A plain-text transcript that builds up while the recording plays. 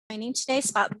Joining today,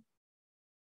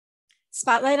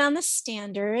 Spotlight on the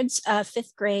Standards,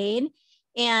 5th grade.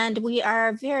 And we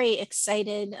are very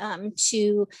excited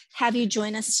to have you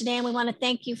join us today. And we want to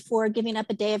thank you for giving up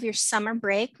a day of your summer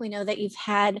break. We know that you've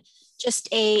had just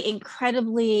an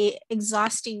incredibly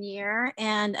exhausting year,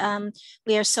 and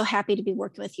we are so happy to be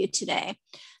working with you today.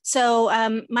 So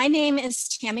my name is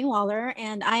Tammy Waller,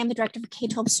 and I am the Director of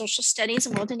K-12 Social Studies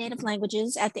and World and Native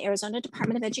Languages at the Arizona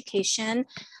Department of Education.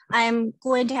 I'm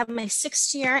going to have my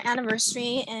 6th year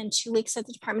anniversary in 2 weeks at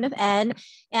the Department of Ed.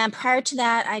 And prior to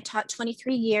that, I taught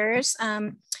 23 years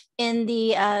in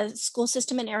the school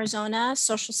system in Arizona,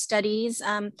 social studies,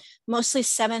 mostly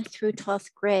 7th through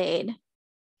 12th grade.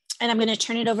 And I'm going to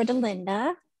turn it over to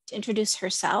Linda to introduce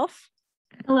herself.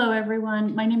 Hello,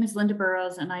 everyone. My name is Linda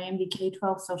Burrows, and I am the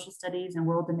K-12 Social Studies and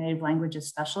World and Native Languages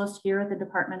Specialist here at the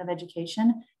Department of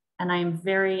Education. And I am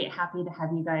very happy to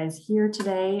have you guys here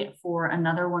today for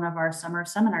another one of our summer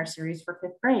seminar series for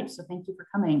 5th grade. So thank you for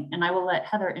coming. And I will let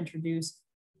Heather introduce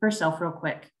herself real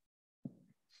quick.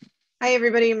 Hi,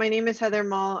 everybody. My name is Heather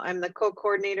Mall. I'm the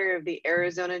co-coordinator of the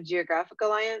Arizona Geographic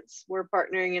Alliance. We're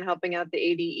partnering and helping out the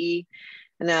ADE.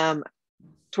 And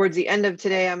towards the end of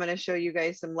today, I'm going to show you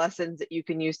guys some lessons that you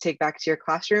can use to take back to your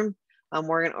classroom.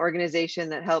 We're an organization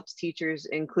that helps teachers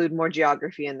include more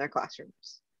geography in their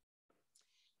classrooms.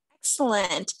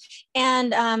 Excellent.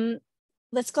 And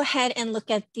let's go ahead and look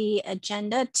at the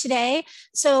agenda today.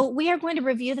 So we are going to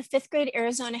review the 5th grade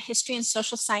Arizona History and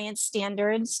Social Science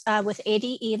Standards with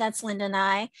ADE, that's Linda and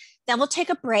I. Then we'll take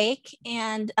a break,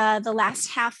 and the last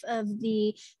half of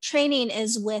the training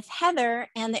is with Heather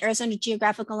and the Arizona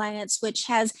Geographic Alliance, which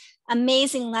has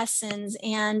amazing lessons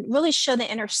and really show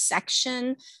the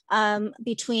intersection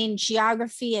between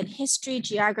geography and history,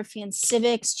 geography and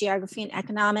civics, geography and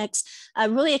economics,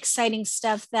 really exciting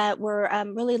stuff that we're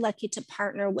really lucky to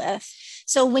partner with.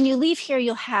 So when you leave here,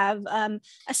 you'll have a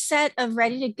set of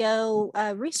ready to go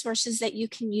resources that you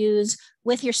can use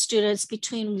with your students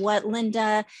between what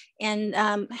Linda and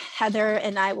Heather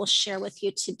and I will share with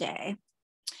you today.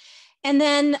 And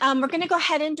then we're going to go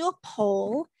ahead and do a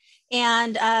poll.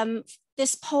 And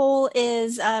this poll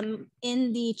is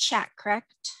in the chat,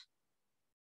 correct?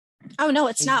 Oh, no,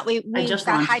 it's not. We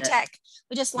got high tech.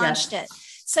 We just launched it.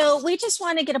 So we just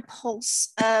want to get a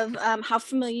pulse of how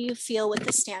familiar you feel with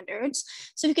the standards.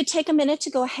 So if you could take a minute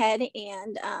to go ahead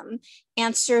and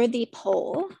answer the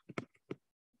poll.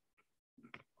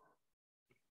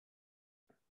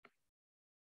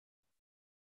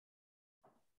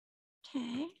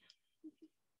 Okay,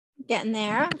 getting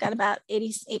there. I've got about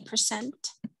 88%.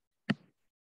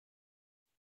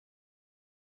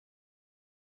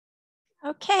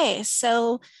 Okay,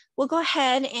 so we'll go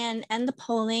ahead and end the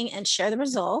polling and share the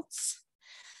results.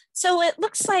 So it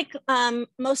looks like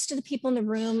most of the people in the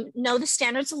room know the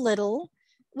standards a little.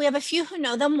 We have a few who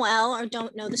know them well or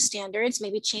don't know the standards,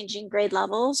 maybe changing grade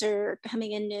levels or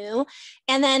coming in new.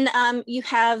 And then you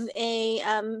have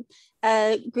a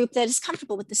group that is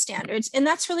comfortable with the standards. And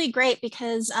that's really great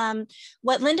because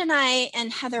what Linda and I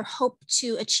and Heather hope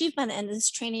to achieve by the end of this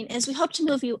training is we hope to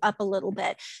move you up a little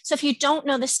bit. So if you don't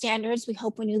know the standards, we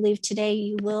hope when you leave today,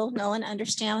 you will know and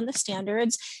understand the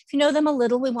standards. If you know them a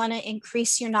little, we want to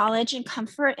increase your knowledge and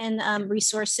comfort in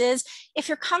resources. If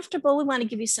you're comfortable, we want to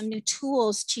give you some new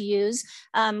tools to use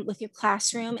with your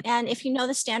classroom. And if you know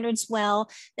the standards well,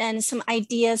 then some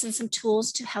ideas and some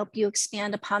tools to help you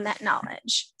expand upon that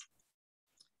knowledge.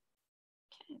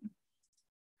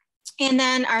 And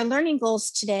then our learning goals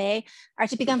today are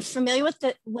to become familiar with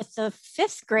the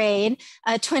 5th grade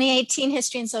 2018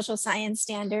 History and Social Science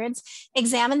Standards,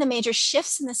 examine the major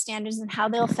shifts in the standards and how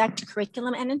they'll affect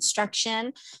curriculum and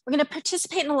instruction. We're going to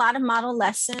participate in a lot of model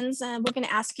lessons, and we're going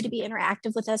to ask you to be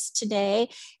interactive with us today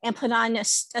and put on a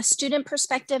student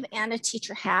perspective and a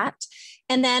teacher hat.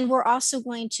 And then we're also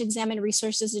going to examine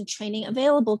resources and training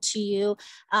available to you.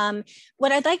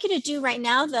 What I'd like you to do right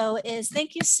now, though, is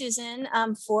thank you, Susan,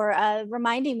 for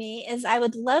reminding me, is I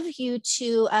would love you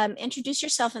to introduce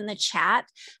yourself in the chat.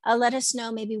 Let us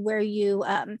know maybe where you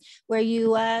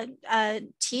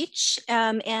teach.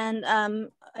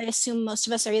 I assume most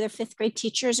of us are either 5th grade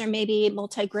teachers or maybe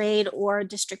multi-grade or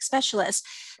district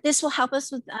specialists. This will help us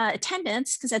with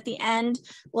attendance because at the end,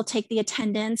 we'll take the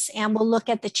attendance and we'll look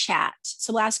at the chat.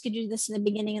 So we'll ask you to do this in the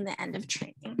beginning and the end of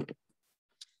training.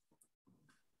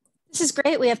 This is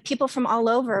great. We have people from all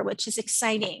over, which is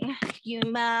exciting.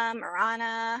 Yuma,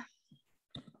 Marana,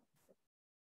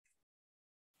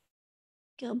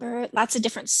 Gilbert, lots of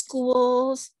different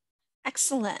schools.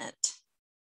 Excellent.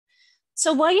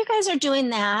 So while you guys are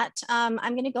doing that, I'm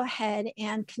going to go ahead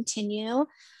and continue.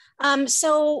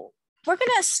 So we're going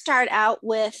to start out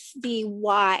with the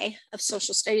why of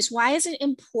social studies. Why is it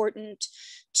important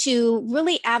to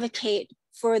really advocate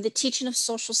for the teaching of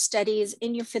social studies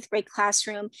in your 5th grade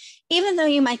classroom, even though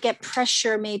you might get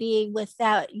pressure maybe with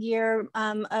that year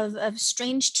of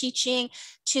strange teaching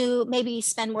to maybe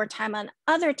spend more time on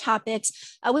other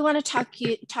topics? We want to talk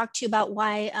to you about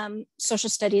why social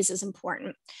studies is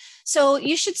important. So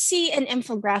you should see an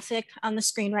infographic on the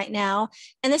screen right now.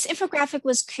 And this infographic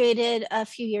was created a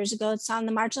few years ago. It's on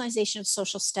the marginalization of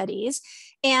social studies.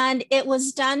 And it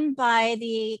was done by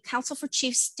the Council for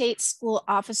Chief State School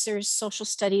Officers Social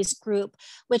Studies group,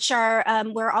 which are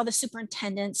where all the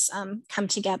superintendents come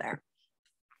together.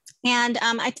 And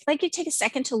I'd like you to take a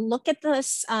second to look at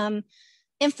this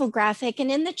infographic,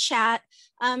 and in the chat,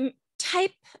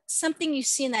 type something you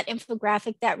see in that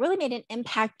infographic that really made an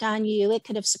impact on you. It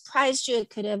could have surprised you. It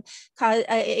could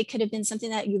have been something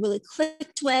that you really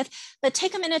clicked with, but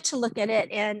take a minute to look at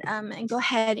it and go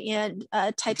ahead and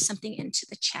type something into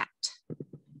the chat.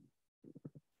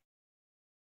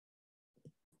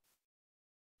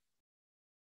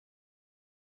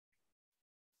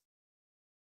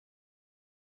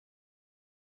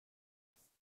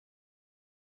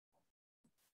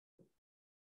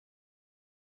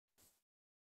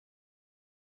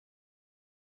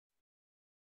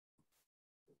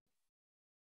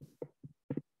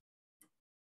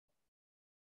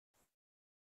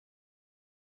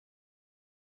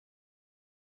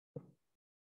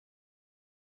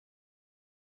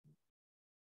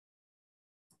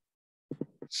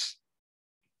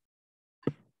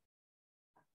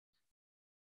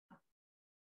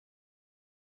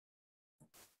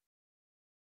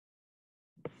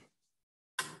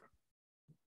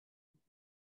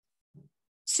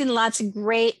 Seen lots of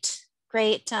great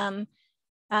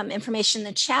information in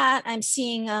the chat. I'm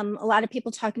seeing a lot of people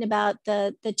talking about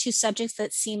the 2 subjects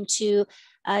that seem to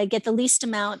get the least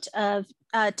amount of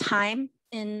time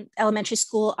in elementary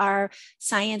school are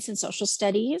science and social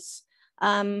studies.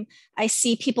 I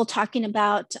see people talking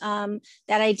about that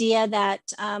idea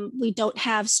that we don't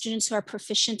have students who are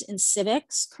proficient in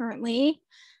civics currently.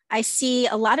 I see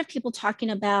a lot of people talking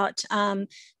about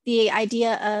the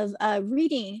idea of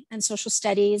reading and social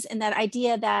studies, and that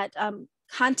idea that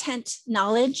content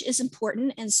knowledge is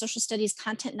important, and social studies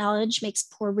content knowledge makes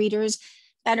poor readers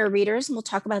better readers. And we'll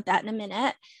talk about that in a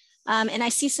minute. And I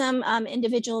see some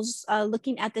individuals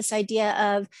looking at this idea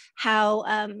of how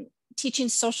teaching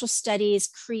social studies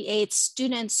creates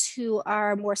students who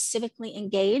are more civically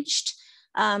engaged.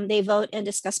 They vote and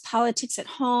discuss politics at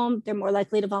home. They're more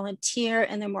likely to volunteer,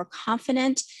 and they're more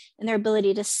confident in their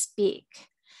ability to speak.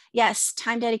 Yes,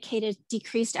 time dedicated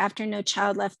decreased after No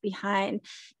Child Left Behind.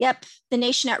 Yep, the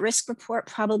Nation at Risk report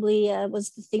probably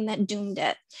was the thing that doomed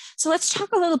it. So let's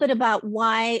talk a little bit about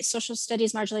why social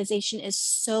studies marginalization is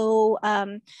so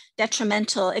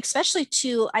detrimental, especially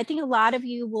to, I think a lot of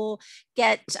you will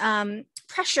get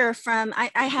pressure from, I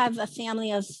have a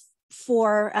family of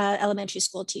 4 elementary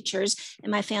school teachers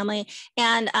in my family,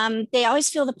 and they always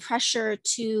feel the pressure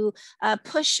to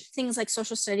push things like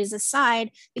social studies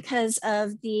aside because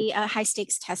of the high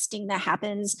stakes testing that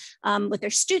happens with their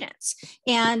students.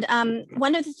 And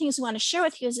one of the things we want to share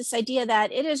with you is this idea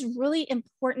that it is really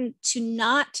important to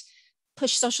not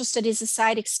push social studies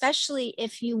aside, especially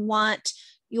if you want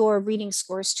your reading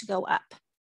scores to go up.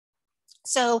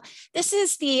 So this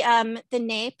is the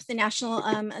NAEP, the National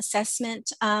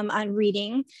Assessment on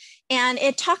Reading, and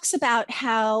it talks about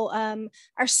how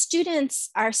our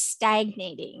students are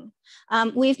stagnating.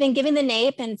 We've been giving the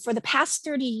NAEP, and for the past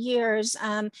 30 years,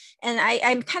 and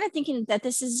I'm kind of thinking that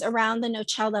this is around the No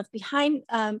Child Left Behind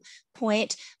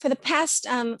point. For the past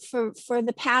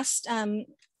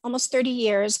almost 30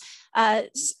 years,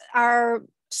 our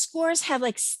scores have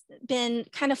been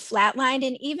kind of flatlined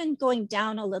and even going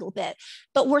down a little bit,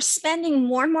 but we're spending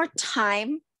more and more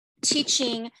time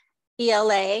teaching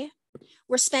ELA.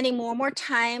 We're spending more and more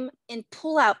time in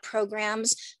pull-out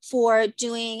programs for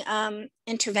doing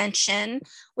intervention.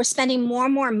 We're spending more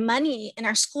and more money in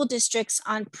our school districts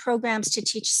on programs to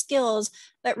teach skills,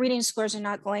 but reading scores are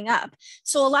not going up.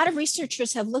 So a lot of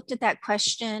researchers have looked at that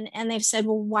question and they've said,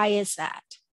 well, why is that?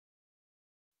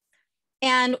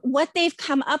 And what they've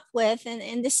come up with,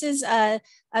 and this is a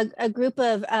group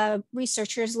of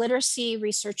researchers, literacy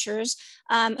researchers,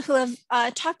 who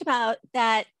have talked about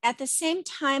that at the same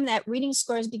time that reading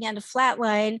scores began to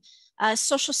flatline,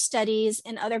 social studies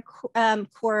and other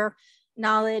core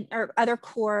knowledge or other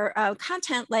core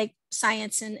content like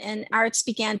science and arts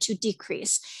began to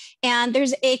decrease. And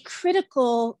there's a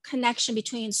critical connection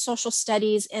between social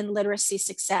studies and literacy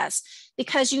success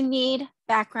because you need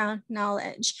background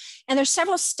knowledge. And there's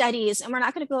several studies, and we're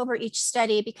not going to go over each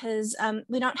study because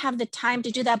we don't have the time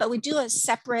to do that, but we do a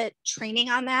separate training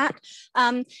on that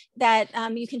that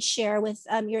you can share with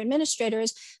your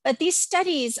administrators. But these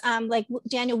studies, like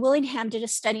Daniel Willingham did a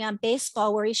study on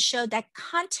baseball where he showed that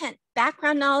content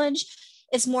background knowledge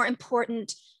is more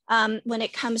important when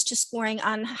it comes to scoring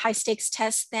on high stakes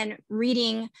tests than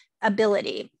reading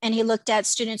ability. And he looked at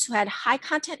students who had high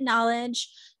content knowledge,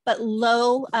 but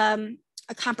low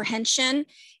comprehension,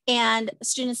 and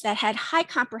students that had high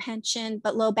comprehension,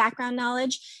 but low background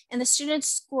knowledge. And the students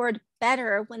scored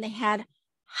better when they had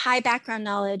high background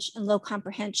knowledge and low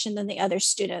comprehension than the other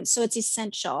students. So it's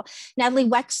essential. Natalie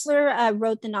Wexler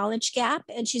wrote The Knowledge Gap,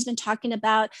 and she's been talking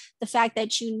about the fact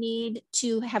that you need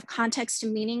to have context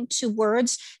and meaning to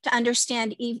words to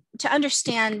understand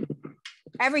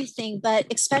everything, but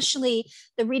especially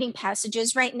the reading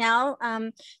passages. Right now,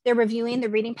 they're reviewing the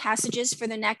reading passages for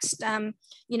the next,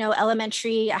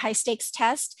 elementary high stakes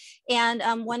test.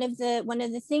 And one of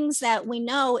the things that we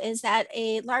know is that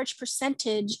a large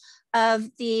percentage of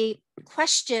the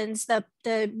questions, the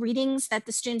readings that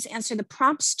the students answer the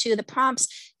prompts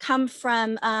come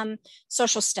from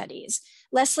social studies.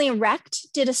 Leslie and Recht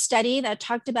did a study that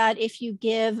talked about if you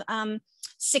give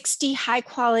 60 high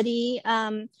quality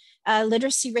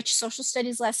literacy-rich social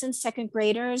studies lessons, second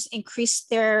graders increase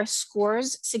their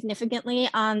scores significantly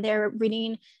on their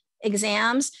reading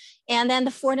exams. And then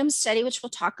the Fordham study, which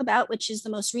we'll talk about, which is the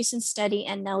most recent study,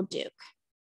 and Nell Duke.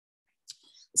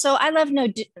 So I love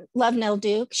Nell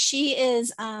Duke. She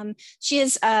has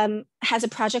a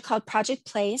project called Project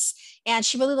Place, and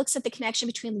she really looks at the connection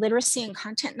between literacy and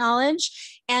content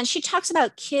knowledge. And she talks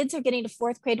about kids are getting to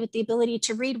fourth grade with the ability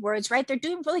to read words, right? They're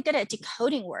doing really good at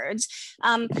decoding words,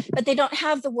 but they don't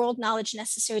have the world knowledge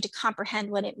necessary to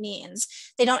comprehend what it means.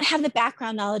 They don't have the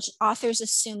background knowledge authors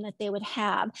assume that they would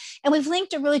have. And we've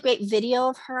linked a really great video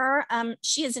of her.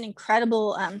 She is an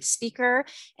incredible speaker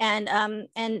and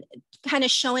kind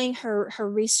of showing her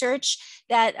research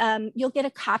that you'll get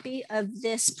a copy of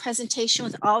this presentation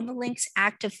with all the links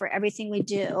active for everything we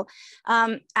do.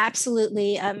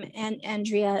 Absolutely, and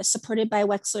Andrea, supported by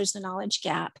Wexler's The Knowledge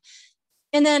Gap.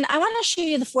 And then I want to show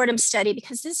you the Fordham study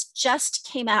because this just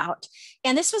came out.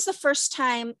 And this was the first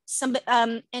time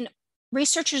and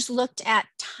researchers looked at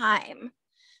time.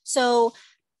 So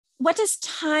what does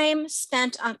time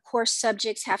spent on course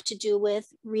subjects have to do with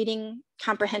reading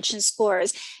comprehension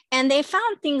scores? And they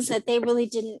found things that they really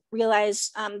didn't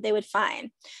realize they would find.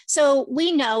 So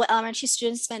we know elementary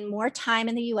students spend more time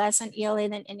in the US on ELA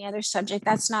than any other subject.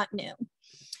 That's not new.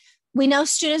 We know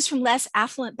students from less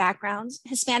affluent backgrounds,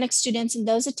 Hispanic students and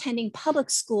those attending public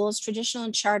schools, traditional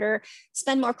and charter,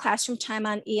 spend more classroom time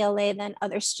on ELA than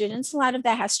other students. A lot of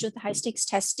that has to do with the high stakes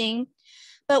testing.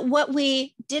 But what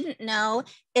we didn't know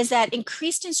is that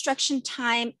increased instruction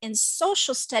time in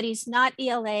social studies, not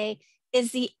ELA,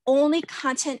 is the only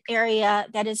content area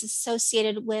that is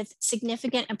associated with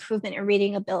significant improvement in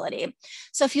reading ability.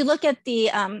 So if you look at the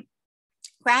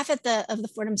graph of the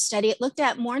Fordham study, it looked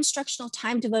at more instructional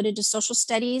time devoted to social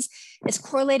studies is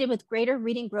correlated with greater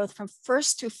reading growth from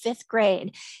 1st through 5th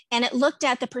grade. And it looked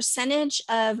at the percentage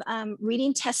of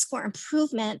reading test score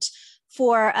improvement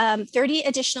for 30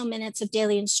 additional minutes of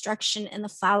daily instruction in the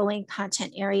following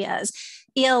content areas.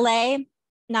 ELA,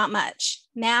 not much.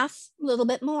 Math, a little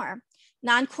bit more.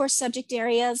 Non-course subject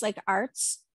areas like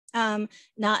arts,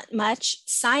 not much.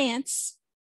 Science,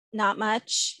 not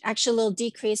much, actually a little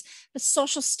decrease. But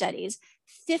social studies,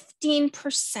 15%.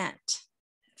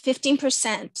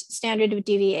 15% standard of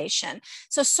deviation.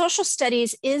 So social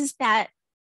studies is that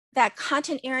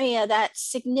content area that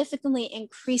significantly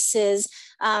increases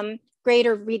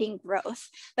greater reading growth,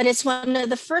 but it's one of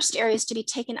the first areas to be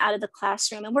taken out of the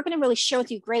classroom. And we're going to really share with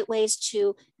you great ways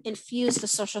to infuse the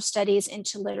social studies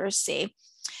into literacy.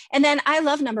 And then I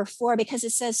love number 4 because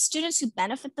it says students who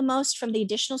benefit the most from the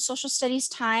additional social studies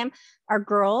time are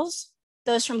girls,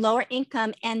 those from lower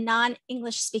income and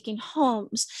non-English speaking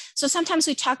homes. So sometimes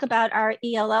we talk about our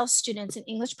ELL students and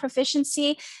English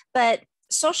proficiency, but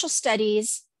social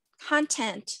studies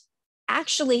content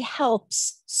actually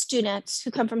helps students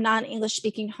who come from non-English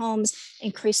speaking homes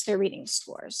increase their reading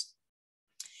scores.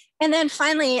 And then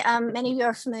finally, many of you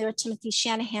are familiar with Timothy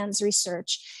Shanahan's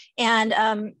research.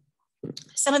 And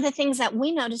some of the things that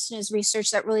we noticed in his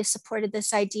research that really supported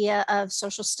this idea of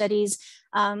social studies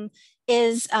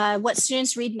is what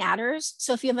students read matters.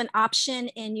 So if you have an option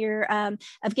in your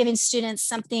of giving students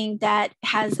something that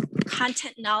has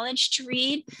content knowledge to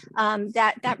read.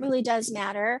 That really does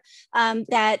matter.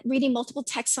 That reading multiple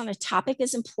texts on a topic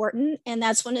is important. And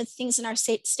that's one of the things in our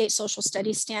state social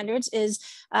studies standards is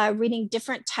reading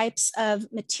different types of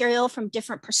material from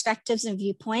different perspectives and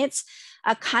viewpoints.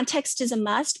 Context is a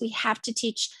must. We have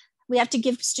to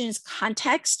give students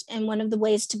context, and one of the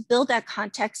ways to build that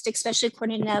context, especially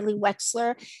according to Natalie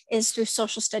Wexler, is through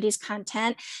social studies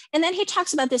content. And then he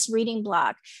talks about this reading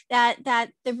block, that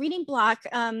the reading block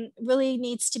really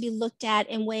needs to be looked at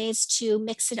in ways to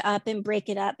mix it up and break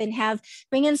it up and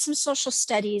bring in some social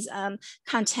studies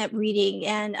content reading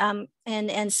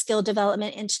and skill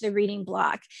development into the reading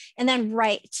block. And then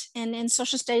write. And in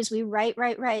social studies, we write,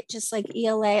 just like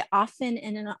ELA, often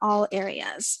and in all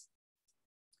areas.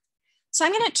 So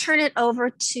I'm going to turn it over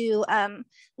to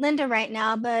Linda right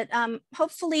now, but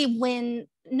hopefully when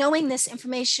knowing this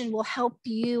information will help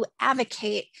you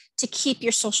advocate to keep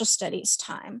your social studies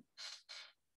time.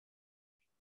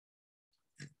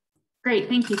 Great,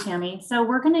 thank you, Tammy. So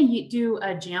we're going to do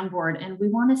a Jamboard, and we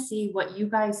want to see what you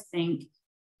guys think.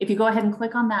 If you go ahead and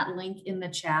click on that link in the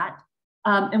chat.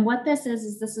 And what this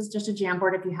is this is just a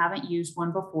Jamboard. If you haven't used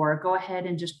one before, go ahead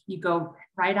and you go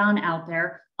right on out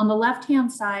there. On the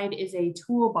left-hand side is a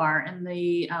toolbar, and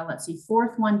the, let's see,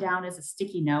 fourth one down is a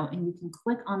sticky note, and you can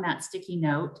click on that sticky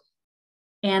note,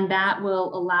 and that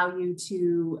will allow you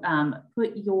to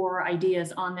put your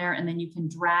ideas on there, and then you can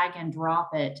drag and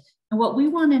drop it. And what we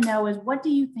want to know is, what do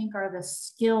you think are the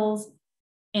skills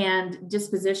and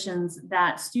dispositions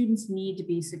that students need to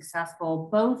be successful,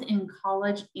 both in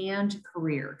college and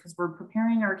career, because we're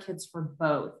preparing our kids for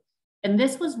both. And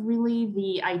this was really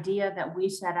the idea that we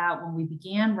set out when we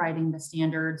began writing the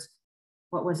standards,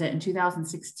 what was it, in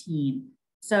 2016.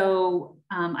 So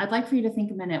I'd like for you to think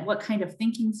a minute, what kind of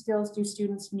thinking skills do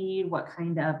students need? What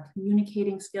kind of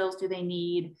communicating skills do they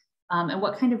need? And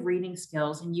what kind of reading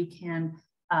skills? And you can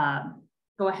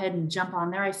go ahead and jump on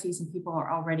there. I see some people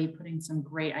are already putting some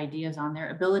great ideas on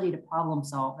there. Ability to problem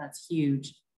solve, that's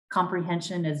huge.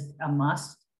 Comprehension is a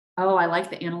must. Oh, I like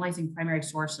the analyzing primary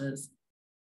sources.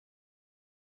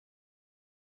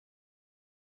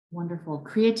 Wonderful.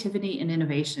 Creativity and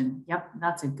innovation. Yep,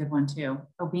 that's a good one too.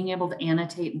 Oh, being able to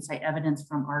annotate and cite evidence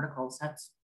from articles. That's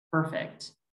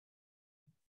perfect.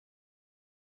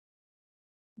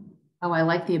 Oh, I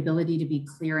like the ability to be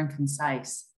clear and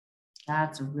concise.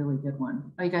 That's a really good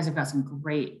one. Oh, you guys have got some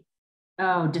great.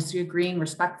 Oh, disagreeing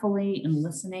respectfully and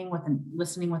listening with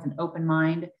an open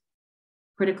mind.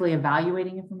 Critically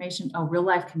evaluating information. Oh, real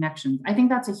life connections. I think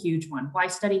that's a huge one. Why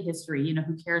study history? You know,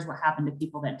 who cares what happened to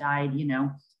people that died,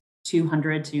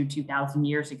 200 to 2000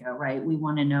 years ago, right? We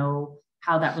want to know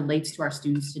how that relates to our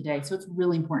students today. So it's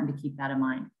really important to keep that in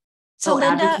mind. So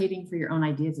Linda, advocating for your own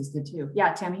ideas is good too.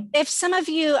 Yeah, Tammy? If some of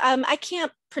you, I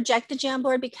can't project the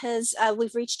Jamboard because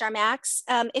we've reached our max.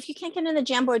 If you can't get in the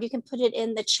Jamboard, you can put it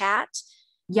in the chat.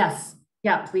 Yes,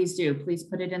 yeah, please do. Please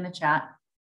put it in the chat.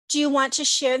 Do you want to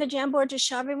share the Jamboard to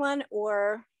show everyone,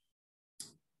 or?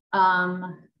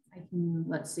 I can,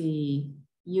 let's see.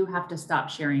 You have to stop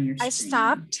sharing your screen. I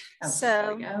stopped. Oh,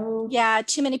 so yeah,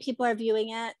 too many people are viewing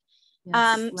it.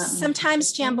 Yes,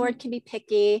 sometimes Jamboard can be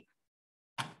picky.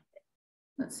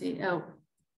 Let's see. Oh,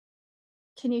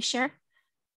 can you share?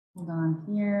 Hold on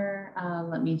here.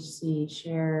 Let me see.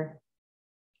 Share.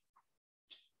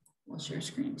 We'll share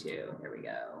screen too. There we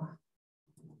go.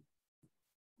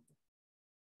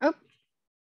 Oh,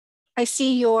 I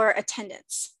see your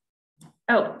attendance.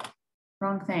 Oh,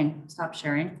 wrong thing. Stop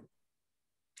sharing.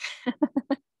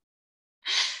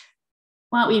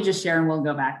 Why don't we just share and we'll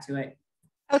go back to it?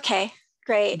 Okay,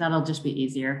 great. That'll just be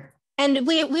easier. And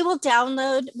we will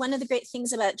download. One of the great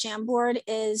things about Jamboard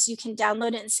is you can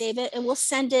download it and save it, and we'll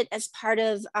send it as part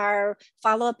of our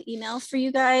follow-up email for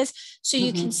you guys so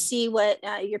you can see what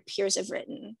your peers have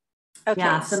written. Okay.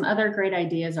 Yeah, some other great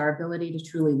ideas are ability to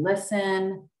truly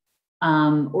listen,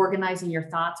 organizing your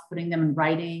thoughts, putting them in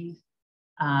writing,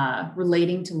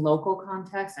 relating to local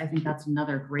context. I think that's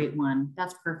another great one.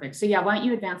 That's perfect. So yeah, why don't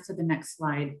you advance to the next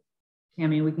slide,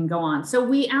 Tammy, we can go on. So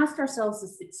we asked ourselves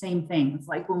the same things,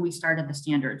 like when we started the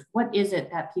standards, what is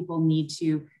it that people need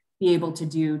to be able to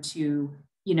do to,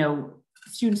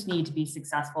 students need to be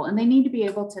successful, and they need to be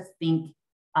able to think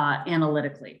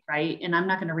analytically, right? And I'm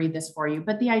not going to read this for you,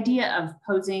 but the idea of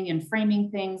posing and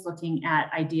framing things, looking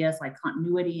at ideas like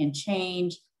continuity and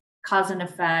change, cause and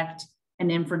effect, and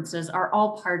inferences are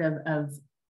all part of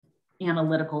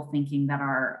analytical thinking that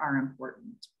are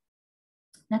important.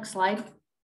 Next slide.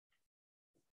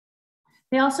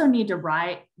 They also need to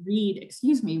read,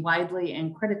 widely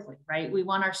and critically, right? We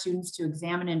want our students to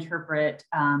examine and interpret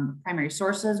primary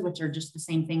sources, which are just the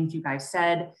same things you guys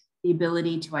said, the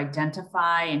ability to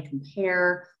identify and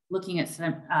compare, looking at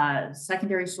some,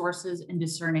 secondary sources and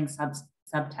discerning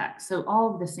subtext. So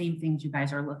all of the same things you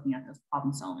guys are looking at, this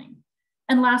problem solving.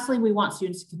 And lastly, we want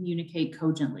students to communicate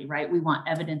cogently, right? We want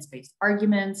evidence-based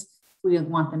arguments. We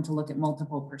want them to look at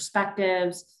multiple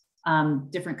perspectives,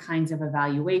 different kinds of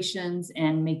evaluations,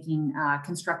 and making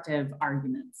constructive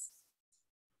arguments.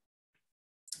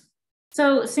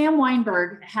 So Sam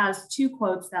Weinberg has two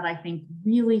quotes that I think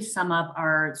really sum up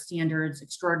our standards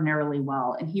extraordinarily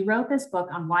well. And he wrote this book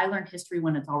on why learn history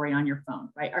when it's already on your phone,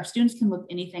 right? Our students can look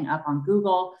anything up on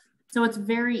Google. So it's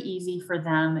very easy for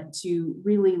them to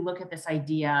really look at this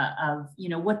idea of, you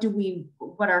know, what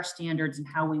are our standards and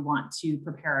how we want to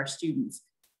prepare our students.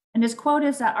 And his quote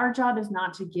is that our job is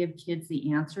not to give kids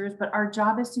the answers, but our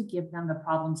job is to give them the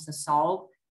problems to solve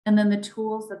and then the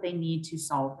tools that they need to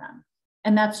solve them.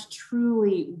 And that's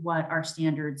truly what our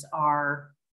standards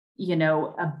are, you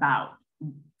know, about.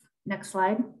 Next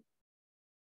slide.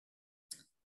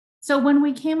 So when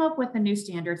we came up with the new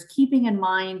standards, keeping in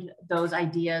mind those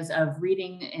ideas of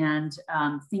reading and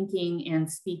thinking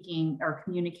and speaking or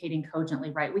communicating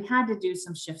cogently, right, we had to do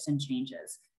some shifts and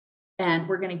changes. And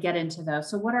we're going to get into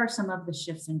those. So what are some of the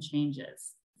shifts and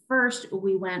changes? First,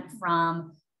 we went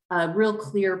from a real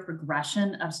clear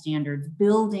progression of standards,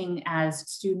 building as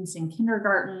students in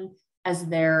kindergarten, as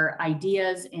their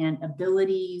ideas and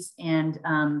abilities and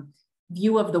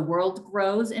view of the world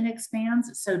grows and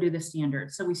expands, so do the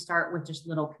standards. So we start with just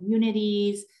little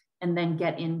communities and then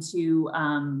get into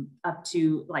up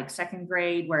to like second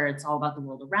grade, where it's all about the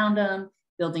world around them,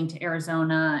 building to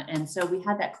Arizona. And so we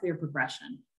had that clear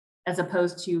progression, as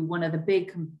opposed to one of the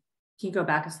big, can you go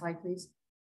back a slide, please?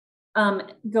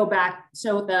 Go back.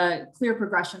 So the clear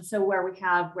progression. So where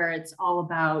it's all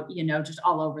about, you know, just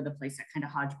all over the place, that kind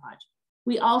of hodgepodge.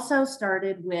 We also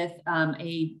started with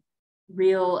a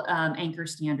real anchor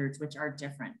standards, which are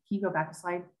different. Can you go back a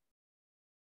slide?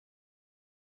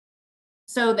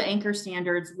 So the anchor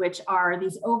standards, which are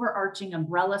these overarching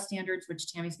umbrella standards,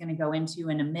 which Tammy's going to go into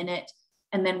in a minute.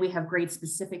 And then we have grade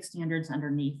specific standards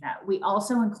underneath that. We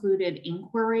also included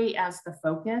inquiry as the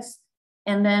focus,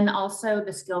 and then also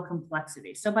the skill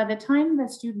complexity. So by the time the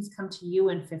students come to you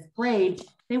in 5th grade,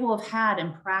 they will have had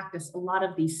and practiced a lot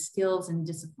of these skills and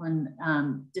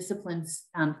disciplines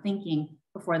thinking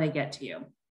before they get to you.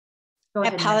 Go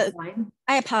ahead, next slide.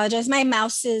 I apologize. My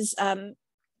mouse is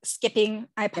skipping.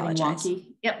 I apologize. Wonky.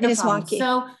 Yep, no it is problem. Wonky.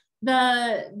 So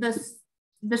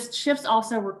the shifts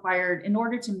also required, in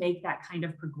order to make that kind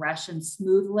of progression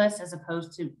smoothless, as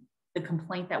opposed to the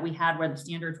complaint that we had where the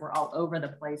standards were all over the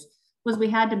place, was we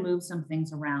had to move some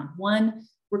things around. One,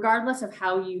 regardless of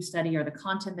how you study or the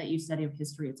content that you study of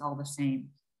history, it's all the same.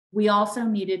 We also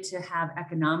needed to have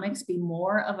economics be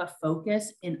more of a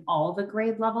focus in all the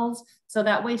grade levels. So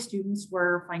that way students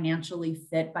were financially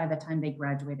fit by the time they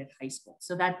graduated high school.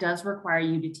 So that does require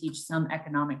you to teach some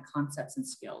economic concepts and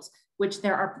skills, which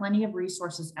there are plenty of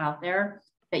resources out there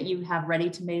that you have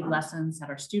ready-to-made lessons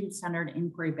that are student-centered,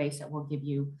 inquiry-based, that we'll give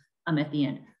you at the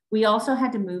end. We also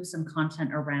had to move some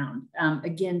content around,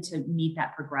 again, to meet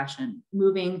that progression,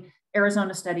 moving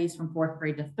Arizona studies from 4th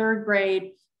grade to 3rd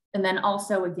grade. And then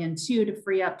also, again, too, to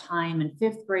free up time in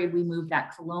 5th grade, we moved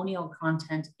that colonial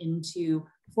content into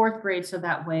 4th grade. So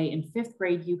that way in 5th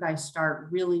grade, you guys start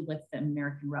really with the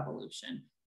American Revolution.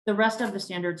 The rest of the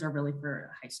standards are really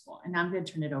for high school. And now I'm going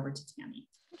to turn it over to Tammy.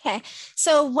 Okay,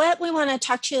 so what we want to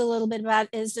talk to you a little bit about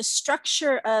is the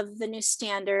structure of the new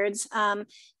standards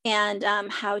and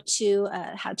how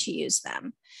to use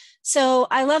them. So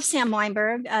I love Sam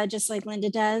Weinberg, just like Linda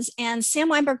does. And Sam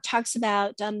Weinberg talks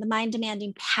about the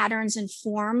mind-demanding patterns and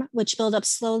form, which build up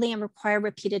slowly and require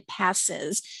repeated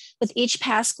passes, with each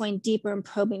pass going deeper and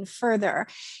probing further.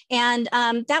 And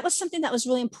that was something that was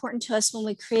really important to us when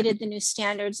we created the new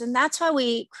standards. And that's why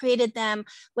we created them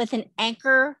with an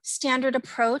anchor standard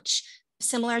approach,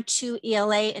 similar to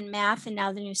ELA in math and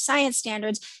now the new science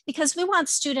standards, because we want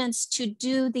students to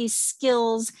do these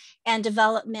skills and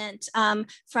development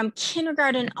from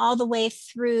kindergarten all the way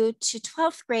through to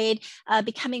 12th grade,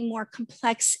 becoming more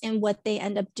complex in what they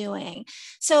end up doing.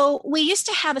 So we used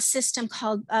to have a system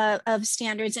called of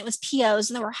standards. It was POs,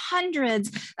 and there were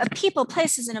hundreds of people,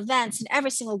 places, and events in every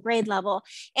single grade level.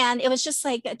 And it was just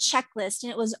like a checklist,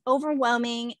 and it was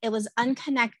overwhelming. It was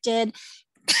unconnected.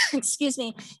 Excuse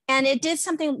me. And it did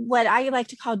something what I like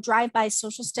to call drive-by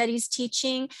social studies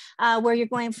teaching, where you're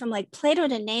going from like Plato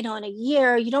to NATO in a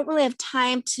year. You don't really have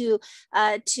time to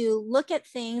look at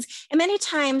things. And many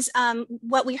times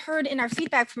what we heard in our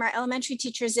feedback from our elementary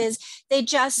teachers is they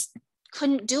just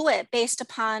couldn't do it based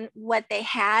upon what they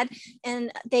had,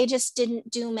 and they just didn't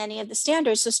do many of the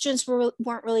standards. So students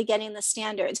weren't really getting the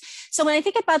standards. So when I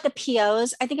think about the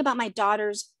POs, I think about my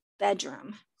daughter's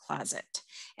bedroom closet,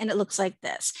 and it looks like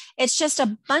this. It's just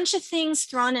a bunch of things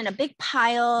thrown in a big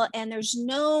pile, and there's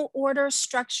no order,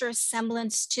 structure,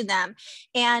 semblance to them.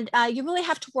 And you really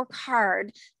have to work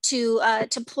hard to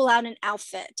pull out an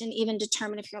outfit and even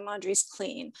determine if your laundry is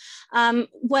clean.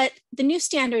 What the new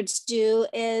standards do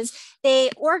is they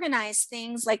organize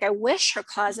things like I wish her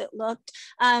closet looked,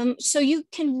 so you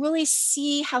can really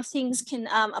see how things can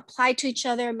apply to each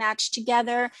other, match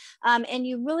together, and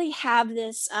you really have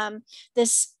this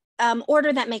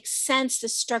order that makes sense, the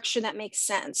structure that makes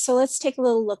sense. So let's take a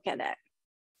little look at it.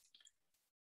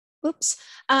 Oops.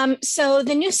 So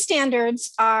the new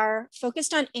standards are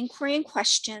focused on inquiry and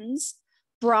questions,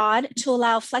 broad to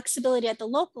allow flexibility at the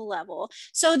local level.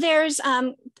 So there's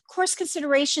course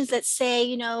considerations that say,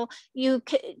 you know,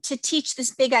 to teach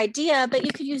this big idea, but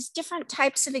you could use different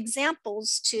types of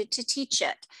examples to teach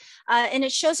it. And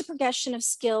it shows a progression of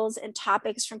skills and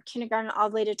topics from kindergarten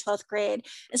all the way to 12th grade.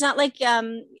 It's not like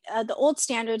the old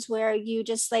standards where you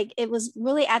just like, it was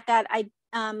really at that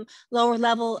lower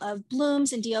level of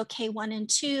Bloom's and DOK 1 and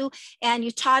 2, and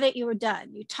you taught it, you were done.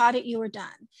 You taught it, you were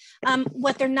done.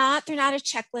 What they're not a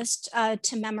checklist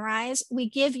to memorize. We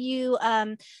give you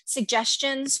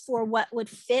suggestions for what would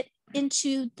fit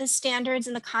into the standards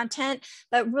and the content,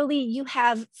 but really you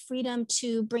have freedom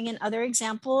to bring in other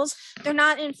examples. They're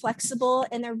not inflexible,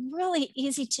 and they're really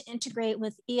easy to integrate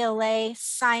with ELA,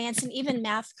 science, and even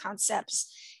math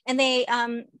concepts. And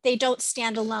they don't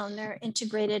stand alone. They're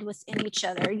integrated within each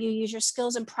other. You use your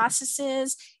skills and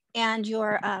processes and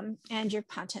your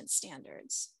content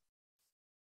standards.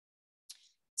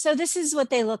 So this is what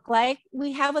they look like.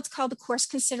 We have what's called the course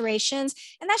considerations,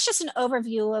 and that's just an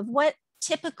overview of what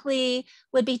typically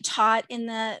would be taught in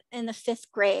the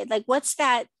 5th grade. Like, what's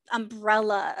that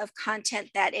umbrella of content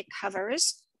that it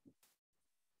covers?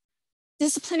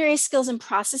 Disciplinary skills and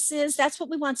processes, that's what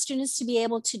we want students to be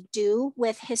able to do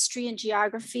with history and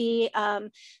geography.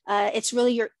 It's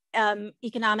really your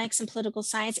economics and political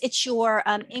science. It's your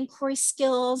inquiry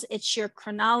skills, it's your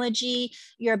chronology,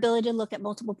 your ability to look at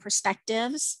multiple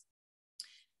perspectives.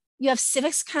 You have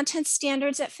civics content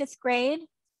standards at 5th grade,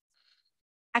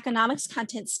 economics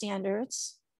content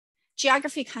standards,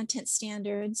 geography content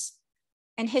standards,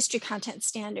 and history content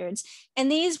standards.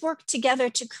 And these work together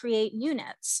to create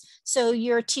units. So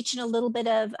you're teaching a little bit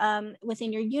of,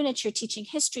 within your units, you're teaching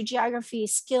history, geography,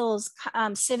 skills,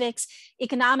 civics,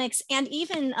 economics, and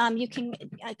even you can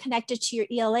connect it to your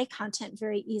ELA content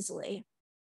very easily.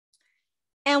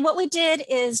 And what we did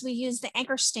is we used the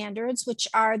anchor standards, which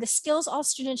are the skills all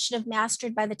students should have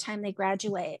mastered by the time they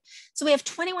graduate. So we have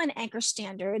 21 anchor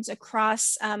standards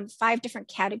across 5 different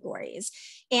categories.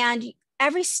 And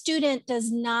every student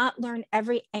does not learn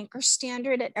every anchor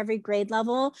standard at every grade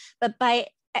level, but by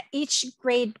each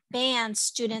grade band,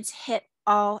 students hit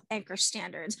all anchor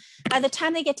standards. By the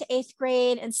time they get to 8th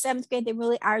grade and 7th grade, they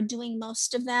really are doing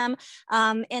most of them.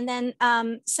 And then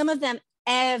some of them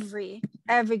every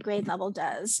grade level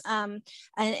does, and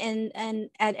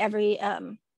at every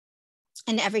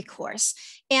in every course.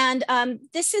 And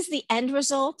this is the end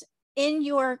result. In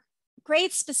your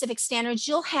grade specific standards,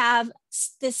 you'll have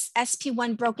this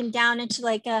SP1 broken down into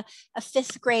like a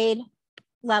 5th grade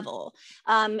level,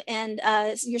 and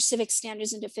your civic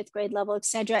standards into 5th grade level,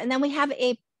 etc. And then we have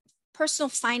a personal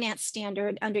finance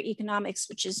standard under economics,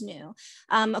 which is new.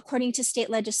 According to state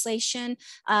legislation,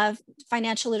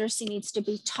 financial literacy needs to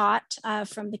be taught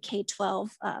from the K-12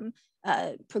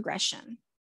 progression.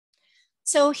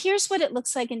 So here's what it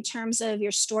looks like in terms of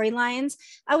your storylines.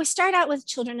 We start out with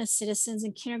children as citizens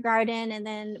in kindergarten, and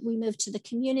then we move to the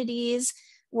communities,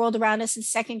 world around us in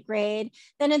 2nd grade.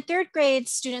 Then in 3rd grade,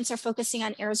 students are focusing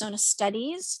on Arizona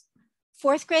studies.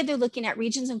 4th grade, they're looking at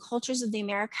regions and cultures of the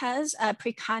Americas,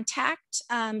 pre-contact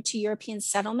to European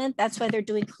settlement. That's why they're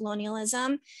doing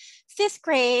colonialism. 5th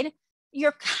grade,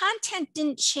 your content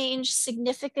didn't change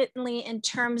significantly in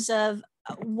terms of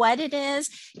what it is.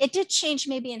 It did change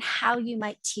maybe in how you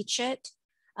might teach it.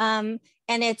 And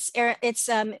it's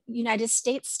United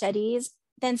States studies.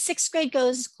 Then 6th grade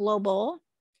goes global.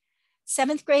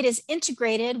 7th grade is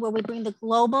integrated, where we bring the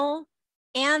global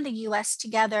and the US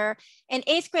together. And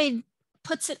 8th grade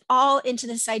puts it all into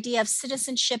this idea of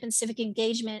citizenship and civic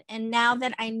engagement. And now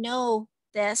that I know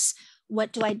this,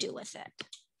 what do I do with it?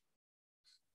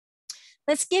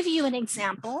 Let's give you an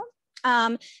example.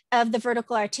 of the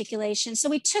vertical articulation. So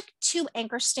we took 2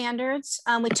 anchor standards.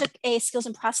 We took a skills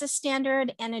and process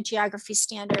standard and a geography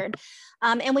standard.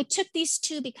 And we took these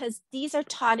 2 because these are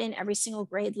taught in every single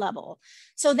grade level.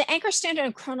 So the anchor standard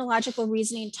of chronological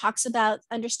reasoning talks about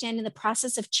understanding the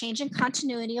process of change and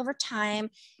continuity over time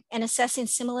and assessing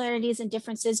similarities and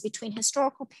differences between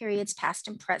historical periods, past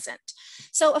and present.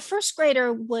 So a first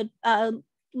grader would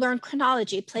learn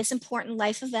chronology, place important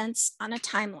life events on a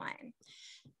timeline.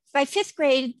 By 5th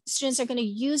grade, students are going to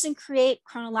use and create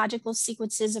chronological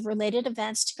sequences of related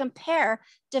events to compare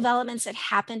developments that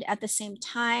happened at the same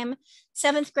time.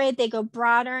 7th grade, they go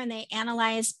broader and they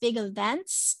analyze big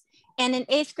events. And in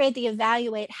 8th grade, they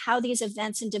evaluate how these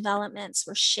events and developments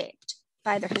were shaped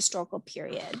by their historical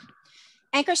period.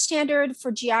 Anchor standard for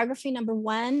geography number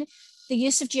 1, the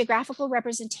use of geographical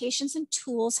representations and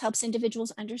tools helps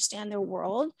individuals understand their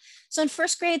world. So in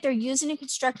 1st grade, they're using and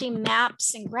constructing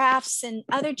maps and graphs and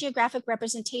other geographic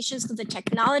representations because the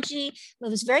technology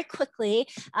moves very quickly.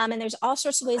 And there's all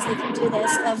sorts of ways they can do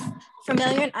this of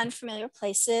familiar and unfamiliar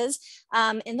places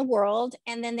in the world.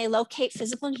 And then they locate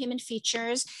physical and human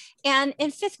features. And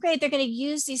in 5th grade, they're going to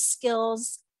use these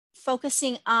skills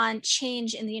focusing on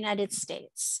change in the United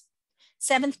States.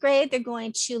 7th grade, they're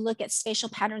going to look at spatial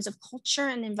patterns of culture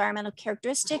and environmental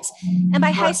characteristics. And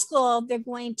by high school, they're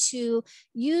going to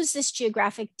use this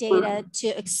geographic data to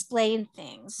explain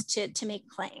things, to make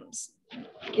claims.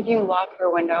 Can you lock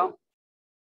her window?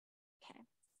 Okay.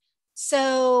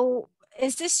 So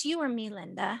is this you or me,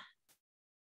 Linda?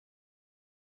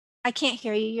 I can't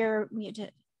hear you, you're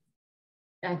muted.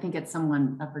 I think it's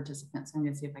someone, a participant, so I'm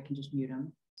gonna see if I can just mute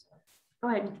them. So, go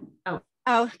ahead.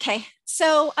 Oh, okay.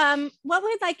 So what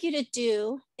we'd like you to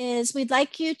do is we'd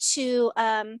like you to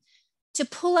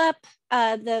pull up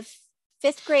the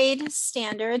 5th grade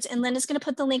standards, and Linda's going to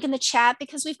put the link in the chat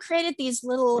because we've created these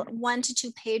little 1 to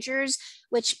 2 pagers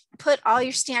which put all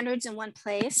your standards in one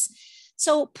place.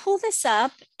 So pull this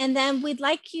up, and then we'd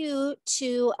like you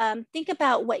to think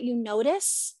about what you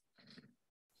notice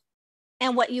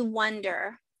and what you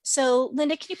wonder. So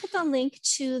Linda, can you put the link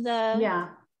to the... Yeah.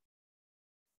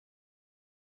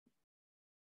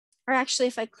 Or actually,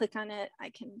 if I click on it,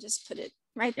 I can just put it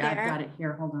right there. I've got it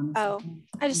here. Hold on. Oh,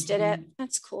 I just did it.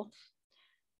 That's cool.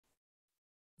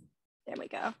 There we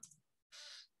go.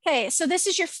 Okay, so this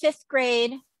is your 5th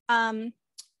grade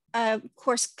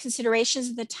course considerations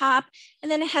at the top,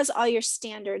 and then it has all your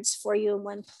standards for you in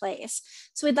one place.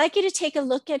 So we'd like you to take a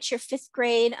look at your 5th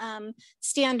grade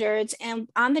standards, and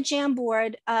on the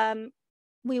Jamboard,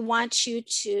 we want you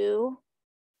to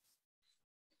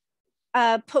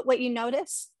put what you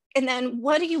notice. And then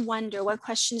what do you wonder? What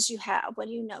questions you have? What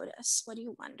do you notice? What do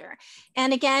you wonder?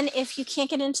 And again, if you can't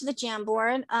get into the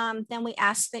Jamboard, then we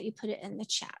ask that you put it in the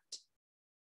chat.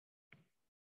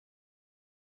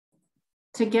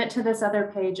 To get to this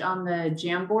other page on the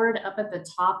Jamboard, up at the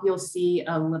top, you'll see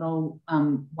a little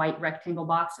white rectangle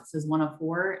box that says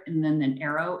 104 and then an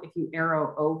arrow. If you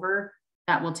arrow over,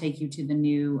 that will take you to the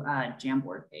new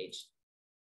Jamboard page.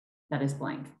 That is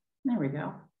blank. There we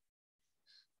go.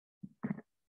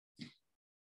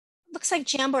 Looks like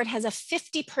Jamboard has a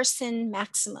 50-person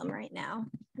maximum right now,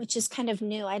 which is kind of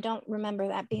new. I don't remember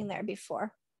that being there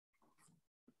before.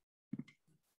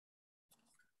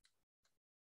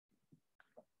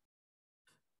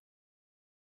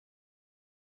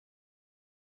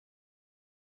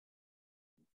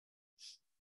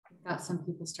 We've got some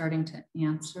people starting to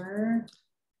answer.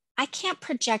 I can't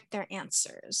project their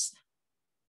answers.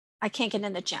 I can't get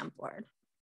in the Jamboard.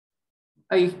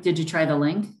 Oh, did you try the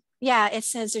link? Yeah, it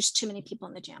says there's too many people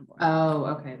in the Jamboard. Oh,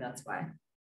 okay, that's why.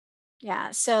 Yeah,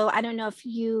 so I don't know if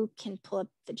you can pull up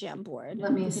the Jamboard.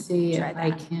 Let me see if I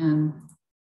can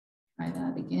try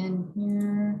that again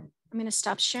here. I'm going to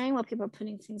stop sharing while people are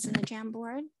putting things in the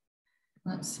Jamboard.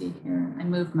 Let's see here. I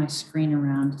moved my screen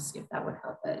around to see if that would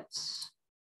help it.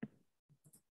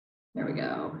 There we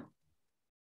go.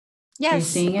 Yes. Are you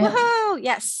seeing it? Woohoo!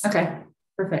 Yes. Okay,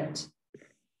 perfect.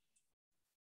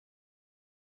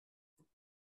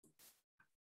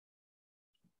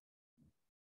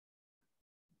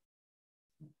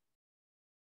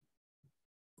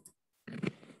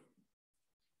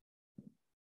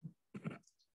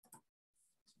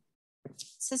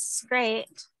 This is great.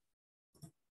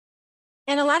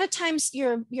 And a lot of times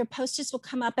your post-its will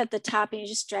come up at the top and you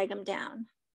just drag them down.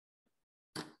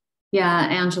 Yeah,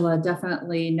 Angela,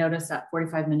 definitely notice that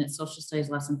 45-minute social studies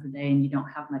lesson per day and you don't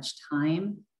have much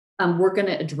time. We're going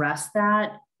to address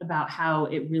that about how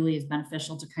it really is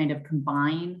beneficial to kind of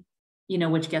combine, you know,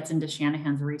 which gets into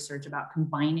Shanahan's research about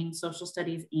combining social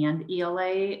studies and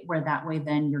ELA, where that way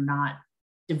then you're not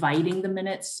dividing the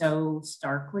minutes so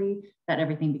starkly that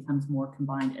everything becomes more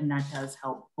combined, and that does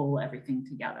help pull everything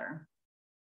together.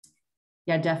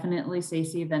 Yeah, definitely,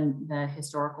 Stacey, then the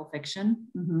historical fiction.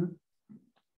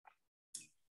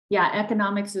 Yeah,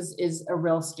 economics is a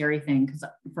real scary thing because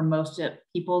for most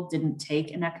people didn't take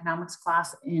an economics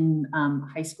class in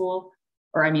high school,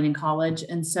 or I mean in college.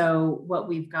 And so what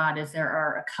we've got is there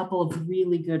are a couple of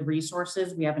really good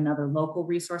resources. We have another local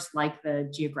resource like the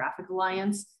Geographic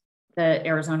Alliance, the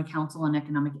Arizona Council on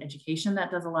Economic Education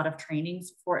that does a lot of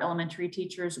trainings for elementary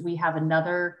teachers. We have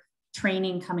another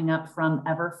training coming up from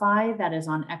EverFi that is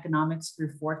on economics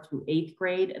through 4th through 8th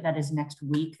grade. That is next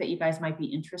week that you guys might be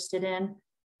interested in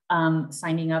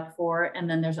signing up for. And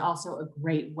then there's also a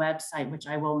great website, which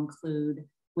I will include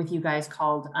with you guys,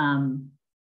 called Econ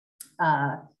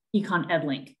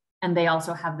EdLink. And they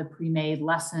also have the pre-made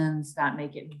lessons that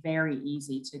make it very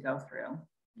easy to go through.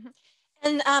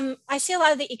 And I see a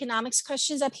lot of the economics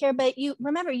questions up here, but you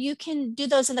remember, you can do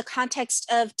those in the context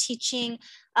of teaching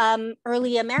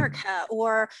early America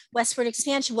or westward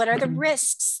expansion. What are the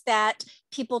risks that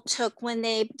people took when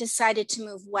they decided to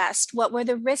move west? What were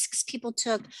the risks people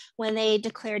took when they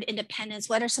declared independence?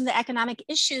 What are some of the economic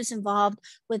issues involved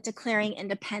with declaring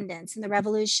independence and the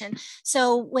revolution?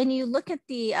 So when you look at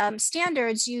the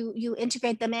standards, you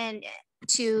integrate them in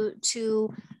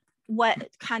to what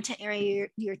content area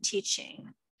you're teaching.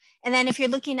 And then if you're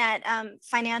looking at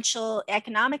financial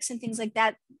economics and things like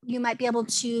that, you might be able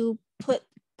to put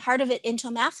part of it into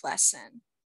a math lesson,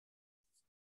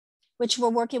 which we're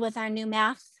working with our new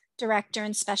math director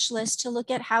and specialist to look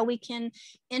at how we can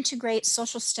integrate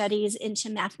social studies into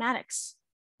mathematics.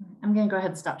 I'm going to go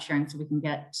ahead and stop sharing so we can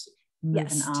get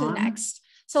moving on. To the next.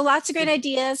 So lots of great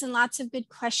ideas and lots of good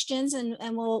questions, and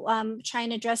we'll try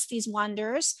and address these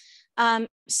wonders.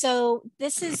 So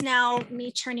this is now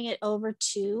me turning it over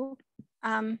to,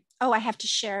 oh, I have to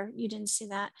share. You didn't see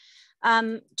that.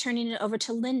 Turning it over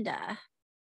to Linda.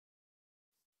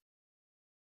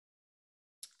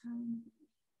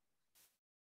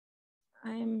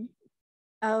 I'm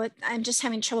just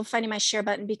having trouble finding my share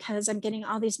button because I'm getting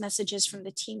all these messages from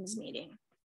the Teams meeting.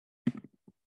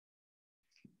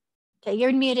 Okay,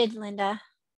 you're muted, Linda.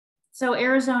 So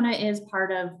Arizona is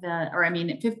part of the, or I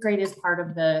mean, 5th grade is part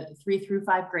of the 3 through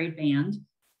 5 grade band,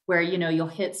 where, you know, you'll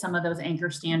hit some of those anchor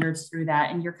standards through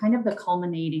that, and you're kind of the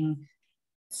culminating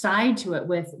side to it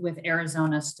with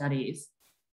Arizona studies.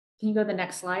 Can you go to the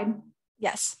next slide?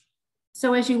 Yes.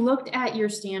 So as you looked at your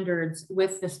standards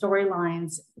with the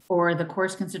storylines for the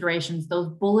course considerations, those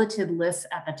bulleted lists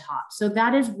at the top. So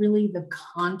that is really the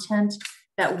content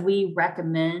that we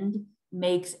recommend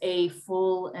makes a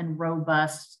full and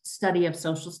robust study of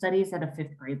social studies at a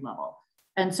 5th grade level.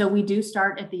 And so we do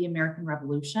start at the American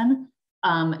Revolution,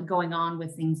 going on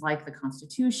with things like the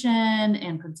Constitution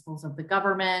and principles of the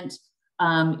government.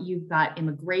 You've got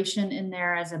immigration in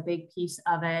there as a big piece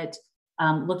of it,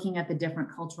 looking at the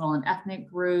different cultural and ethnic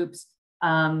groups,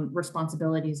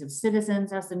 responsibilities of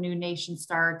citizens as the new nation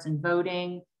starts, and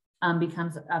voting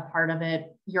becomes a part of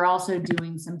it. You're also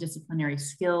doing some disciplinary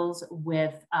skills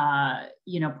with,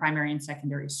 you know, primary and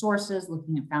secondary sources,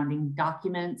 looking at founding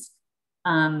documents,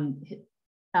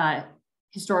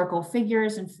 historical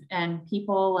figures and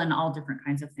people, and all different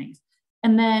kinds of things.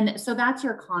 And then, so that's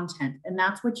your content, and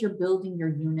that's what you're building your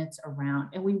units around.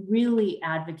 And we really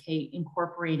advocate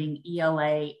incorporating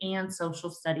ELA and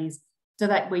social studies, so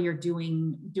that way you're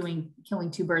killing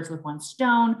 2 birds with 1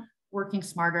 stone, working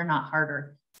smarter, not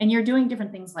harder. And you're doing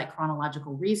different things like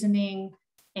chronological reasoning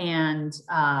and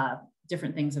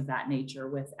different things of that nature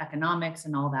with economics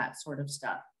and all that sort of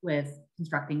stuff, with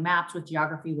constructing maps, with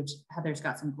geography, which Heather's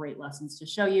got some great lessons to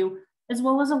show you, as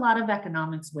well as a lot of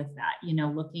economics with that, you know,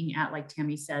 looking at, like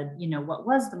Tammy said, you know, what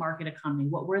was the market economy?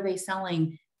 What were they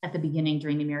selling at the beginning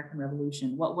during the American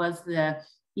Revolution? What was the,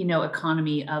 you know,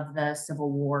 economy of the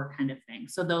Civil War kind of thing?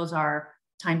 So those are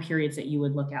time periods that you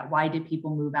would look at. Why did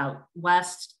people move out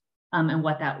west? And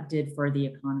what that did for the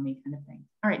economy kind of thing.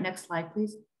 All right, next slide,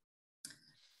 please.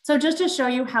 So just to show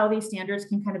you how these standards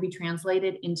can kind of be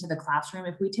translated into the classroom,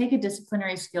 if we take a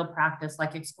disciplinary skill practice,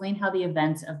 like explain how the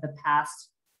events of the past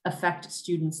affect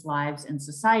students' lives and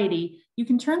society, you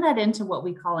can turn that into what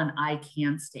we call an I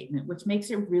can statement, which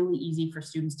makes it really easy for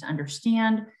students to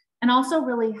understand, and also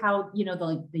really how, you know,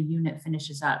 the unit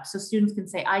finishes up. So students can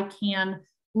say, I can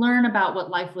learn about what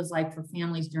life was like for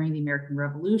families during the American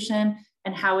Revolution,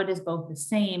 and how it is both the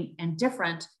same and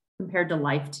different compared to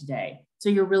life today. So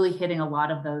you're really hitting a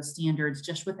lot of those standards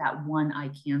just with that one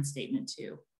I can statement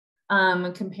too.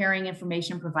 Comparing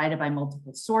information provided by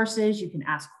multiple sources, you can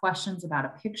ask questions about a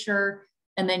picture,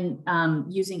 and then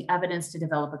using evidence to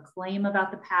develop a claim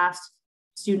about the past.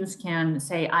 Students can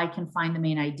say, I can find the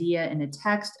main idea in a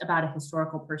text about a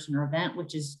historical person or event,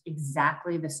 which is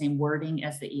exactly the same wording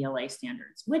as the ELA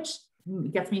standards, which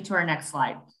gets me to our next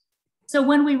slide. So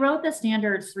when we wrote the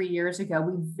standards 3 years ago,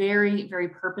 we very, very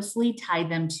purposely tied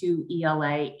them to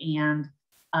ELA and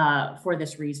for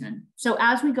this reason. So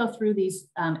as we go through these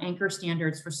anchor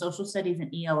standards for social studies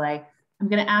and ELA, I'm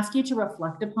going to ask you to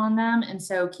reflect upon them. And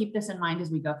so keep this in mind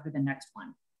as we go through the next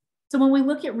one. So when we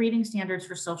look at reading standards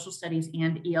for social studies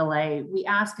and ELA, we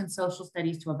ask in social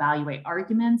studies to evaluate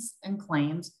arguments and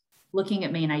claims, looking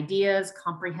at main ideas,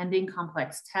 comprehending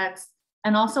complex text,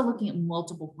 and also looking at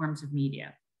multiple forms of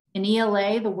media. In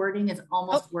ELA, the wording is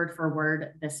almost word for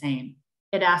word the same.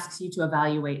 It asks you to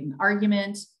evaluate an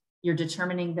argument, you're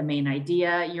determining the main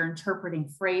idea, you're interpreting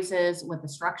phrases with the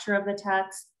structure of the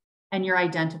text, and you're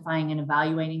identifying and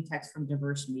evaluating text from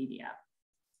diverse media.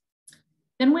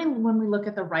 Then when we look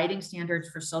at the writing standards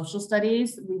for social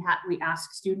studies, we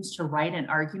ask students to write an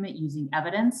argument using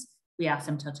evidence. We ask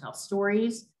them to tell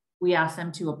stories. We ask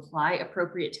them to apply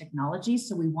appropriate technologies.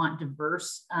 So we want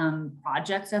diverse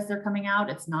projects as they're coming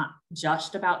out. It's not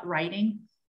just about writing.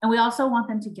 And we also want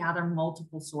them to gather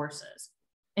multiple sources.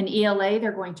 In ELA,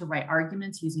 they're going to write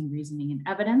arguments using reasoning and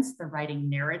evidence. They're writing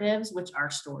narratives, which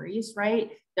are stories, right?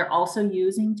 They're also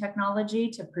using technology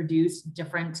to produce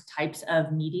different types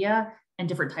of media and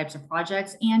different types of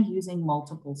projects and using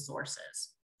multiple sources.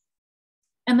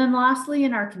 And then lastly,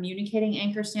 in our communicating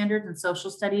anchor standards and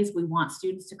social studies, we want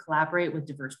students to collaborate with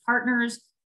diverse partners.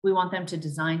 We want them to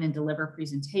design and deliver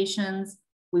presentations.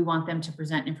 We want them to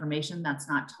present information that's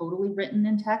not totally written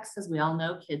in text. As we all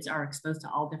know, kids are exposed to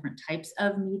all different types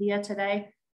of media today.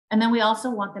 And then we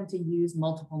also want them to use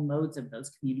multiple modes of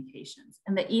those communications.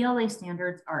 And the ELA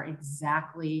standards are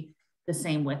exactly the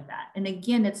same with that. And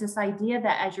again, it's this idea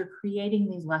that as you're creating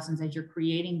these lessons, as you're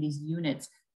creating these units,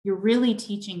 you're really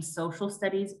teaching social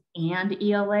studies and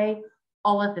ELA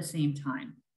all at the same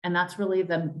time. And that's really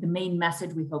the main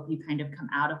message we hope you kind of come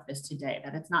out of this today,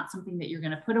 that it's not something that you're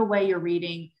going to put away your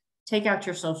reading, take out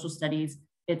your social studies,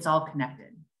 it's all connected.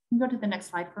 Can you go to the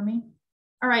next slide for me?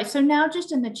 All right, so now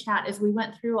just in the chat, as we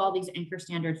went through all these anchor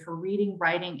standards for reading,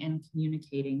 writing, and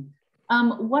communicating,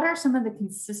 what are some of the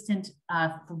consistent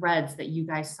threads that you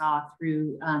guys saw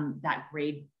through the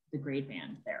grade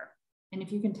band there? And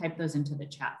if you can type those into the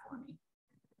chat for me.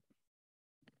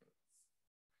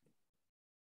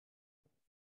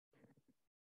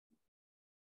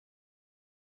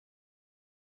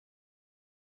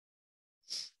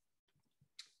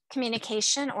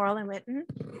 Communication, oral and written.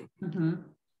 Mm-hmm.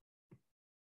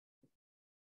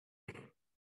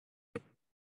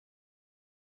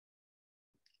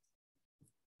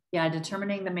 Yeah,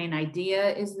 determining the main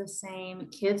idea is the same.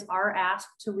 Kids are asked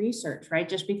to research, right?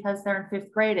 Just because they're in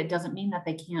 5th grade, it doesn't mean that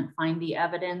they can't find the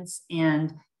evidence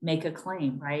and make a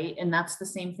claim, right? And that's the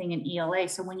same thing in ELA.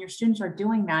 So when your students are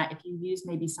doing that, if you use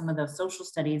maybe some of those social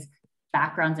studies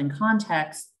backgrounds and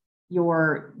context,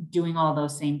 you're doing all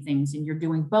those same things and you're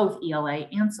doing both ELA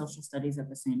and social studies at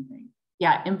the same thing.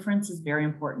 Yeah, inference is very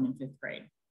important in 5th grade.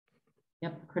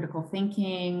 Yep, critical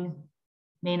thinking,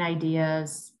 main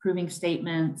ideas, proving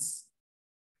statements.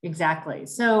 Exactly.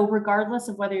 So regardless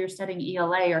of whether you're studying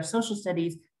ELA or social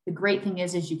studies, the great thing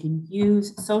is you can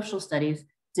use social studies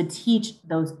to teach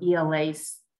those ELA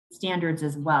standards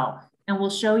as well. And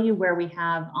we'll show you where we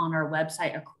have on our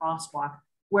website a crosswalk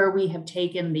where we have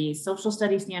taken the social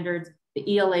studies standards,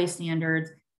 the ELA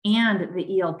standards, and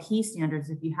the ELP standards,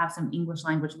 if you have some English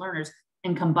language learners,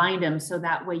 and combined them so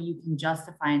that way you can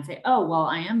justify and say, oh, well,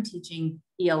 I am teaching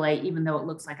ELA, even though it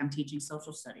looks like I'm teaching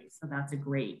social studies. So that's a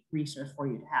great resource for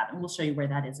you to have. And we'll show you where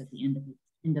that is at the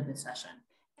end of the session.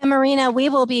 And Marina, we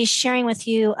will be sharing with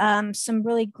you some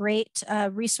really great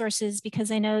resources because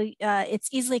I know it's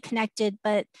easily connected,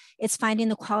 but it's finding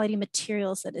the quality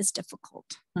materials that is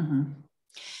difficult. Mm-hmm.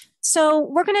 So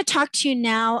we're going to talk to you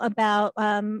now about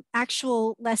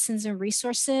actual lessons and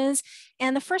resources.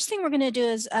 And the first thing we're going to do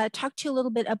is talk to you a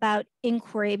little bit about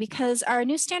inquiry, because our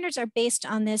new standards are based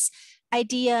on this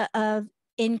idea of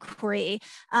inquiry.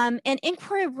 And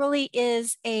inquiry really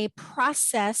is a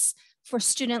process for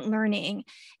student learning.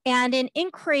 And in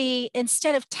inquiry,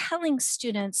 instead of telling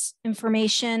students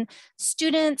information,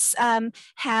 students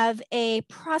have a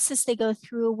process they go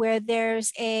through where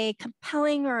there's a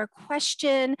compelling or a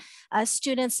question.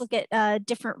 Students look at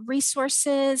different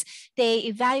resources, they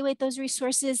evaluate those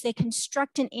resources, they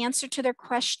construct an answer to their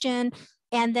question,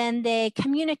 and then they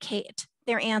communicate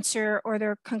their answer or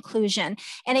their conclusion.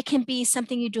 And it can be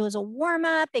something you do as a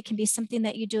warm-up. It can be something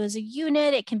that you do as a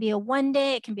unit. It can be a 1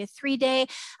 day. It can be a 3 day.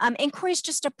 Inquiry is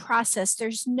just a process.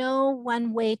 There's no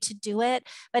one way to do it,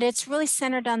 but it's really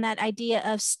centered on that idea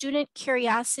of student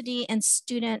curiosity and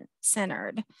student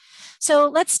centered. So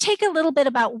let's take a little bit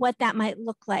about what that might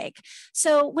look like.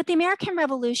 So with the American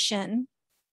Revolution,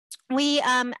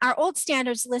 our old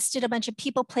standards listed a bunch of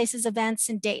people, places, events,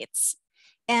 and dates.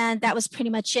 And that was pretty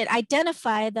much it.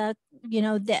 Identify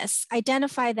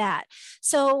identify that.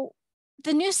 So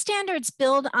the new standards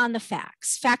build on the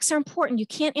facts. Facts are important. You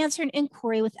can't answer an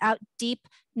inquiry without deep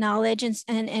knowledge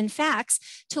and facts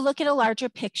to look at a larger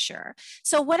picture.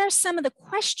 So what are some of the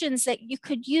questions that you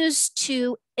could use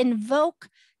to invoke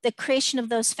the creation of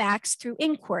those facts through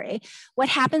inquiry? What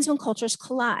happens when cultures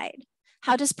collide?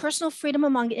 How does personal freedom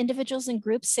among individuals and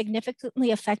groups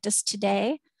significantly affect us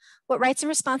today? What rights and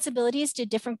responsibilities did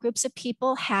different groups of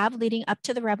people have leading up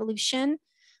to the revolution?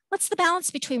 What's the balance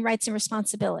between rights and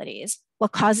responsibilities?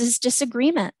 What causes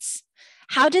disagreements?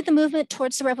 How did the movement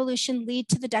towards the revolution lead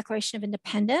to the Declaration of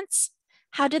Independence?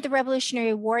 How did the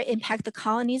Revolutionary War impact the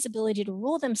colonies' ability to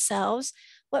rule themselves?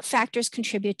 What factors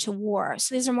contribute to war?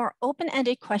 So these are more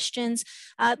open-ended questions,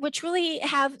 which really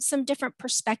have some different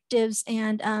perspectives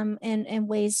and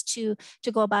ways to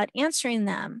go about answering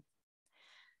them.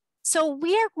 So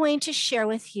we are going to share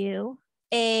with you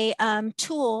a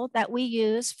tool that we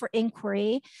use for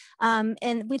inquiry.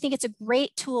 And we think it's a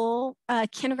great tool,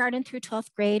 kindergarten through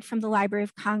 12th grade from the Library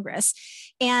of Congress.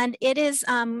 And it is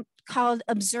called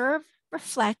Observe,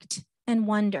 Reflect, and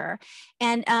Wonder.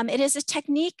 And it is a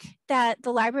technique that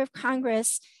the Library of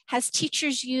Congress has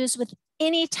teachers use with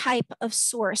any type of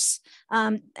source.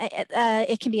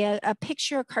 It can be a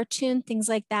picture, a cartoon, things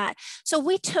like that. So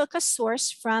we took a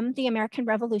source from the American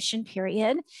Revolution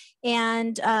period,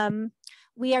 and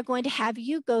we are going to have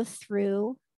you go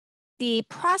through the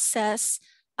process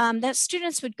that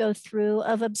students would go through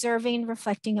of observing,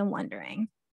 reflecting, and wondering.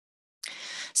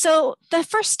 So the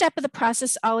first step of the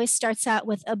process always starts out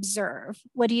with observe.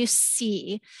 What do you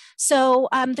see? So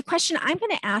the question I'm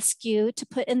going to ask you to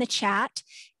put in the chat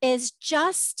is,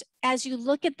 just as you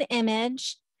look at the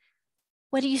image,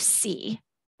 what do you see?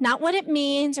 Not what it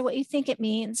means or what you think it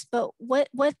means, but what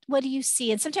do you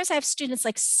see? And sometimes I have students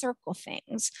like circle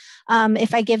things.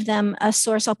 If I give them a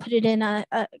source, I'll put it in a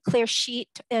clear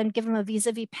sheet and give them a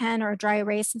vis-a-vis pen or a dry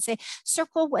erase and say,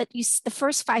 circle the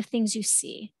first 5 things you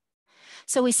see.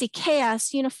 So we see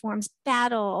chaos, uniforms,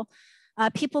 battle,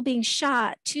 people being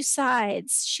shot, 2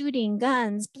 sides, shooting,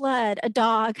 guns, blood, a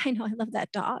dog. I know, I love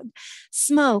that dog.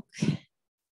 Smoke.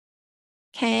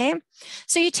 Okay,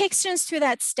 so you take students through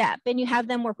that step and you have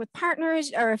them work with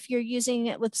partners, or if you're using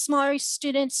it with smaller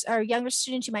students or younger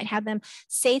students, you might have them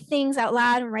say things out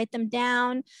loud and write them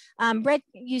down.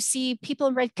 You see people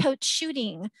in red coats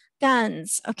shooting,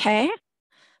 guns, okay?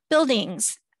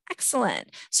 Buildings.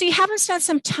 Excellent. So you have them spend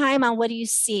some time on what do you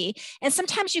see. And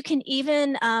sometimes you can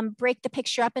even break the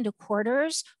picture up into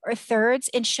quarters or thirds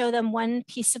and show them one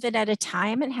piece of it at a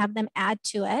time and have them add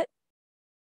to it.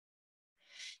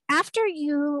 After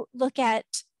you look at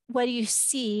what do you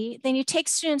see, then you take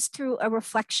students through a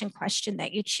reflection question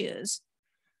that you choose.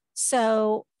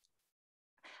 So,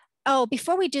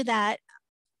 before we do that,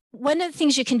 one of the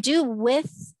things you can do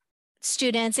with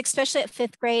students, especially at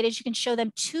 5th grade, is you can show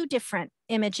them 2 different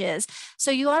images.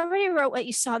 So you already wrote what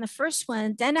you saw in the first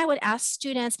one. Then I would ask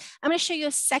students, I'm going to show you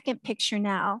a second picture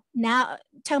now. Now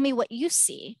tell me what you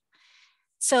see.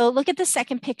 So look at the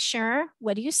second picture.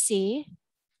 What do you see?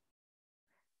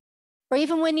 Or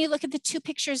even when you look at the 2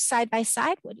 pictures side by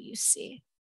side, what do you see?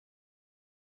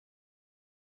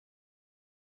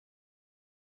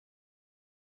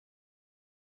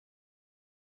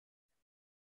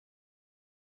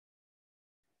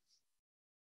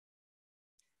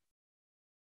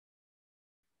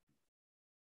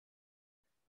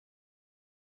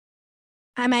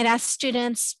 I might ask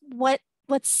students,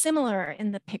 what's similar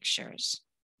in the pictures?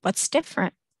 What's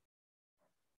different?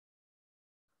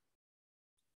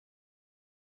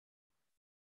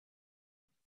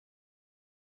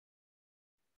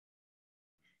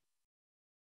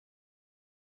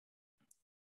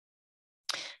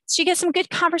 So you get some good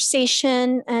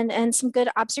conversation and some good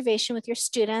observation with your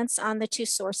students on the 2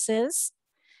 sources.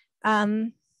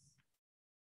 And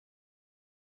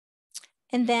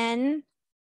then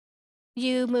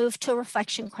you move to a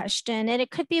reflection question, and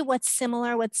it could be what's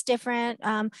similar, what's different.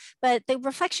 But the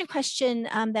reflection question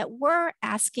that we're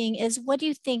asking is, what do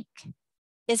you think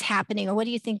is happening, or what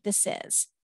do you think this is?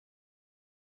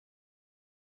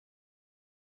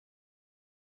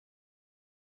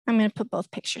 I'm going to put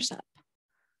both pictures up.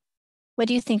 What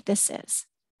do you think this is?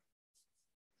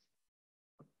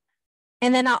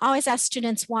 And then I'll always ask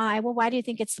students why. Well, why do you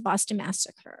think it's the Boston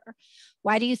Massacre?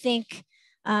 Why do you think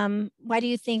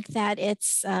that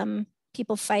it's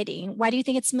people fighting? Why do you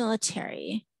think it's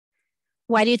military?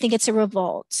 Why do you think it's a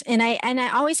revolt? And I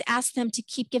always ask them to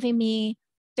keep giving me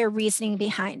their reasoning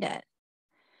behind it.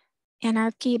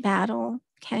 Anarchy, battle,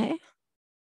 okay.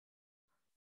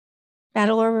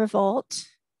 Battle or revolt.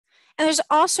 And there's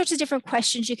all sorts of different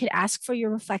questions you could ask for your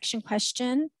reflection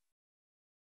question.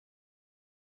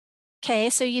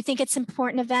 Okay, so you think it's an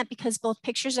important event because both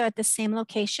pictures are at the same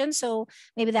location. So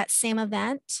maybe that same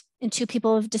event and two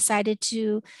people have decided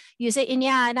to use it. And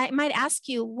yeah, and I might ask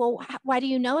you, well, why do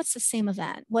you know it's the same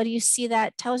event? What do you see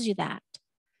that tells you that?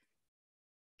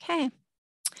 Okay.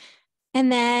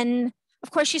 And then of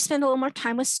course you spend a little more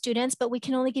time with students, but we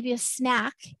can only give you a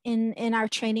snack in our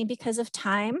training because of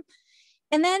time.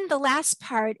 And then the last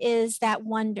part is that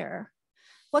wonder.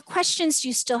 What questions do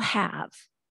you still have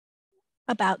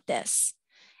about this?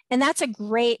 And that's a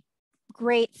great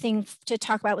thing to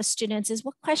talk about with students is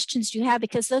what questions do you have?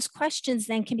 Because those questions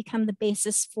then can become the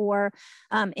basis for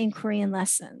inquiry and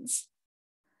lessons.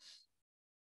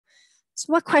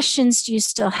 So what questions do you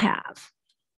still have?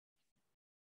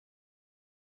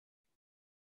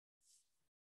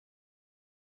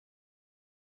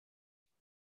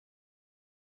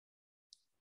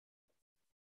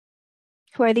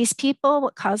 Who are these people?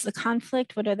 What caused the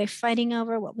conflict? What are they fighting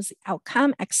over? What was the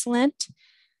outcome? Excellent.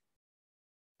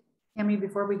 Tammy,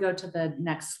 before we go to the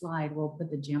next slide, we'll put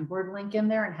the Jamboard link in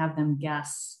there and have them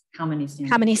guess how many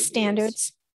standards. How many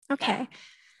standards? Okay.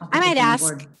 Yeah. I might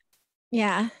ask.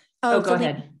 Yeah. Oh, go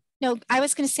ahead. No, I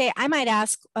was going to say, I might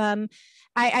ask,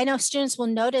 I know students will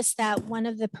notice that one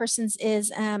of the persons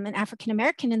is an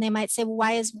African-American and they might say, well,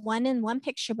 why is one in one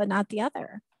picture but not the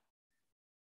other?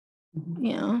 Mm-hmm.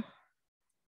 You know?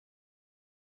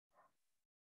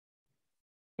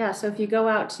 Yeah, so if you go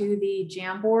out to the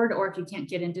Jamboard, or if you can't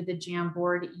get into the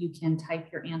Jamboard, you can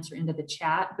type your answer into the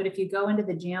chat. But if you go into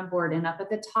the Jamboard and up at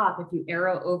the top, if you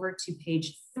arrow over to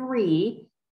page 3,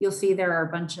 you'll see there are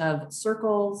a bunch of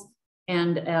circles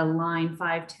and a line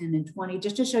 5, 10, and 20,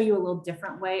 just to show you a little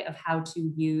different way of how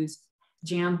to use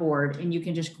Jamboard. And you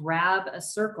can just grab a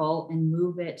circle and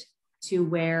move it to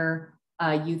where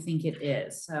you think it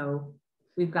is. So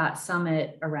we've got some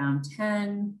at around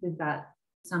 10, we've got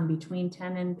some between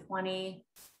 10 and 20.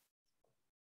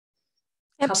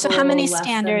 Yep, so how many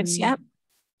standards? Yep.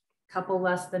 Couple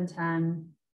less than 10.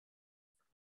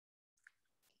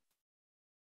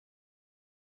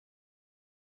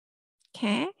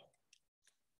 Okay.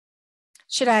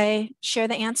 Should I share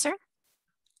the answer?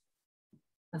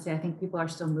 Let's see, I think people are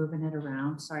still moving it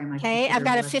around. Sorry, my okay, I've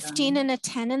got a 15 and a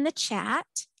 10 in the chat.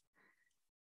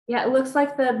 Yeah, it looks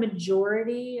like the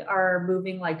majority are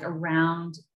moving like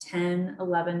around 10,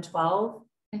 11, 12,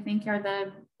 I think are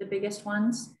the biggest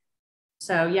ones.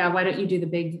 So yeah, why don't you do the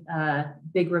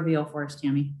big reveal for us,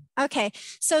 Tammy? Okay,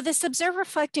 so this observe,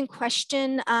 reflect, and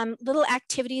question little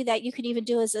activity that you could even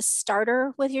do as a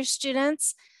starter with your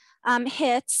students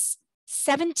hits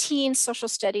 17 social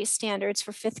studies standards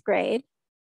for 5th grade.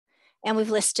 And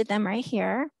we've listed them right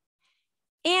here.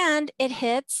 And it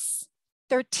hits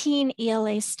 13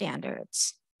 ELA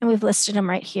standards. And we've listed them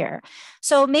right here.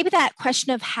 So maybe that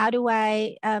question of how do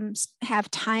I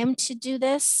have time to do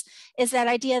this is that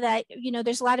idea that, you know,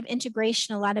 there's a lot of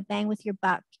integration, a lot of bang with your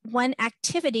buck. One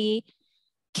activity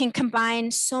can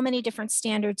combine so many different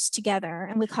standards together,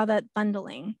 and we call that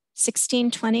bundling.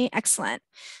 16, 20, excellent.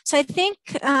 So I think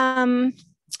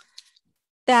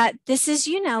that this is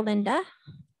you now, Linda.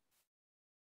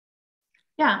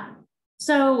 Yeah.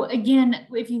 So again,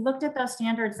 if you looked at those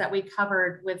standards that we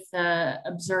covered with the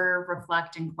observe,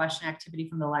 reflect, and question activity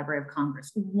from the Library of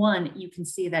Congress, one, you can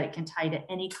see that it can tie to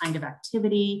any kind of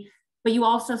activity, but you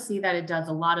also see that it does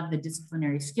a lot of the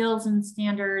disciplinary skills and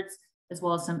standards, as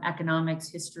well as some economics,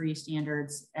 history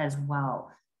standards as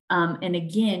well. And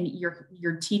again,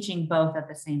 you're teaching both at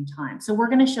the same time. So we're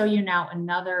going to show you now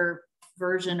another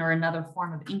version or another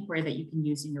form of inquiry that you can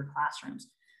use in your classrooms.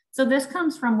 So this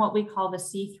comes from what we call the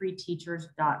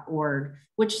c3teachers.org,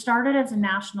 which started as a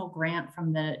national grant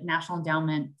from the National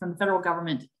Endowment, from the federal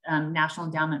government, National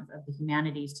Endowment of the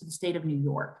Humanities to the state of New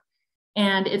York.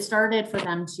 And it started for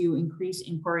them to increase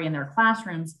inquiry in their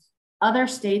classrooms. Other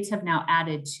states have now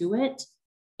added to it.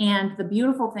 And the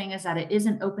beautiful thing is that it is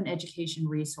an open education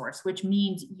resource, which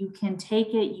means you can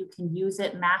take it, you can use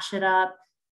it, mash it up,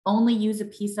 only use a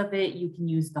piece of it. You can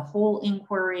use the whole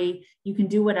inquiry. You can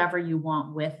do whatever you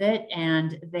want with it.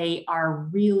 And they are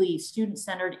really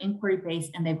student-centered,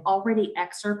 inquiry-based, and they've already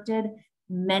excerpted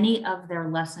many of their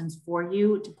lessons for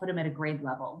you to put them at a grade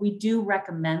level. We do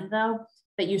recommend, though,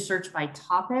 that you search by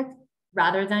topic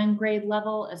rather than grade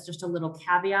level, as just a little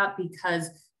caveat, because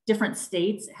different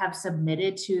states have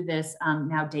submitted to this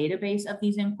now database of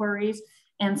these inquiries,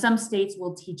 and some states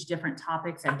will teach different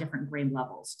topics at different grade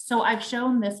levels. So I've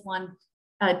chosen this one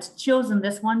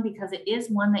because it is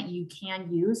one that you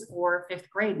can use for 5th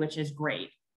grade, which is great.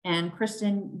 And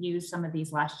Kristen used some of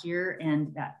these last year,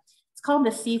 and it's called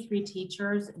the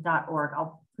c3teachers.org.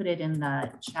 I'll put it in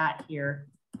the chat here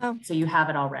so you have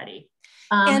it already.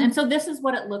 And so this is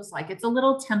what it looks like. It's a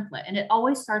little template, and it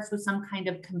always starts with some kind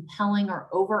of compelling or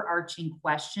overarching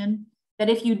question that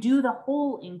if you do the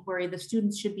whole inquiry, the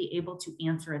students should be able to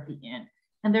answer at the end.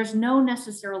 And there's no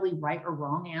necessarily right or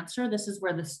wrong answer. This is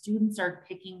where the students are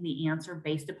picking the answer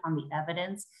based upon the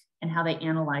evidence and how they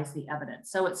analyze the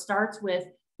evidence. So it starts with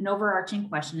an overarching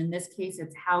question. In this case,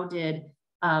 it's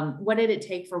what did it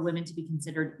take for women to be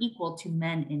considered equal to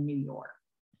men in New York?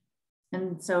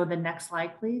 And so the next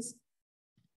slide, please.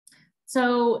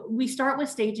 So we start with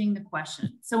staging the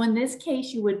question. So in this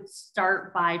case, you would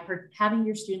start by having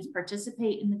your students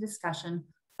participate in the discussion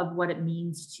of what it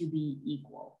means to be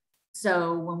equal.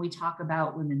 So when we talk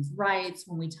about women's rights,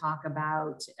 when we talk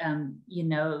about,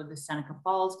 the Seneca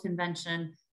Falls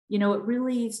Convention, it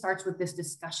really starts with this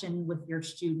discussion with your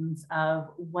students of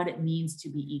what it means to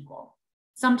be equal.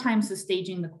 Sometimes the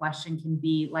staging the question can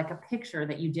be like a picture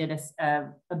that you did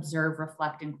a observe,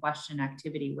 reflect, and question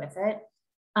activity with it.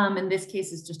 In this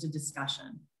case, it's just a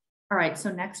discussion. All right,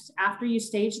 so next, after you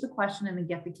stage the question and then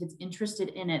get the kids interested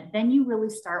in it, then you really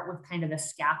start with kind of the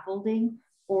scaffolding,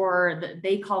 or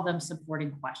they call them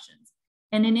supporting questions.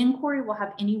 And an inquiry will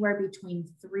have anywhere between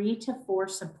 3 to 4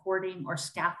 supporting or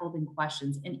scaffolding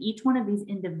questions. And each one of these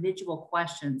individual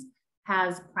questions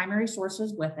has primary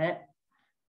sources with it,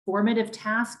 formative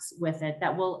tasks with it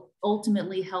that will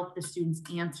ultimately help the students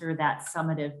answer that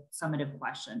summative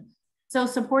question. So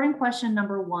supporting question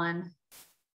number 1.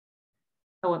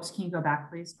 Oh, whoops, can you go back,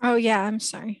 please? Oh yeah, I'm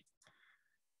sorry.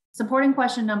 Supporting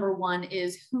question number 1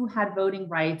 is who had voting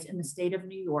rights in the state of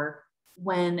New York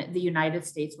when the United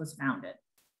States was founded.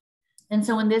 And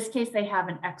so in this case, they have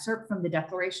an excerpt from the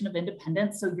Declaration of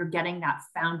Independence. So you're getting that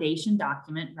foundation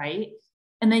document, right?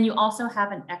 And then you also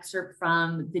have an excerpt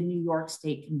from the New York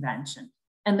State Convention.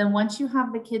 And then once you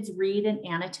have the kids read and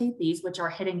annotate these, which are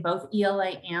hitting both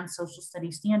ELA and social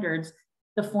studies standards,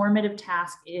 the formative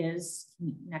task is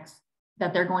next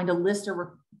that they're going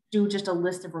to do just a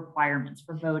list of requirements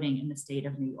for voting in the state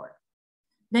of New York.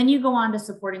 Then you go on to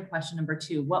supporting question number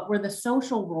 2. What were the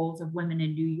social roles of women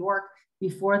in New York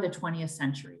before the 20th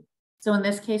century? So in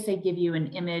this case, they give you an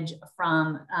image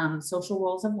from Social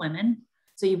Roles of Women.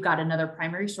 So you've got another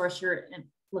primary source you're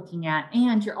looking at,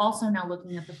 and you're also now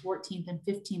looking at the 14th and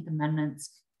 15th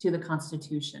Amendments to the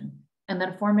Constitution. And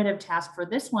the formative task for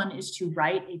this one is to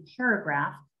write a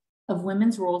paragraph of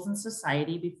women's roles in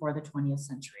society before the 20th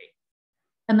century.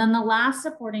 And then the last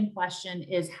supporting question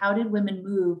is, how did women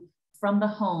move from the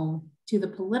home to the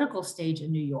political stage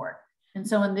in New York? And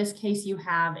so in this case, you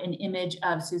have an image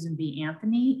of Susan B.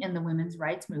 Anthony in the women's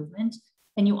rights movement,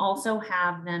 and you also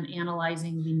have them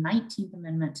analyzing the 19th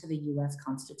Amendment to the US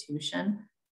Constitution.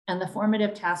 And the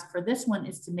formative task for this one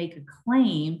is to make a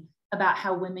claim about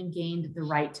how women gained the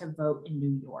right to vote in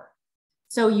New York.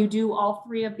 So you do all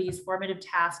 3 of these formative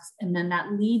tasks, and then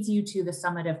that leads you to the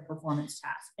summative performance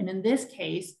task. And in this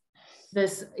case,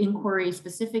 this inquiry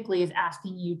specifically is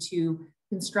asking you to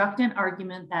construct an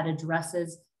argument that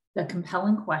addresses the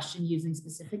compelling question using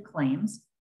specific claims.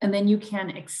 And then you can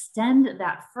extend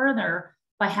that further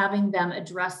by having them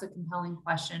address the compelling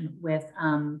question with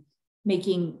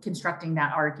constructing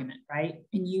that argument, right?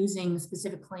 And using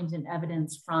specific claims and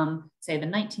evidence from, say, the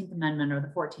 19th Amendment or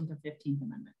the 14th or 15th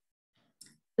Amendment.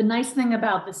 The nice thing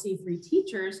about the C3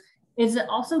 teachers is it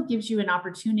also gives you an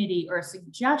opportunity or a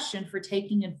suggestion for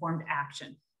taking informed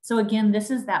action. So again, this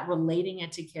is that relating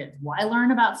it to kids. Why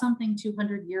learn about something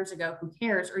 200 years ago? Who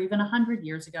cares? Or even 100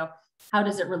 years ago? How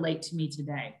does it relate to me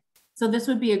today? So this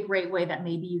would be a great way that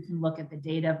maybe you can look at the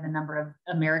data of the number of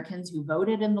Americans who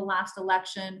voted in the last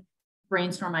election,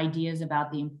 brainstorm ideas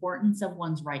about the importance of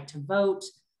one's right to vote,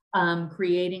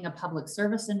 creating a public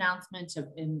service announcement to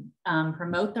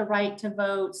promote the right to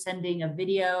vote, sending a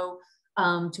video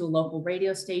to a local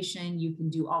radio station. You can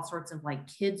do all sorts of like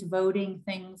kids voting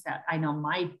things that I know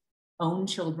my own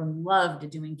children loved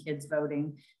doing kids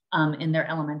voting in their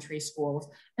elementary schools.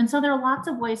 And so there are lots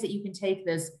of ways that you can take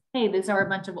this, hey, these are a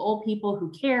bunch of old people,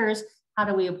 who cares? How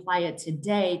do we apply it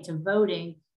today to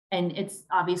voting? And it's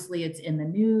obviously it's in the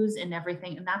news and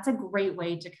everything. And that's a great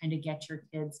way to kind of get your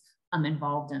kids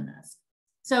involved in this.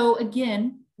 So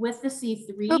again, with the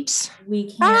C3,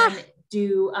 we can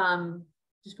do,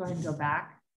 just go ahead and go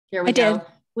back. Here we go.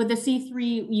 With the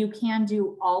C3, you can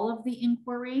do all of the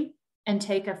inquiry and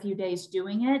take a few days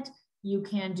doing it. You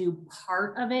can do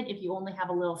part of it if you only have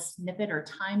a little snippet or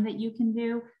time that you can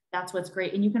do. That's what's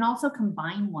great. And you can also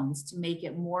combine ones to make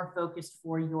it more focused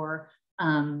for your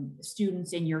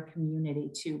students in your community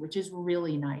too, which is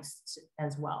really nice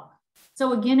as well.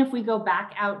 So again, if we go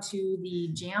back out to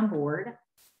the Jamboard,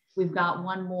 we've got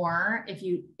one more. If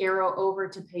you arrow over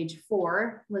to page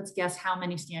 4, let's guess how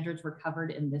many standards were covered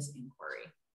in this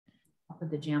inquiry. I'll put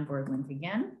the Jamboard link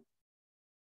again.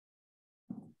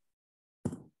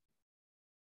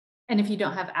 And if you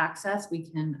don't have access, we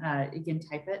can, again,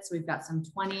 type it. So we've got some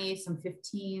 20s, some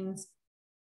 15s.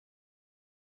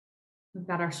 We've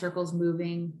got our circles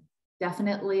moving,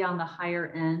 definitely on the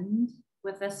higher end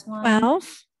with this one.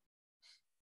 12.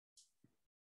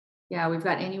 Yeah, we've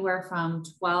got anywhere from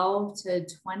 12 to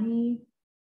 20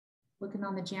 looking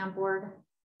on the Jamboard.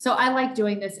 So I like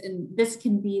doing this, and this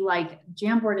can be like,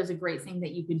 Jamboard is a great thing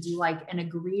that you could do like an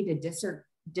agree to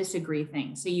disagree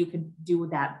thing. So you could do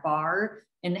that bar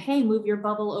and hey, move your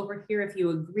bubble over here if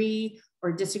you agree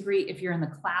or disagree. If you're in the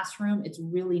classroom, it's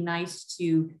really nice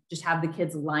to just have the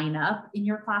kids line up in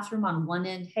your classroom on one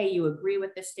end. Hey, you agree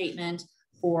with this statement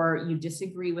or you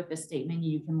disagree with this statement.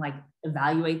 You can like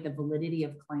evaluate the validity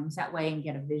of claims that way and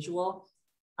get a visual.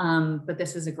 But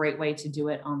this is a great way to do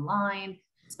it online,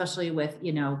 especially with,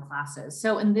 you know, classes.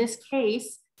 So in this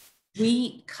case,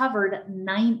 we covered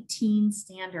 19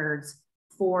 standards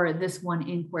for this one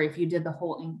inquiry, if you did the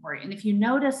whole inquiry. And if you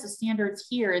notice the standards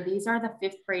here, these are the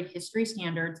 5th grade history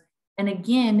standards. And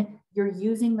again, you're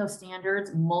using those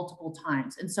standards multiple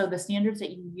times. And so the standards that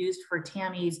you used for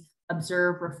Tammy's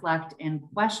observe, reflect, and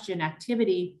question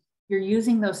activity, you're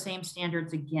using those same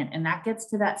standards again. And that gets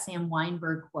to that Sam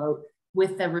Weinberg quote,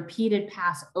 with the repeated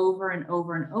pass over and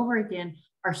over and over again,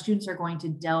 our students are going to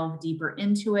delve deeper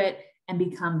into it and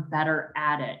become better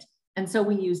at it. And so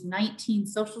we used 19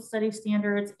 social studies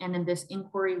standards, and in this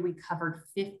inquiry, we covered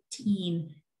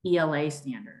 15 ELA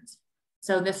standards.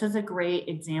 So this is a great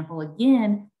example,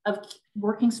 again, of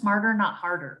working smarter, not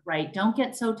harder, right? Don't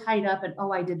get so tied up and,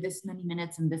 oh, I did this many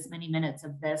minutes and this many minutes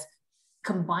of this.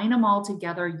 Combine them all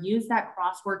together, use that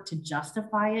crosswork to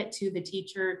justify it to the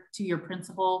teacher, to your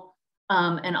principal,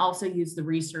 and also use the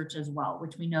research as well,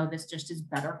 which we know this just is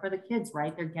better for the kids,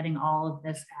 right? They're getting all of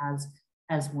this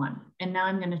as one. And now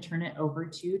I'm going to turn it over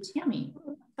to Tammy.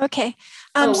 Okay.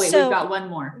 Oh, wait, we've got one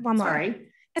more. Sorry.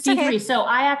 It's C3. okay. So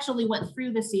I actually went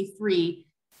through the C3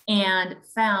 and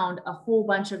found a whole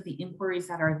bunch of the inquiries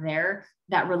that are there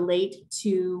that relate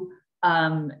to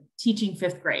teaching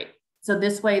 5th grade. So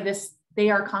this way, they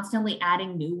are constantly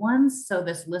adding new ones. So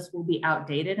this list will be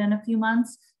outdated in a few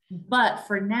months. But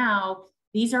for now,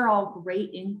 these are all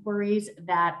great inquiries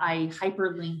that I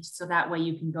hyperlinked so that way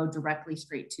you can go directly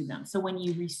straight to them. So when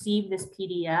you receive this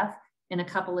PDF in a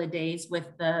couple of days with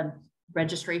the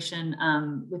registration,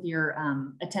 with your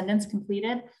attendance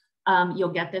completed, you'll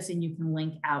get this and you can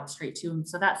link out straight to them.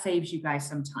 So that saves you guys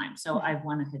some time. So I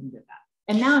went ahead and did that.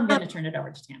 And now I'm going to turn it over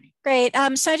to Tammy. Great.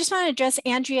 So I just want to address,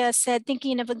 Andrea said,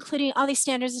 thinking of including all these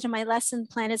standards into my lesson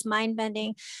plan is mind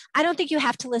bending. I don't think you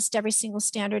have to list every single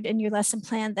standard in your lesson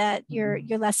plan that your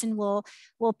lesson will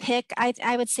pick.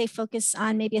 I would say focus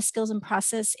on maybe a skills and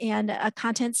process and a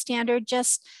content standard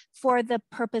just for the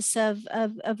purpose of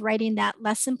writing that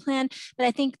lesson plan. But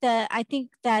I think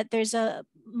that there's a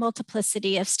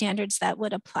multiplicity of standards that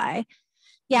would apply.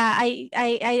 Yeah,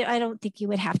 I don't think you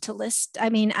would have to list. I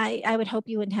mean, I would hope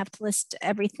you wouldn't have to list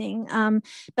everything.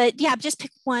 But yeah, just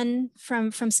pick one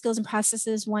from skills and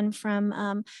processes, one from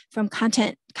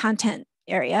content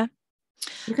area.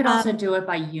 You could also do it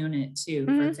by unit too.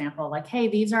 For example, like, hey,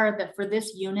 for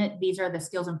this unit, these are the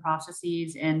skills and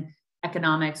processes and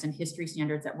economics and history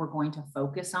standards that we're going to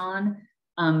focus on.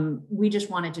 We just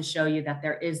wanted to show you that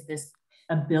there is this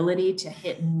ability to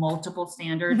hit multiple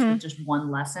standards with just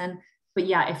one lesson. But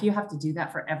yeah, if you have to do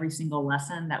that for every single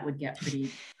lesson, that would get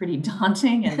pretty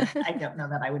daunting. And I don't know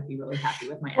that I would be really happy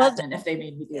with my admin if they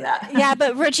made me do that. Yeah,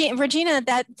 but Regina,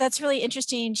 that's really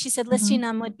interesting. She said listing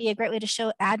them would be a great way to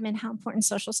show admin how important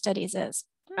social studies is.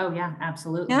 Oh yeah,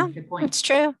 absolutely. Yeah, good point. It's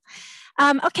true.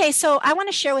 Okay, so I want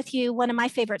to share with you one of my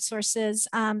favorite sources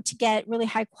to get really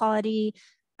high quality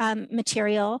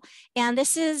material. And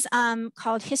this is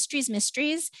called History's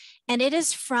Mysteries. and it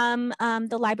is from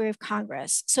the Library of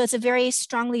Congress. So it's a very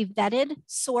strongly vetted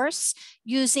source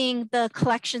using the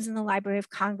collections in the Library of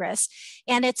Congress.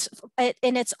 And it's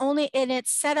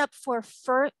set up for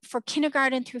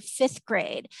kindergarten through 5th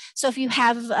grade. So if you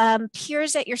have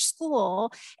peers at your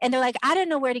school and they're like, I don't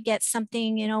know where to get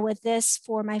something, with this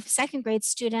for my 2nd grade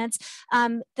students,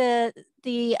 the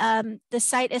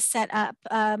site is set up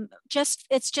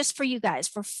it's just for you guys,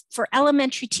 for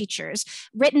elementary teachers,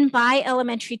 written by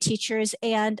elementary teachers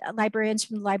and librarians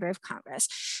from the Library of Congress.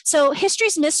 So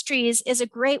History's Mysteries is a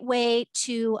great way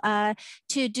to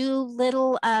do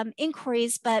little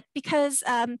inquiries, but because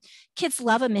kids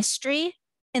love a mystery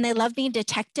and they love being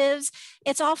detectives,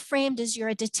 it's all framed as you're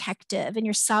a detective and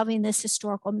you're solving this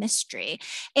historical mystery.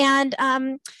 And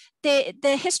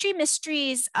the History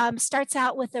Mysteries starts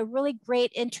out with a really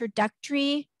great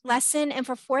introductory lesson. And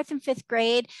for 4th and 5th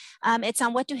grade, it's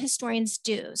on what do historians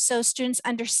do? So students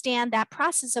understand that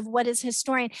process of what is a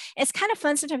historian. It's kind of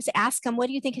fun sometimes to ask them, what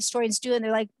do you think historians do? And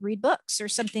they're like, read books or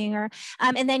something, or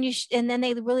and then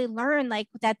they really learn like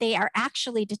that they are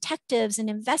actually detectives and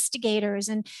investigators,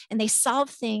 and they solve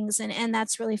things, and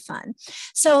that's really fun.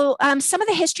 So some of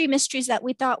the History Mysteries that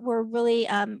we thought were really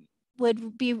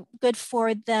would be good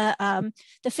for the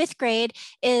 5th grade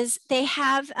is they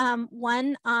have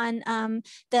one on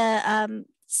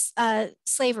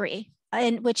slavery,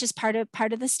 and which is part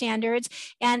of the standards,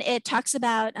 and it talks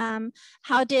about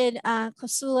how did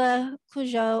Kosula,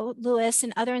 Cujo, Lewis,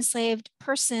 and other enslaved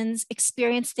persons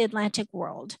experience the Atlantic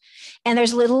world. And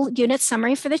there's a little unit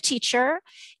summary for the teacher,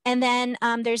 and then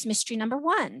there's mystery number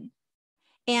 1,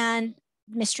 and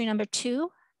mystery number 2,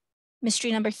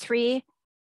 mystery number 3,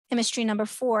 and mystery number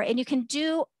 4. And you can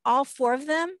do all 4 of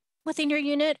them within your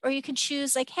unit, or you can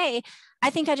choose like, hey, I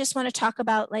think I just want to talk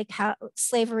about like how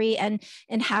slavery and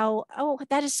how, oh,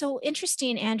 that is so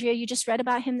interesting, Andrea, you just read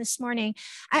about him this morning.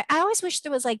 I always wish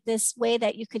there was like this way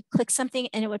that you could click something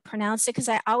and it would pronounce it, because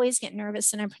I always get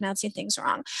nervous and I'm pronouncing things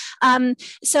wrong.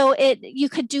 So you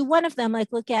could do one of them, like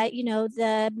look at,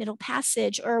 the Middle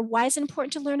Passage, or why is it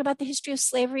important to learn about the history of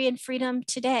slavery and freedom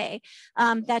today?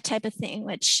 That type of thing,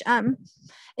 which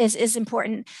is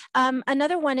important.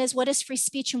 Another one is, what is free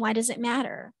speech and why does it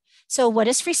matter? So what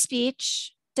is free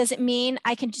speech? Does it mean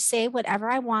I can just say whatever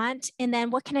I want? And then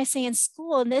what can I say in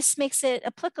school? And this makes it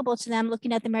applicable to them,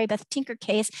 looking at the Mary Beth Tinker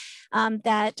case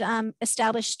that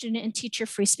established student and teacher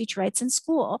free speech rights in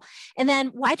school. And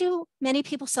then why do many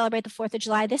people celebrate the 4th of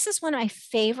July? This is one of my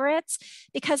favorites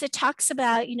because it talks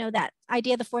about, that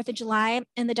idea of the 4th of July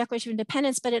and the Declaration of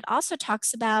Independence, but it also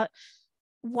talks about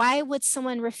why would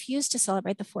someone refuse to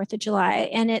celebrate the 4th of July?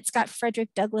 And it's got Frederick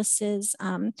Douglass's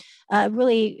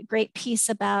really great piece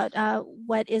about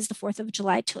what is the 4th of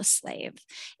July to a slave.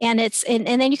 And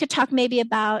then you could talk maybe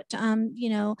about,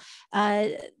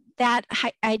 that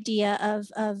idea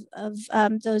of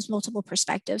those multiple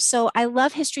perspectives. So I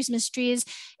love History's Mysteries.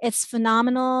 It's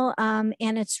phenomenal. And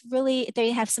it's really, they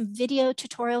have some video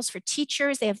tutorials for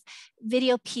teachers. They have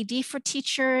video PD for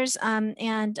teachers. And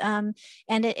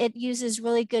it uses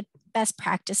really good best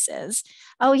practices.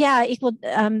 Oh yeah,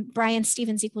 Brian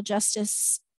Stevens, Equal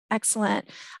Justice, excellent.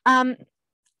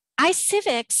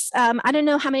 iCivics, I don't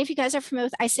know how many of you guys are familiar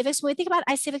with iCivics. When we think about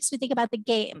iCivics, we think about the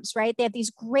games, right? They have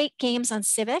these great games on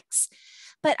civics,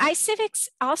 but iCivics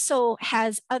also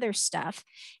has other stuff.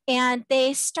 And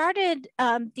they started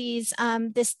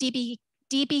this DB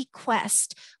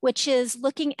Quest, which is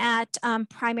looking at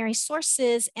primary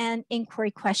sources and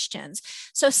inquiry questions.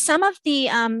 So some of the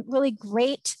really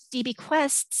great DB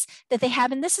Quests that they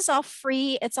have, and this is all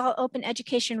free, it's all open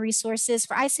education resources.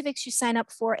 For iCivics, you sign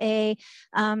up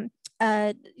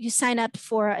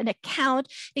for an account,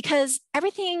 because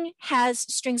everything has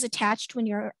strings attached when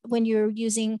you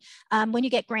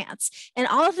get grants, and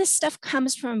all of this stuff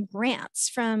comes from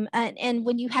grants and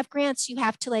when you have grants, you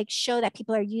have to like show that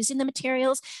people are using the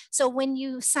materials. So when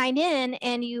you sign in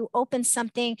and you open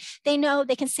something, they know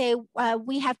they can say,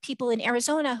 we have people in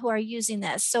Arizona who are using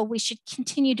this, so we should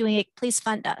continue doing it, please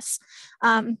fund us,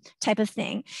 type of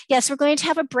thing. Yes, we're going to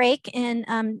have a break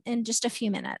in just a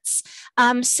few minutes.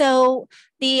 So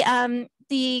the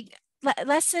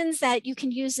lessons that you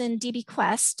can use in DB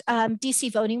Quest,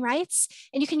 DC voting rights,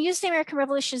 and you can use the American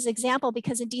Revolution as an example,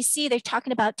 because in DC, they're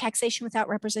talking about taxation without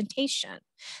representation.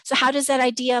 So how does that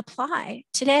idea apply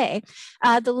today?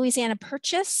 The Louisiana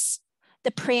Purchase,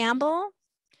 the preamble,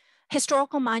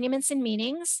 historical monuments and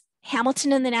meanings,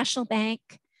 Hamilton and the National Bank,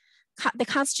 the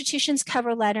Constitution's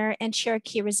cover letter, and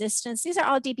Cherokee resistance. These are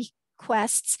all DB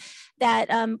Quests that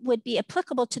would be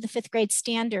applicable to the 5th grade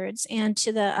standards and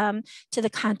to the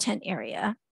content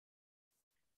area.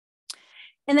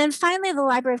 And then finally, the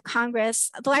Library of Congress.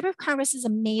 The Library of Congress is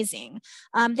amazing.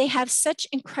 They have such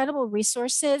incredible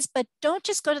resources, but don't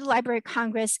just go to the Library of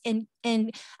Congress and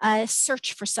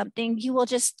search for something. You will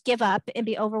just give up and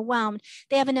be overwhelmed.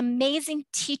 They have an amazing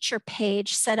teacher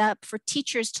page set up for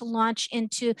teachers to launch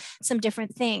into some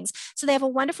different things. So they have a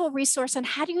wonderful resource on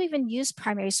how do you even use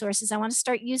primary sources. I want to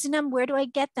start using them. Where do I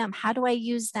get them? How do I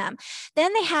use them?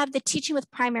 Then they have the Teaching with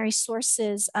Primary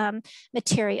Sources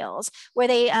materials, where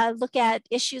they look at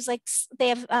issues like they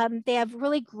have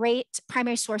really great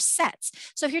primary source sets.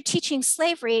 So if you're teaching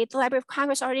slavery, the Library of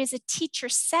Congress already has a teacher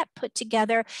set put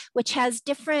together, which has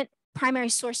different primary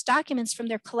source documents from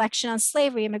their collection on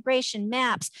slavery, immigration,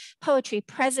 maps, poetry,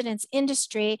 presidents,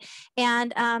 industry.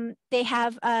 And they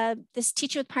have this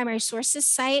Teacher with Primary Sources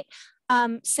site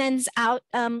sends out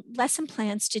lesson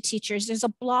plans to teachers. There's a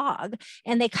blog,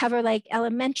 and they cover like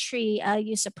elementary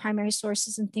use of primary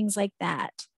sources and things like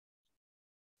that.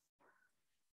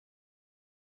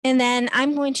 And then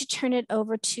I'm going to turn it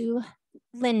over to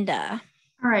Linda.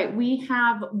 All right, we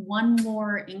have one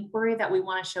more inquiry that we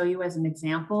want to show you as an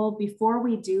example. Before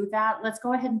we do that, let's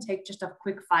go ahead and take just a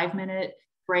quick 5-minute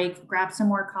break, grab some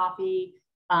more coffee.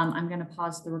 I'm going to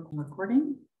pause the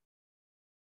recording.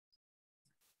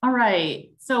 All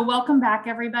right, so welcome back,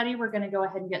 everybody. We're going to go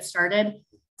ahead and get started.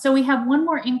 So we have one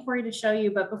more inquiry to show you,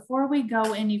 but before we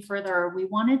go any further, we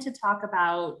wanted to talk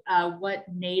about what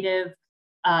Native,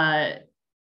 I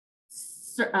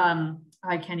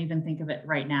can't even think of it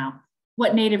right now,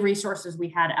 what Native resources we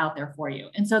had out there for you.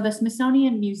 And so the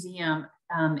Smithsonian Museum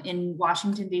in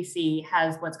Washington, D.C.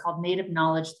 has what's called Native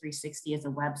Knowledge 360 as a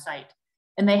website.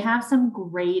 And they have some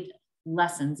great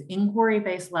lessons,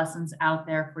 inquiry-based lessons out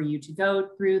there for you to go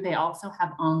through. They also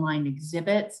have online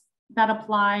exhibits that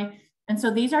apply. And so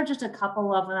these are just a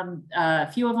couple of them,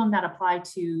 a few of them that apply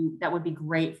to, that would be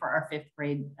great for our 5th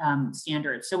grade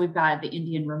standards. So we've got the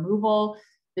Indian removal,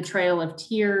 the Trail of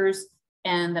Tears,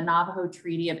 and the Navajo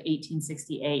Treaty of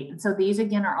 1868. And so these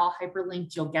again are all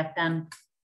hyperlinked. You'll get them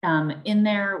in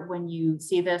there when you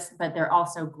see this, but they're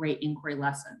also great inquiry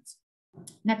lessons.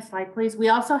 Next slide, please. We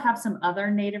also have some other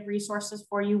Native resources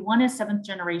for you. One is 7th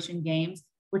Generation Games,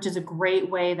 which is a great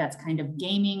way that's kind of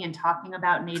gaming and talking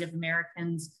about Native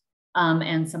Americans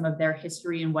and some of their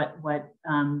history and what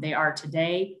they are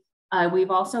today.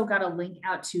 We've also got a link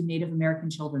out to Native American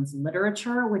children's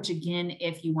literature, which again,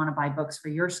 if you want to buy books for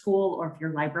your school, or if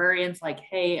your librarian's like,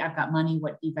 hey, I've got money,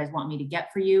 what do you guys want me to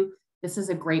get for you? This is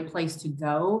a great place to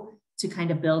go to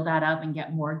kind of build that up and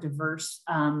get more diverse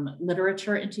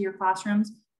literature into your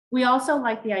classrooms. We also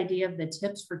like the idea of the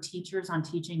tips for teachers on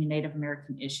teaching Native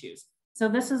American issues. So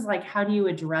this is like, how do you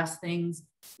address things?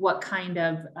 What kind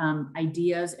of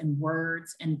ideas and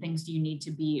words and things do you need to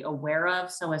be aware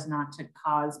of so as not to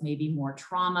cause maybe more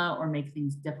trauma or make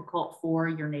things difficult for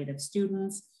your Native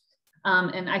students?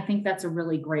 And I think that's a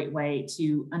really great way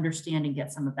to understand and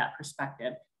get some of that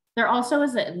perspective. There also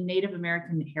is a Native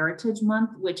American Heritage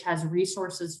Month, which has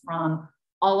resources from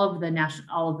all of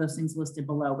those things listed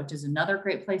below, which is another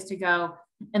great place to go.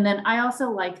 And then I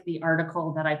also like the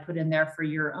article that I put in there for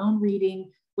your own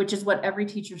reading, which is what every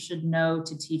teacher should know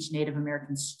to teach Native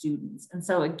American students. And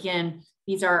so again,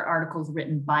 these are articles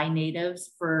written by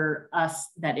Natives for us,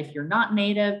 that if you're not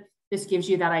Native, this gives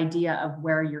you that idea of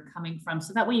where you're coming from.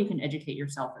 So that way you can educate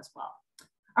yourself as well.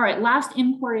 All right, last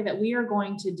inquiry that we are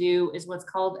going to do is what's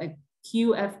called a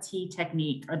QFT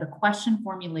technique, or the question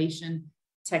formulation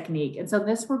technique. And so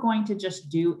this we're going to just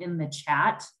do in the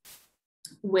chat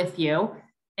with you.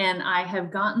 And I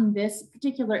have gotten this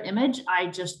particular image. I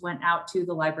just went out to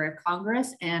the Library of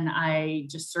Congress and I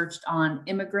just searched on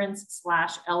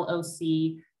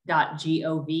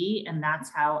immigrants/loc.gov. And that's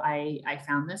how I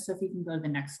found this. So if you can go to the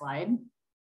next slide.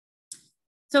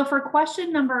 So for for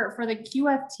the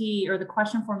QFT, or the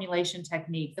question formulation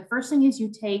technique, the first thing is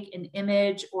you take an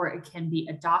image, or it can be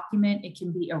a document, it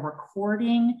can be a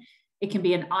recording, it can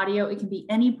be an audio, it can be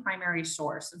any primary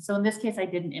source. And so in this case, I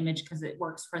did an image because it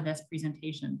works for this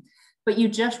presentation, but you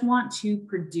just want to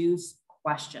produce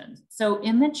questions. So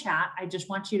in the chat, I just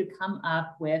want you to come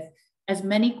up with as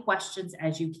many questions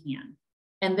as you can.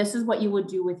 And this is what you would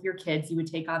do with your kids. You would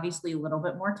take obviously a little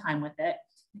bit more time with it.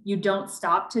 You don't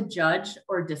stop to judge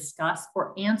or discuss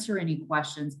or answer any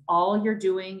questions. All you're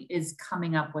doing is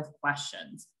coming up with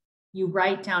questions. You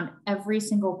write down every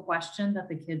single question that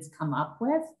the kids come up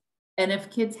with. And if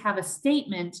kids have a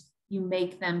statement, you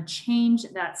make them change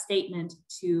that statement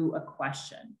to a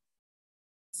question.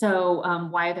 So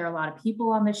why are there a lot of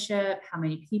people on the ship? How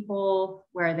many people?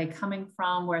 Where are they coming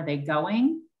from? Where are they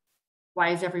going? Why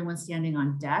is everyone standing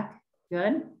on deck?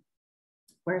 Good.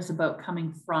 Where's the boat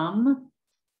coming from?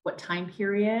 What time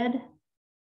period?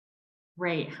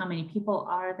 Great. How many people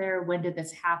are there? When did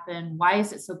this happen? Why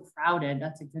is it so crowded?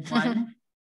 That's a good one.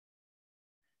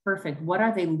 Perfect. What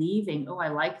are they leaving? Oh, I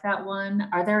like that one.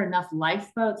 Are there enough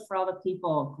lifeboats for all the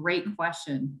people? Great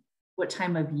question. What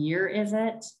time of year is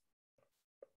it?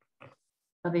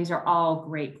 Oh, these are all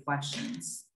great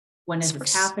questions. When is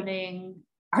this happening?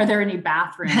 Are there any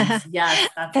bathrooms? Yes,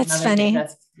 that's funny.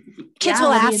 Kids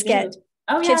will ask it.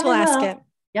 Oh, yeah, kids will ask it.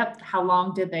 Yep. How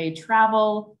long did they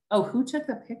travel? Oh, who took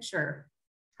the picture?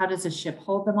 How does the ship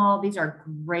hold them all? These are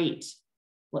great.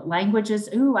 What languages?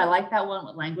 Ooh, I like that one.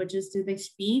 What languages do they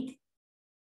speak?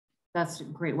 That's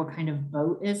great. What kind of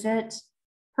boat is it?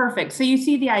 Perfect. So you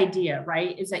see the idea,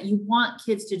 right? Is that you want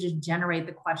kids to just generate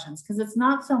the questions, because it's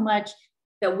not so much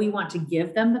that we want to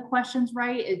give them the questions,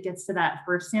 right? It gets to that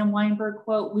first Sam Weinberg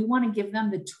quote. We want to give them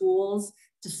the tools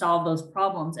to solve those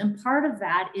problems. And part of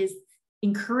that is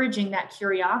encouraging that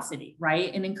curiosity,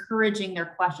 right? And encouraging their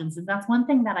questions. And that's one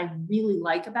thing that I really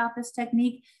like about this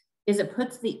technique, is it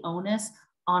puts the onus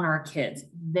on our kids.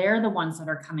 They're the ones that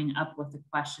are coming up with the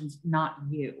questions, not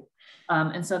you.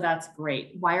 And so that's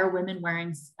great. Why are women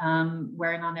wearing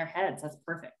on their heads? That's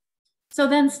perfect. So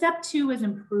then step 2 is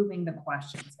improving the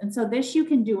questions. And so this you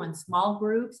can do in small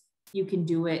groups, you can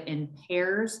do it in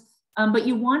pairs, but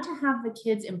you want to have the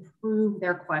kids improve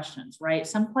their questions, right?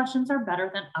 Some questions are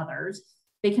better than others.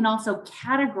 They can also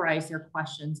categorize their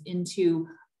questions into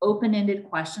open-ended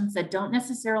questions that don't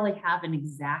necessarily have an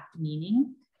exact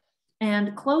meaning,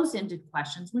 and closed-ended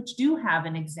questions, which do have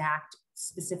an exact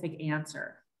specific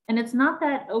answer. And it's not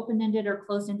that open-ended or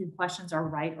closed-ended questions are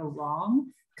right or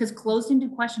wrong, because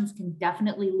closed-ended questions can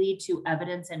definitely lead to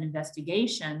evidence and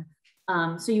investigation.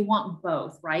 So you want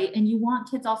both, right? And you want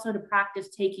kids also to practice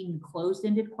taking the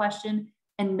closed-ended question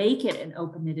and make it an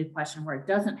open-ended question where it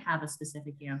doesn't have a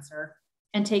specific answer,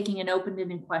 and taking an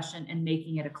open-ended question and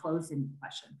making it a closed-ended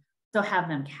question. So have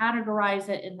them categorize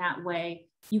it in that way.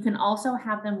 You can also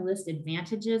have them list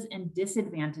advantages and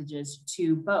disadvantages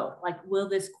to both. Like, will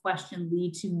this question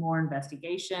lead to more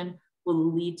investigation? Will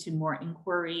it lead to more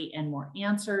inquiry and more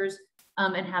answers?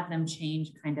 And have them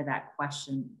change kind of that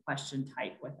question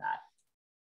type with that.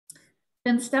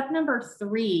 Then step number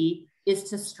 3 is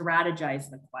to strategize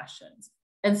the questions.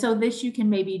 And so this you can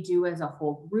maybe do as a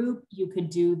whole group. You could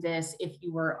do this if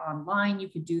you were online. You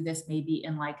could do this maybe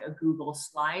in like a Google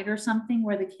slide or something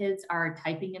where the kids are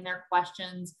typing in their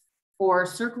questions, or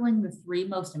circling the 3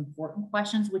 most important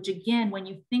questions, which again, when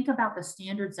you think about the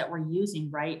standards that we're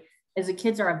using, right? As the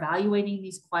kids are evaluating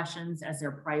these questions, as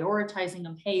they're prioritizing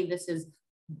them, hey, this is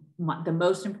the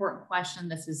most important question,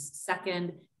 this is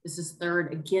second, this is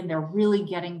third. Again, they're really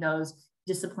getting those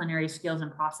disciplinary skills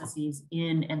and processes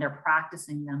in, and they're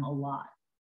practicing them a lot.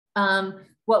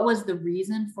 What was the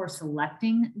reason for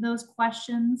selecting those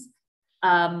questions?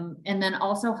 And then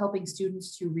also helping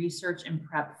students to research and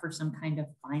prep for some kind of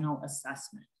final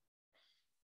assessment.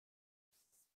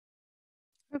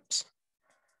 Oops.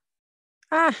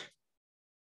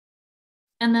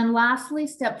 And then lastly,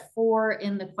 step 4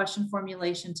 in the question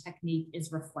formulation technique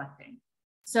is reflecting.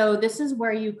 So this is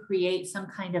where you create some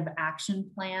kind of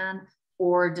action plan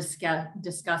or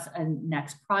discuss a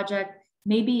next project.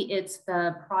 Maybe it's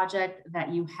the project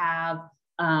that you have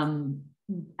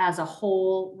as a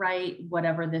whole, right?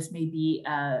 Whatever this may be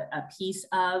a piece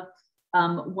of.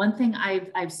 One thing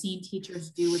I've seen teachers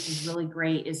do, which is really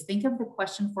great, is think of the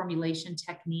question formulation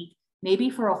technique maybe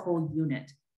for a whole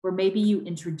unit, where maybe you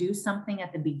introduce something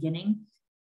at the beginning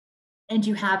and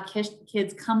you have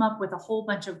kids come up with a whole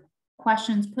bunch of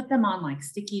questions, put them on like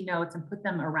sticky notes and put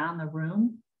them around the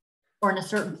room or in a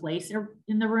certain place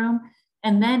in the room.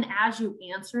 And then as you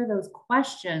answer those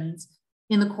questions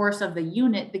in the course of the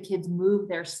unit, the kids move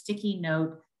their sticky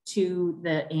note to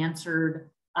the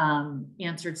answered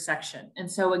section.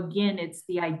 And so again, it's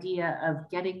the idea of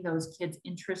getting those kids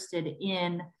interested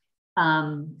in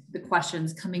the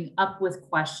questions, coming up with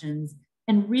questions,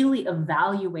 and really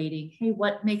evaluating, hey,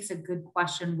 what makes a good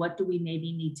question? What do we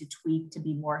maybe need to tweak to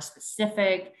be more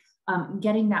specific?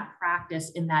 Getting that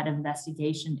practice in that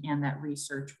investigation and that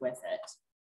research with it.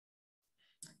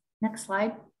 Next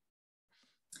slide.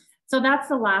 So that's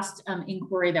the last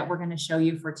inquiry that we're going to show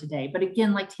you for today. But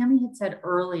again, like Tammy had said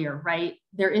earlier, right,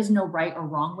 there is no right or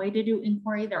wrong way to do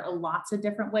inquiry. There are lots of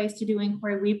different ways to do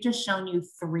inquiry. We've just shown you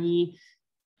 3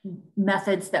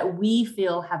 methods that we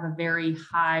feel have a very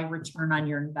high return on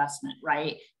your investment,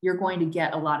 right? You're going to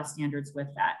get a lot of standards with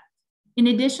that. In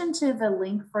addition to the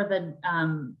link for the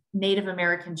Native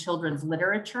American children's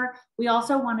literature, we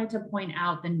also wanted to point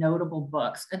out the notable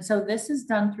books. And so this is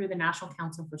done through the National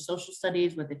Council for Social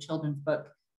Studies with the Children's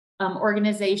Book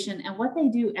Organization. And what they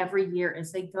do every year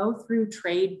is they go through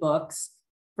trade books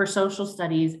for social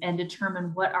studies and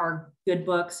determine what are good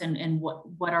books and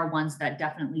what are ones that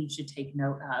definitely you should take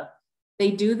note of.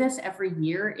 They do this every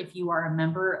year. If you are a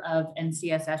member of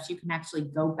NCSS, you can actually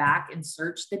go back and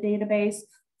search the database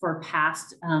for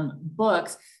past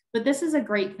books. But this is a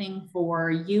great thing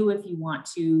for you if you want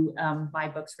to buy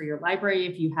books for your library,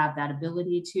 if you have that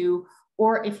ability to,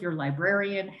 or if your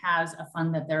librarian has a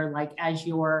fund that they're like, as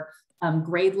your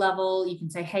grade level, you can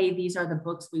say, hey, these are the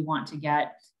books we want to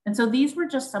get. And so these were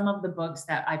just some of the books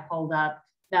that I pulled up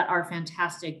that are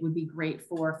fantastic, would be great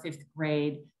for 5th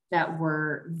grade, that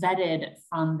were vetted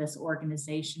from this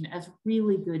organization as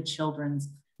really good children's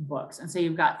books. And so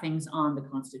you've got things on the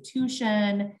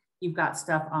Constitution, you've got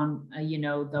stuff on, you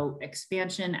know, the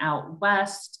expansion out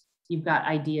west, you've got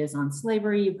ideas on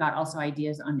slavery, you've got also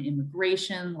ideas on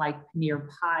immigration, like Paneer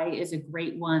Pie is a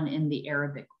great one, and the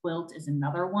Arabic Quilt is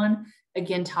another one.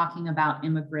 Again, talking about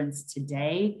immigrants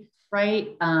today,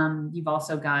 right? You've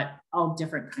also got all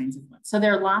different kinds of ones. So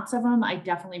there are lots of them. I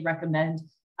definitely recommend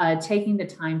taking the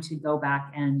time to go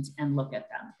back and look at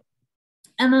them.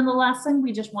 And then the last thing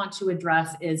we just want to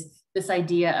address is this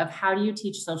idea of how do you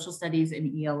teach social studies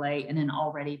in ELA in an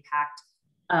already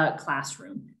packed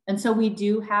classroom. And so we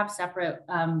do have separate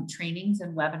trainings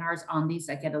and webinars on these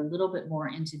that get a little bit more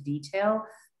into detail,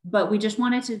 but we just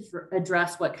wanted to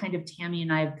address what kind of Tammy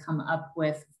and I have come up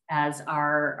with as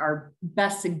our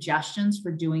best suggestions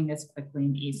for doing this quickly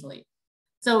and easily.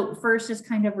 So first is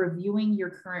kind of reviewing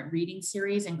your current reading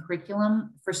series and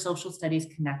curriculum for social studies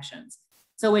connections.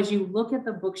 So as you look at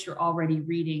the books you're already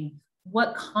reading,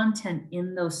 what content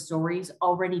in those stories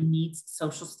already meets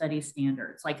social studies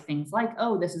standards, like things like,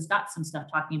 oh, this has got some stuff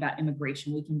talking about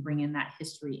immigration, we can bring in that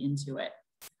history into it.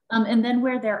 And then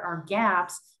where there are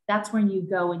gaps, that's when you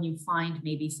go and you find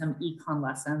maybe some econ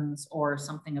lessons or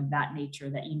something of that nature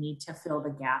that you need to fill the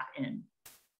gap in.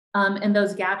 And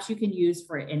those gaps you can use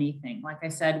for anything. Like I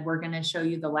said, we're going to show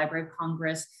you the Library of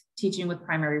Congress, teaching with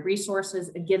primary resources.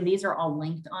 Again, these are all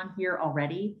linked on here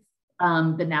already.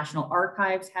 The National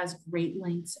Archives has great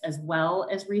links as well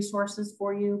as resources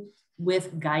for you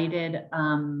with guided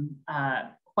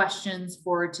questions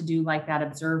to do like that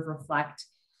observe, reflect,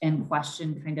 and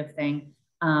question kind of thing.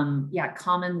 Yeah,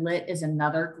 Common Lit is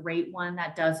another great one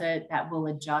that does it, that will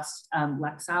adjust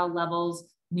Lexile levels.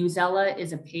 Newsela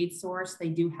is a paid source. They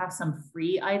do have some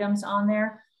free items on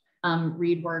there.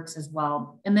 ReadWorks as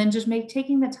well. And then just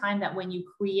taking the time that when you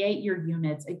create your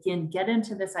units, again, get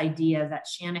into this idea that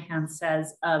Shanahan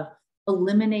says of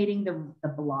eliminating the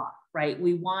block, right?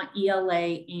 We want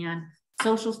ELA and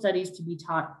social studies to be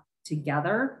taught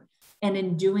together. And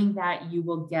in doing that, you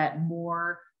will get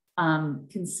more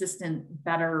consistent,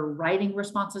 better writing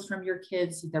responses from your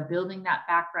kids. They're building that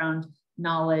background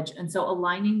knowledge. And so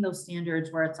aligning those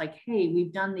standards where it's like, hey,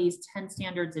 we've done these 10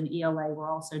 standards in ELA,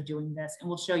 we're also doing this. And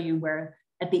we'll show you where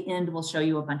at the end, we'll show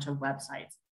you a bunch of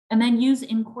websites. And then use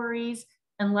inquiries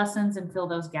and lessons and fill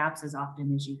those gaps as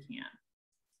often as you can.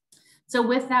 So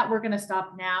with that, we're going to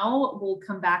stop now. We'll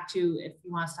come back to, if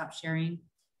you want to stop sharing,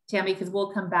 Tammy, because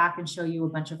we'll come back and show you a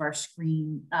bunch of our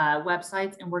screen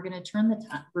websites. And we're going to turn the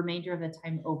remainder of the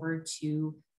time over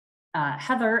to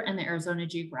Heather and the Arizona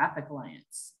Geographic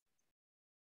Alliance.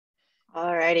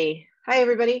 All righty. Hi,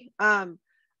 everybody. I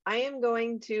am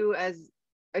going to, as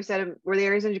I've said, we're the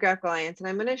Arizona Geographic Alliance, and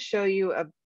I'm going to show you a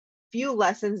few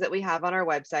lessons that we have on our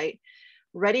website,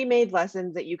 ready-made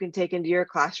lessons that you can take into your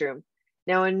classroom.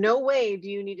 Now, in no way do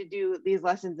you need to do these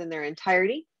lessons in their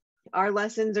entirety. Our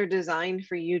lessons are designed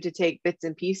for you to take bits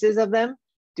and pieces of them,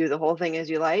 do the whole thing as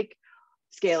you like,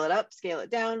 scale it up, scale it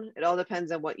down. It all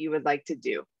depends on what you would like to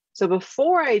do. So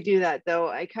before I do that, though,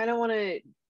 I kind of want to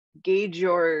gauge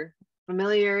your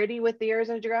familiarity with the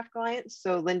Arizona Geographic Alliance.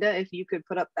 So Linda, if you could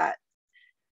put up that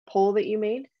poll that you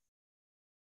made.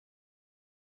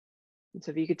 And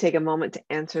so if you could take a moment to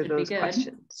answer those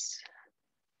questions.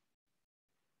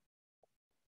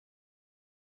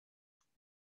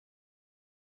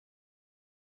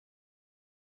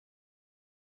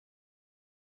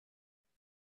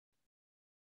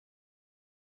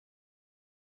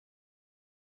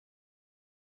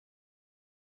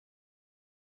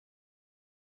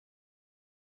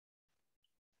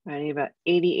 I need about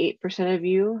 88% of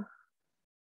you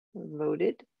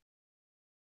voted.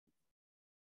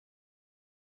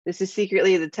 This is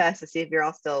secretly the test to see if you're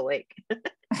all still awake.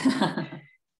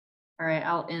 All right,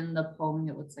 I'll end the polling.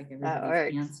 It looks like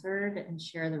everybody's answered and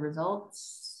share the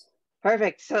results.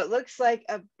 Perfect. So it looks like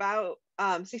about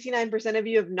 69% of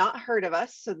you have not heard of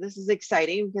us. So this is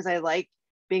exciting because I like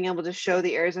being able to show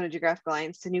the Arizona Geographic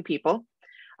Alliance to new people,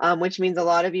 which means a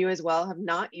lot of you as well have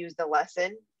not used the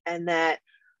lesson, and that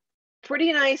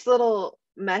pretty nice little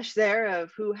mesh there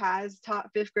of who has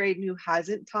taught fifth grade and who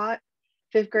hasn't taught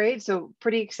fifth grade. So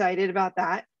pretty excited about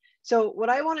that. So what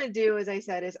I want to do, as I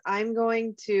said, is I'm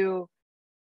going to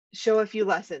show a few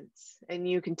lessons and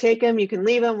you can take them, you can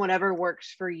leave them, whatever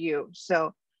works for you.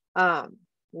 So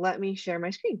let me share my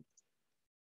screen.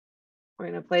 We're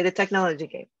going to play the technology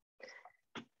game.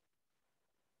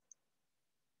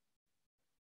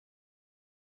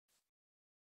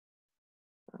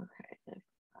 Okay, if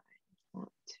I want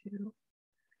to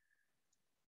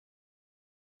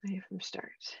play from start.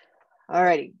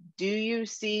 Alrighty, do you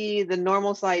see the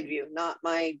normal slide view, not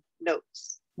my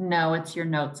notes? No, it's your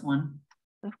notes one.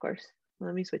 Of course,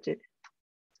 let me switch it.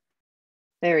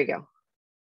 There we go.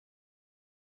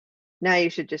 Now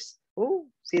you should just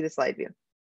see the slide view.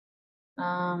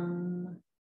 No.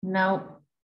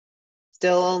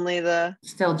 Still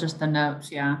just the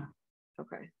notes, yeah.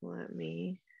 Okay, let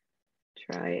me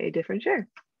try a different share.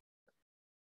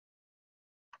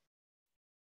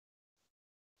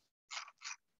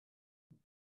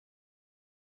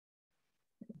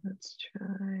 Let's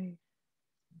try.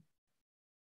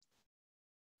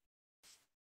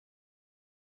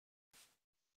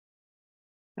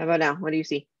 How about now? What do you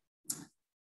see?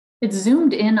 It's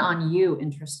zoomed in on you,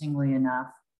 interestingly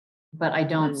enough, but I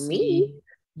don't On see. me?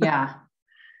 Yeah.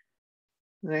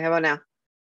 Okay, how about now?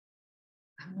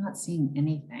 I'm not seeing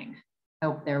anything.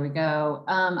 Oh, there we go.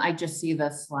 I just see the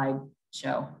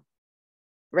slideshow.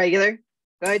 Regular?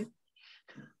 Good?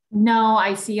 No,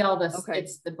 I see all this. Okay.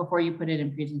 It's before you put it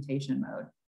in presentation mode.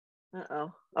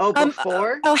 Uh-oh. Oh,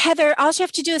 before? Heather, all you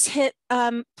have to do is hit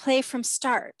play from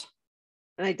start.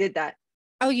 And I did that.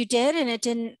 Oh, you did and it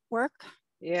didn't work?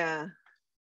 Yeah.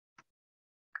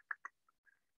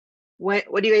 What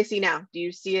do you guys see now? Do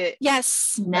you see it?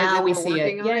 Yes. Now we see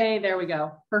it. Yay, there we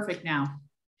go. Perfect now.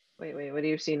 Wait, what do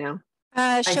you see now?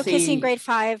 Showcasing grade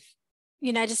 5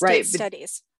 United States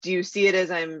Studies. Do you see it as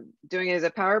I'm doing it as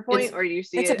a PowerPoint, or do you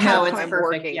see it as no, it's I'm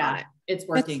perfect. working on it? It's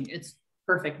working. It's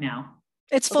perfect now.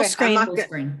 It's full screen.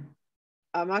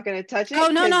 I'm not going to touch it. Oh,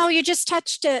 no, you just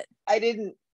touched it. I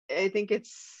didn't. I think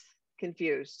it's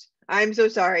confused. I'm so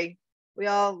sorry. We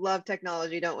all love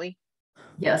technology, don't we?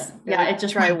 Yes. Yeah, it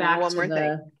just went back one more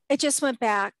thing. It just went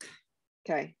back.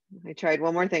 Okay. I tried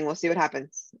one more thing. We'll see what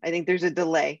happens. I think there's a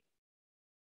delay.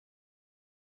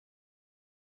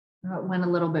 It went a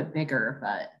little bit bigger,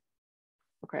 but.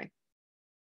 Okay.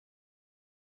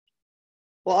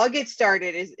 Well, I'll get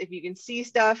started. If you can see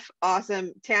stuff,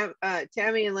 awesome.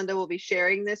 Tammy and Linda will be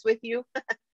sharing this with you.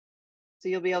 So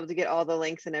you'll be able to get all the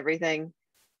links and everything.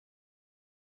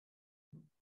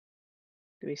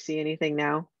 Do we see anything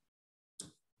now?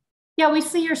 Yeah, we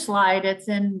see your slide. It's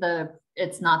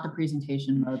not the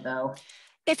presentation mode though.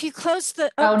 If you close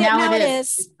the, now it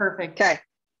is. It's perfect. Okay,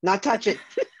 not touch it.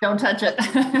 Don't touch it.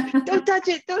 Don't touch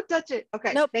it, don't touch it.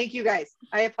 Okay, nope. Thank you guys.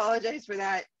 I apologize for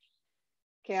that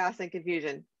chaos and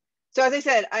confusion. So as I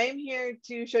said, I am here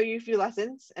to show you a few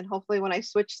lessons, and hopefully when I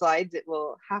switch slides, it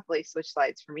will happily switch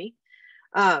slides for me.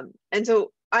 And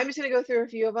so I'm just going to go through a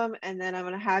few of them, and then I'm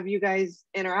going to have you guys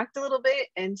interact a little bit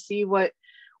and see what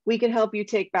we can help you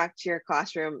take back to your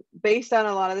classroom based on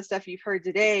a lot of the stuff you've heard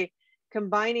today,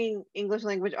 combining English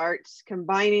language arts,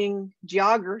 combining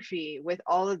geography with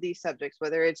all of these subjects,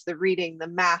 whether it's the reading, the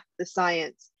math, the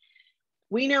science.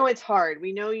 We know it's hard.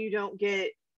 We know you don't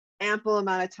get ample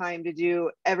amount of time to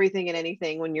do everything and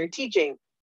anything when you're teaching.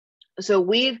 So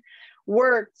we've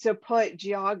worked to put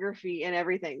geography in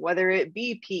everything, whether it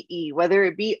be PE, whether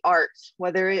it be arts,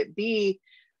 whether it be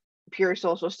pure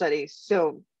social studies.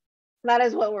 So that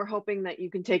is what we're hoping that you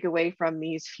can take away from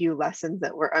these few lessons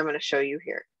that I'm going to show you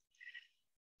here.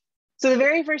 So the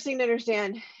very first thing to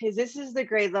understand is this is the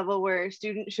grade level where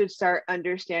students should start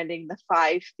understanding the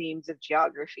 5 themes of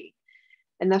geography.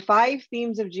 And the 5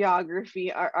 themes of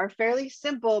geography are fairly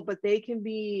simple, but they can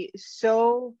be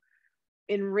so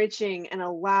enriching and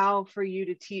allow for you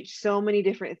to teach so many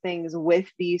different things with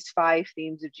these 5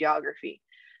 themes of geography.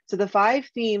 So the 5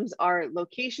 themes are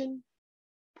location,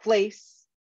 place,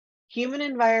 human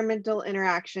environmental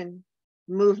interaction,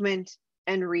 movement,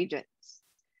 and regions.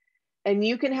 And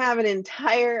you can have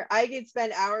I could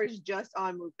spend hours just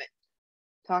on movement,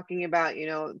 talking about,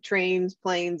 trains,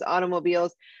 planes,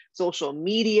 automobiles, social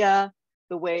media,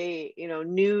 the way,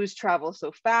 news travels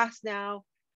so fast now.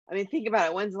 I mean, think about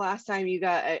it. When's the last time you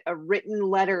got a written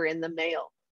letter in the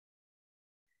mail?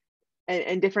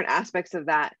 And different aspects of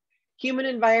that. Human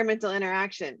environmental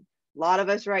interaction. A lot of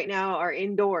us right now are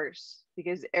indoors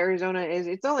because Arizona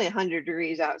it's only 100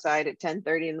 degrees outside at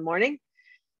 10:30 in the morning.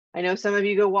 I know some of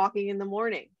you go walking in the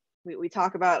morning. We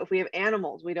talk about if we have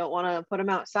animals, we don't want to put them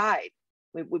outside.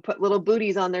 We put little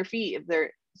booties on their feet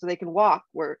so they can walk.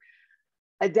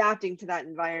 adapting to that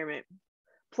environment.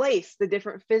 Place, the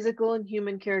different physical and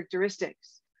human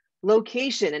characteristics.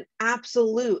 Location, an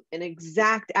absolute, an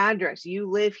exact address. You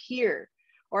live here.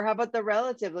 Or how about the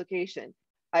relative location?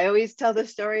 I always tell the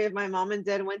story of my mom and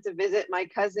dad went to visit my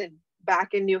cousin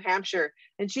back in New Hampshire.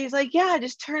 And she's like, yeah,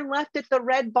 just turn left at the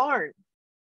Red Barn.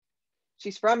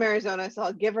 She's from Arizona, so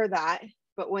I'll give her that.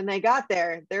 But when they got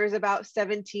there, there's about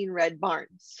 17 red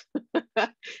barns.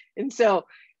 And so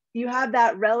you have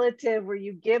that relative where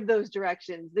you give those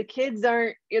directions. The kids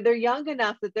they're young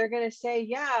enough that they're going to say,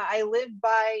 yeah, I live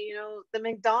by, the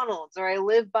McDonald's, or I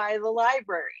live by the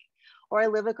library, or I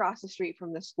live across the street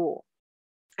from the school.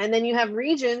 And then you have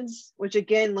regions, which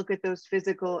again, look at those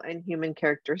physical and human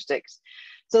characteristics.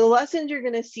 So the lessons you're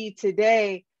going to see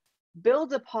today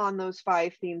build upon those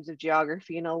 5 themes of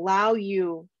geography and allow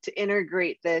you to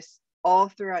integrate this all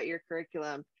throughout your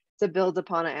curriculum to build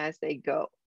upon it as they go.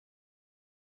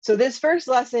 So this first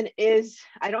lesson is,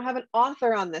 I don't have an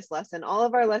author on this lesson. All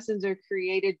of our lessons are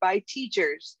created by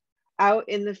teachers out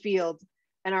in the field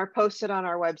and are posted on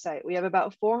our website. We have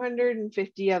about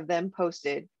 450 of them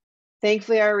posted.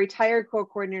 Thankfully, our retired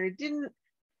co-coordinator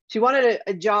she wanted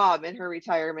a job in her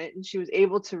retirement, and she was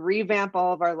able to revamp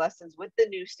all of our lessons with the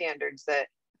new standards that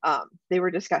they were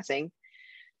discussing.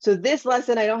 So this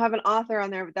lesson, I don't have an author on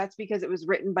there, but that's because it was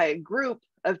written by a group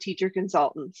of teacher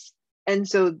consultants. And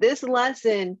so this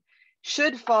lesson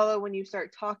should follow when you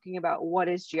start talking about what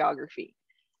is geography.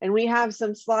 And we have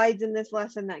some slides in this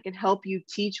lesson that can help you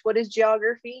teach what is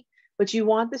geography, but you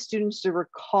want the students to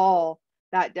recall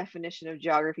that definition of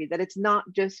geography, that it's not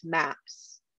just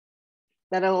maps,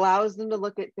 that it allows them to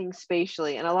look at things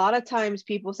spatially. And a lot of times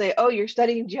people say, oh, you're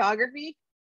studying geography?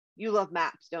 You love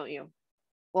maps, don't you?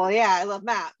 Well, yeah, I love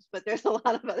maps, but there's a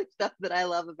lot of other stuff that I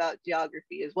love about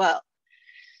geography as well.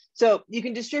 So you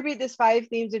can distribute this 5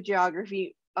 themes of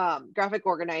geography graphic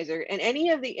organizer, and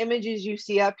any of the images you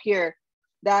see up here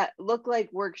that look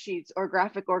like worksheets or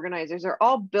graphic organizers are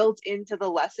all built into the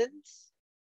lessons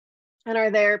and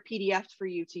are there PDFs for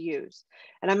you to use.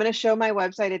 And I'm going to show my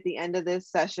website at the end of this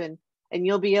session, and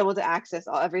you'll be able to access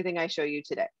everything I show you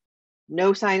today.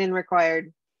 No sign-in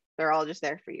required. They're all just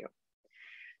there for you.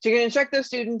 So you're going to instruct those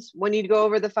students when you go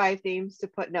over the 5 themes to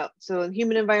put notes. So in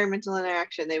human environmental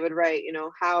interaction, they would write,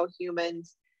 how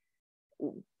humans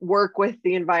work with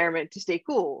the environment to stay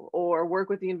cool, or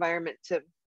work with the environment to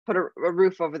put a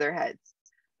roof over their heads.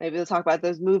 Maybe they'll talk about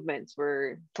those movements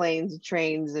where planes,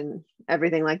 trains, and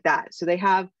everything like that. So they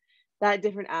have that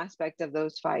different aspect of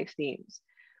those 5 themes.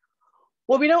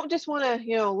 Well, we don't just want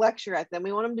to, lecture at them.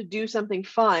 We want them to do something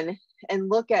fun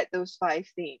and look at those 5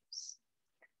 themes.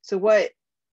 So what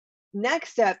next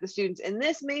step, the students, and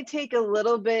this may take a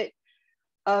little bit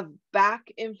of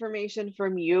back information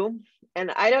from you.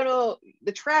 And I don't know,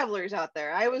 the travelers out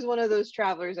there, I was one of those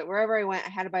travelers that wherever I went, I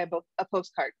had to buy a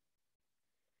postcard.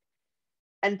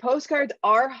 And postcards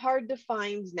are hard to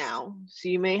find now, so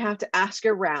you may have to ask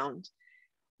around.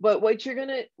 But what you're going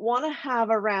to want to have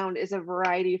around is a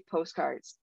variety of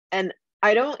postcards. And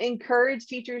I don't encourage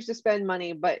teachers to spend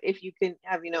money, but if you can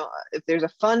have, if there's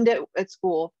a fund at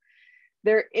school,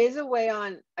 there is a way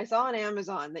I saw on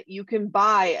Amazon that you can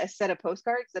buy a set of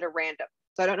postcards that are random.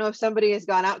 So I don't know if somebody has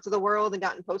gone out to the world and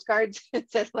gotten postcards and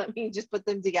said, let me just put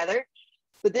them together.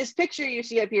 But this picture you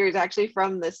see up here is actually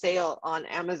from the sale on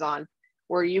Amazon,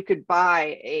 where you could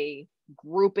buy a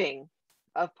grouping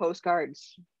of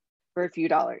postcards for a few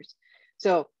dollars.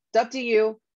 So it's up to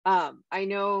you. I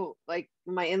know, like,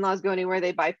 my in-laws go anywhere,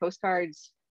 they buy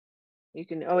postcards. You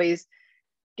can always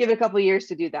give it a couple of years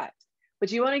to do that.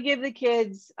 But you want to give the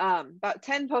kids about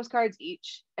 10 postcards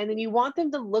each, and then you want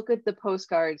them to look at the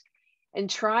postcards and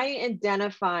try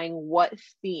identifying what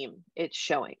theme it's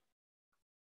showing.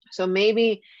 So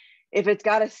maybe if it's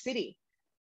got a city,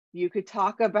 you could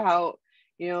talk about,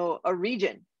 a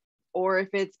region. Or if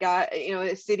it's got,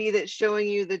 a city that's showing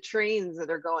you the trains that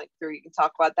are going through, you can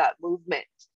talk about that movement.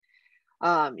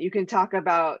 You can talk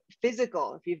about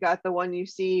physical. If you've got the one you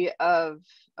see of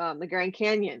the Grand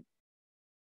Canyon,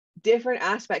 different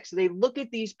aspects. So they look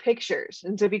at these pictures.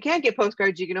 And so if you can't get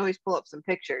postcards, you can always pull up some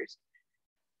pictures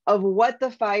of what the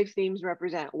 5 themes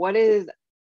represent. What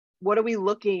are we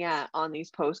looking at on these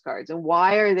postcards? And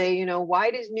why are they, why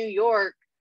does New York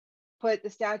put the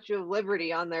Statue of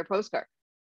Liberty on their postcard?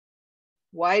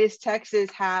 Why does Texas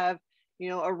have,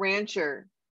 a rancher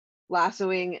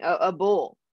lassoing a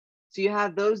bull? So you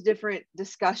have those different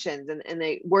discussions, and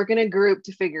they work in a group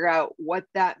to figure out what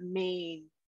that main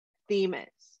theme is.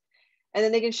 And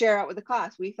then they can share out with the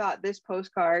class. We thought this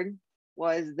postcard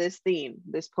was this theme.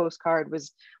 This postcard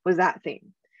was that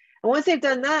theme. And once they've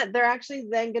done that, they're actually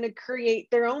then going to create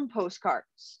their own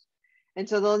postcards. And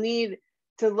so they'll need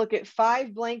to look at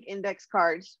 5 blank index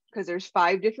cards because there's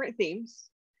 5 different themes.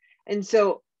 And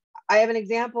so I have an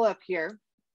example up here.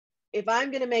 If I'm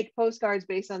going to make postcards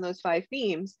based on those 5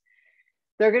 themes,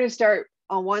 they're going to start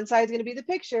on one side is going to be the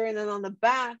picture, and then on the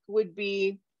back would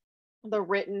be the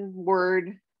written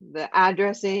word, the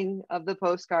addressing of the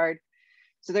postcard.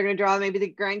 So they're going to draw maybe the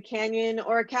Grand Canyon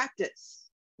or a cactus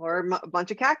or a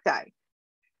bunch of cacti.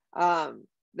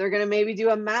 They're going to maybe do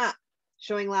a map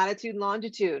showing latitude and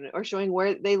longitude or showing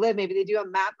where they live. Maybe they do a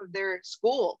map of their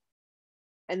school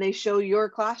and they show your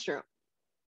classroom.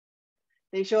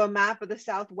 They show a map of the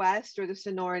Southwest or the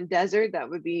Sonoran Desert. That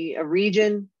would be a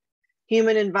region.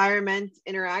 Human environment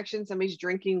interaction. Somebody's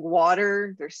drinking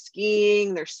water, they're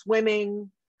skiing, they're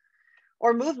swimming,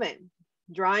 or movement,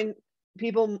 drawing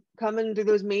people coming through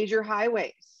those major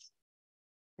highways.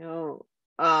 You know,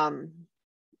 a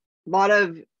lot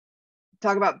of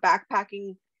talk about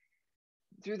backpacking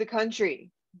through the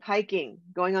country, hiking,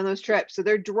 going on those trips. So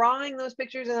they're drawing those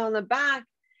pictures, and on the back,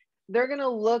 they're going to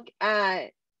look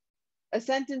at a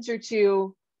sentence or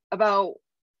two about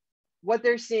what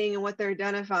they're seeing and what they're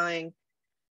identifying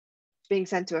being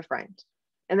sent to a friend.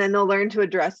 And then they'll learn to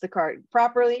address the card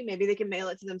properly. Maybe they can mail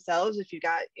it to themselves if you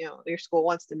got, you know, your school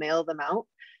wants to mail them out.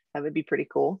 That would be pretty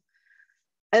cool.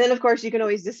 And then of course you can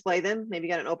always display them. Maybe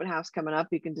you got an open house coming up,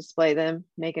 you can display them,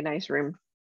 make a nice room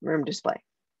display.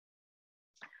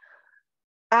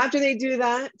 After they do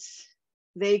that,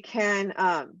 they can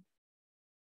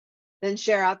then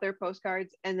share out their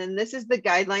postcards. And then this is the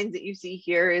guidelines that you see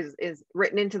here is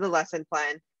written into the lesson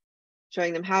plan,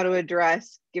 showing them how to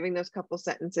address, giving those couple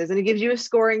sentences. And it gives you a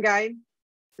scoring guide.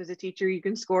 So as a teacher, you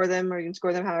can score them, or you can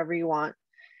score them however you want.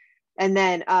 And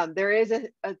then there is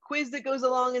a quiz that goes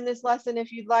along in this lesson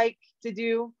if you'd like to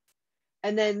do.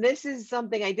 And then this is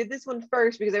something, I did this one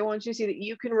first because I want you to see that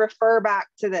you can refer back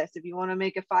to this. If you want to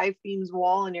make a 5 themes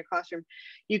wall in your classroom,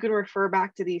 you can refer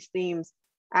back to these themes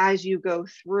as you go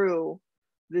through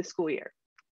the school year.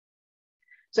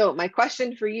 So my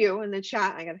question for you in the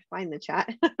chat, I got to find the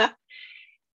chat.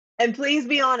 And please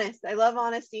be honest. I love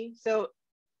honesty. So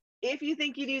if you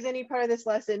think you'd use any part of this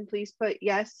lesson, please put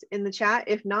yes in the chat.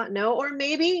 If not, no, or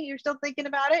maybe you're still thinking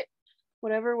about it,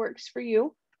 whatever works for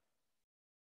you.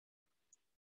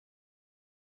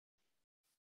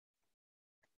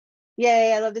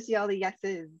 Yay, I love to see all the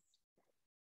yeses.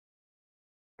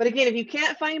 But again, if you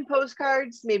can't find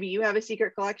postcards, maybe you have a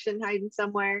secret collection hiding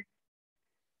somewhere.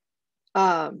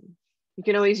 You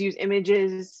can always use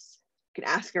images. You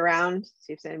can ask around,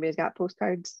 see if anybody's got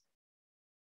postcards.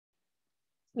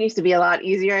 It used to be a lot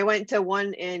easier. I went to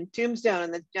one in Tombstone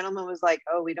and the gentleman was like,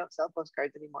 oh, we don't sell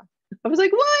postcards anymore. I was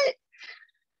like, what?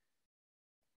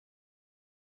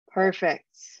 Perfect.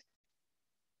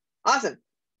 Awesome.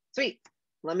 Sweet.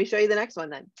 Let me show you the next one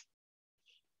then.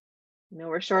 I know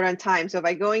we're short on time, so if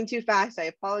I'm going too fast, I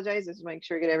apologize. Just make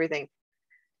sure I get everything.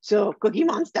 So Cookie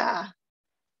Monster.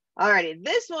 Alrighty,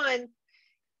 this one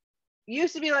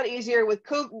used to be a lot easier with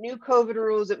new COVID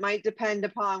rules. It might depend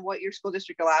upon what your school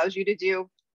district allows you to do.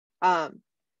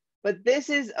 But this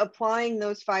is applying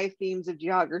those 5 themes of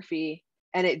geography,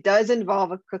 and it does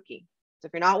involve a cookie. So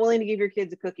if you're not willing to give your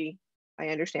kids a cookie, I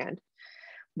understand.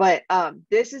 But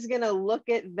this is gonna look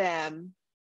at them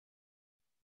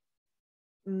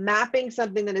mapping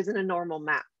something that isn't a normal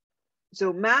map.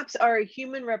 So maps are a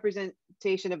human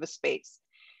representation of a space.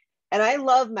 And I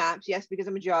love maps, yes, because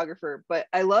I'm a geographer, but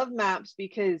I love maps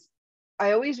because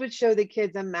I always would show the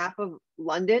kids a map of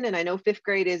London, and I know 5th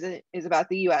grade is about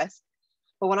the US,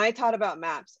 but when I taught about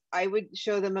maps, I would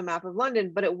show them a map of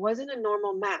London, but it wasn't a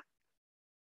normal map.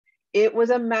 It was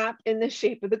a map in the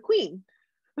shape of the Queen.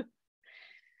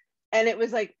 And it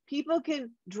was like, people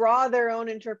can draw their own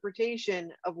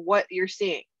interpretation of what you're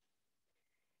seeing.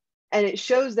 And it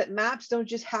shows that maps don't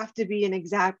just have to be an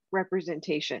exact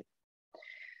representation.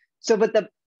 So, but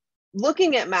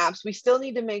looking at maps, we still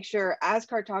need to make sure as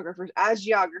cartographers, as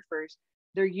geographers,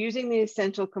 they're using the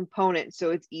essential components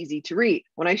so it's easy to read.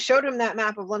 When I showed them that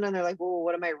map of London, they're like, well,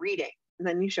 what am I reading? And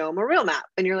then you show them a real map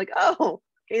and you're like, oh,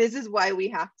 okay, this is why we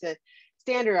have to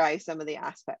standardize some of the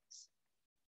aspects.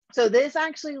 So this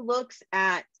actually looks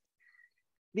at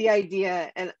the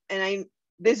idea, and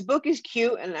this book is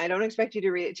cute, and I don't expect you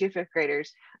to read it to your 5th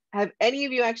graders. Have any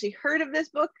of you actually heard of this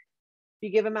book? You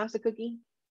give a mouse a cookie?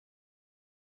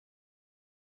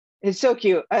 It's so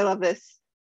cute. I love this.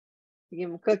 You give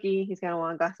him a cookie, he's gonna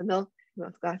want a glass of milk. He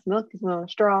wants a glass of milk, he's gonna want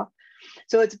a straw.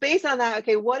 So it's based on that.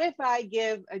 Okay, what if I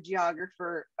give a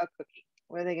geographer a cookie?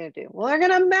 What are they gonna do? Well, they're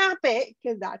gonna map it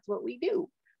because that's what we do.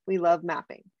 We love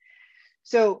mapping.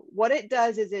 So what it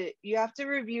does is you have to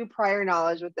review prior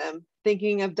knowledge with them,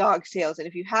 thinking of dog tails. And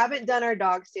if you haven't done our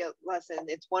dog tail lesson,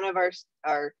 it's one of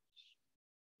our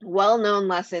well-known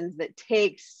lessons that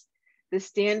takes the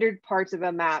standard parts of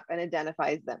a map and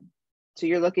identifies them. So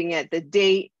you're looking at the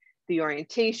date, the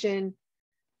orientation,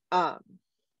 the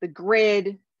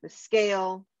grid, the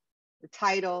scale, the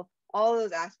title, all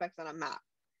those aspects on a map,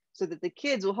 so that the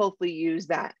kids will hopefully use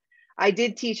that. I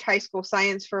did teach high school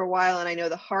science for a while, and I know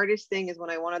the hardest thing is when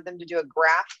I wanted them to do a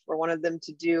graph or wanted them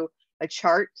to do a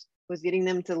chart was getting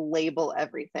them to label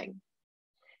everything.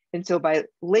 And so by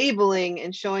labeling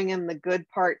and showing them the good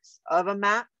parts of a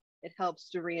map, it helps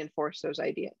to reinforce those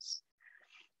ideas.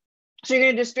 So you're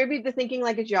going to distribute the thinking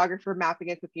like a geographer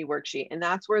mapping a cookie worksheet, and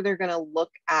that's where they're going to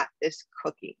look at this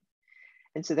cookie.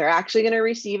 And so they're actually going to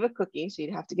receive a cookie. So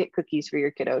you'd have to get cookies for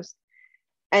your kiddos,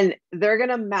 and they're going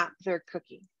to map their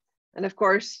cookie. And of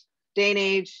course, day and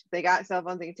age, they got cell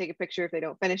phones, they can take a picture if they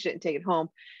don't finish it and take it home.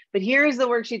 But here's the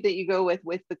worksheet that you go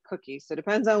with the cookies. So it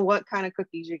depends on what kind of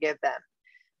cookies you give them.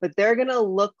 But they're going to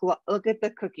look at the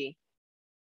cookie,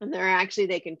 and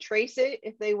they can trace it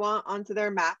if they want onto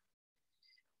their map,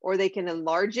 or they can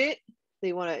enlarge it.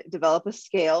 They want to develop a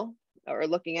scale, or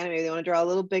looking at it, maybe they want to draw a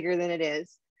little bigger than it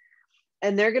is.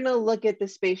 And they're going to look at the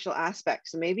spatial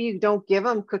aspects. So maybe you don't give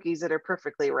them cookies that are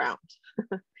perfectly round.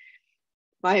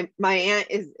 My aunt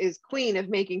is queen of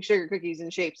making sugar cookies in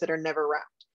shapes that are never round.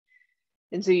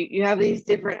 And so you have these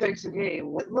different aspects. Okay,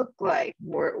 what it look like?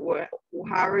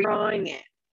 How are you drawing it?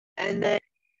 And then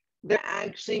they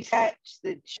actually touch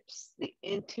the chips, the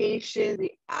indentation,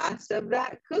 the ass of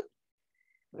that cookie.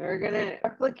 We're gonna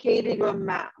replicate it to a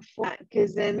map flat,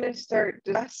 because then we're gonna start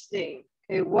dusting.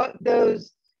 Okay, what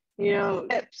those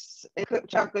chips and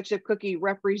chocolate chip cookie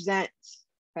represents.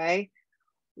 Okay,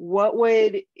 what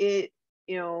would it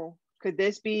could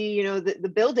this be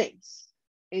the buildings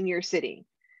in your city?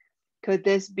 Could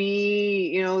this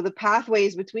be the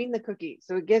pathways between the cookies?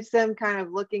 So it gets them kind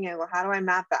of looking at, well, how do I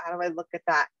map that? How do I look at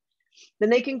that? Then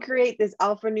they can create this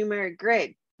alphanumeric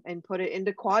grid and put it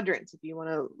into quadrants. If you want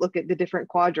to look at the different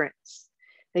quadrants,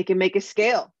 they can make a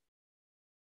scale.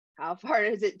 How far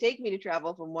does it take me to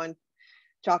travel from one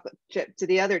chocolate chip to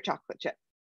the other chocolate chip?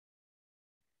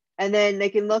 And then they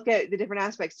can look at the different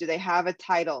aspects. Do they have a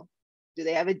title? Do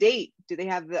they have a date? Do they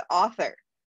have the author?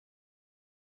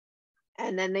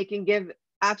 And then they can give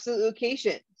absolute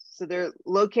locations. So they're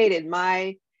located.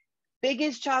 My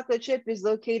biggest chocolate chip is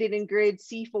located in grade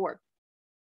C4.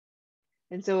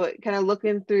 And so it kind of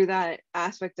looking through that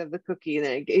aspect of the cookie, and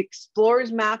then it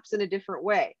explores maps in a different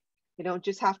way. You don't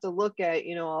just have to look at,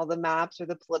 all the maps or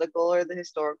the political or the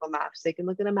historical maps. They can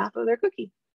look at a map of their cookie.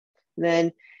 And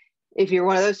then if you're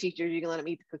one of those teachers, you can let them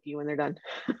eat the cookie when they're done,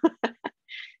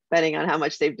 depending on how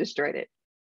much they've destroyed it.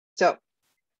 So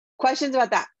questions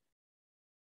about that?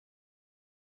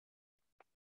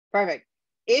 Perfect.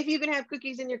 If you can have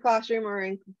cookies in your classroom or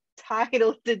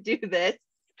entitled to do this,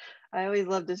 I always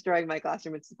love destroying my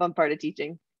classroom. It's the fun part of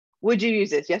teaching. Would you use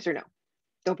this? Yes or no?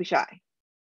 Don't be shy.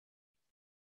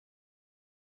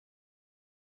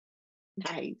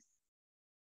 Nice.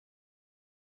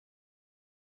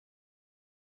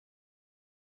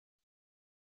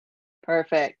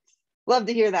 Perfect. Love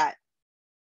to hear that.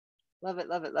 Love it,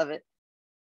 love it, love it.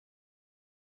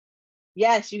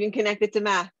 Yes, you can connect it to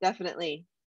math, definitely.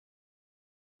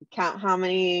 Count how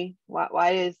many,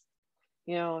 why does,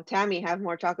 Tammy have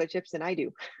more chocolate chips than I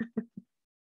do?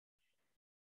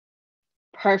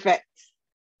 Perfect.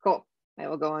 Cool. I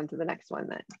will go on to the next one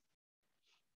then.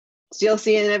 Still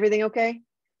seeing everything okay?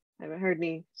 I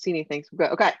haven't seen anything. So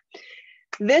good. Okay.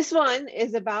 This one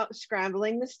is about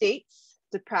scrambling the states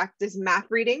to practice map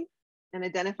reading and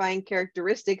identifying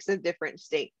characteristics of different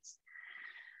states.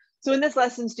 So in this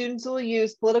lesson, students will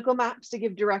use political maps to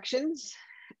give directions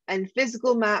and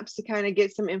physical maps to kind of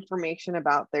get some information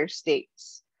about their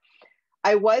states.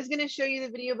 I was going to show you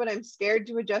the video, but I'm scared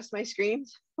to adjust my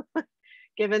screens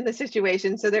given the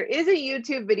situation. So there is a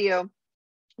YouTube video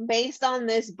based on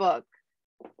this book.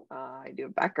 I do a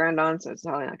background on, so it's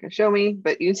probably not going to show me,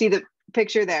 but you can see the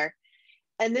picture there.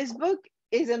 And this book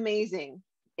is amazing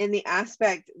in the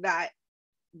aspect that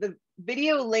the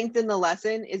video linked in the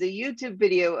lesson is a YouTube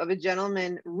video of a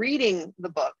gentleman reading the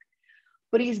book,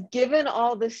 but he's given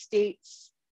all the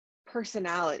states'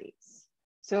 personalities.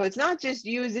 So it's not just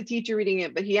you as a teacher reading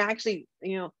it, but he actually,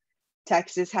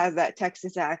 Texas has that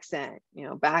Texas accent,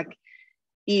 back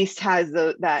east has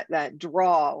that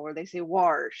drawl where they say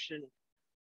wash. And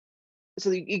so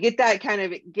you get that kind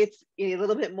of, it gets a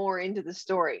little bit more into the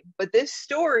story. But this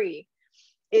story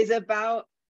is about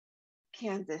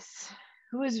Kansas,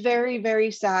 who is very,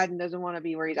 very sad and doesn't want to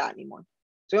be where he's at anymore.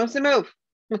 So he wants to move.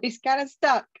 He's kind of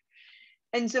stuck.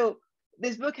 And so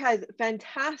this book has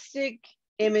fantastic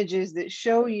images that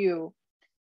show you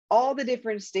all the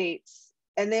different states,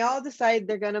 and they all decide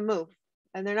they're going to move,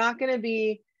 and they're not going to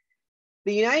be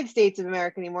the United States of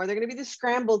America anymore. They're going to be the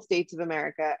scrambled states of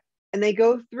America. And they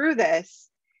go through this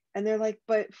and they're like,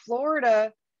 but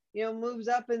Florida, moves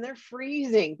up and they're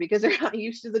freezing because they're not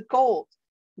used to the cold.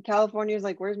 And California is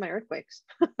like, where's my earthquakes?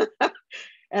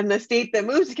 And the state that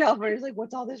moves to California is like,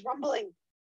 what's all this rumbling?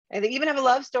 And they even have a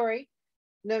love story.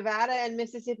 Nevada and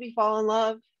Mississippi fall in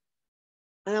love.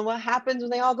 And then what happens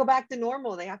when they all go back to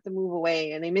normal? They have to move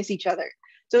away and they miss each other.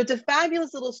 So it's a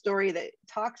fabulous little story that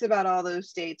talks about all those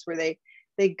states where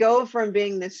they go from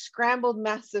being this scrambled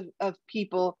mess of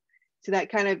people to that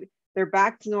kind of, they're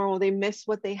back to normal. They miss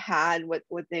what they had, what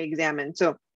they examined.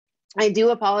 So I do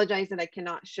apologize that I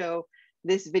cannot show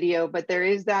this video, but there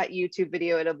is that YouTube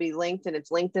video. It'll be linked, and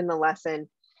it's linked in the lesson,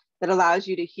 that allows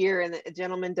you to hear. And the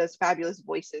gentleman does fabulous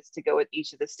voices to go with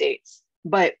each of the states.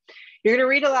 But you're going to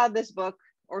read aloud this book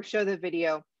or show the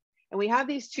video. And we have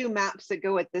these two maps that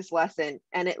go with this lesson,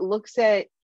 and it looks at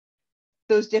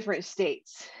those different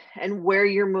states and where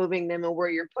you're moving them and where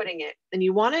you're putting it. And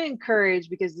you want to encourage,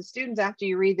 because the students, after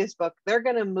you read this book, they're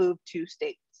going to move 2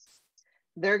 states.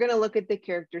 They're going to look at the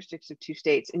characteristics of 2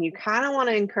 states, and you kind of want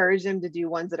to encourage them to do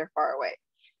ones that are far away.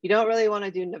 You don't really want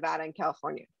to do Nevada and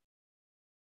California.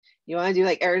 You want to do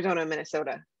like Arizona and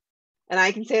Minnesota. And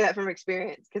I can say that from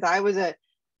experience, because I was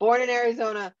born in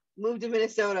Arizona, moved to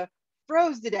Minnesota,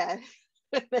 froze to death,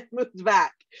 and then moved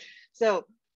back. So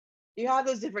you have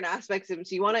those different aspects of them.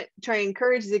 So you want to try and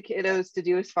encourage the kiddos to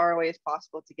do as far away as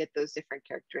possible to get those different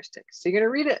characteristics. So you're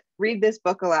going to read this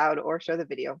book aloud or show the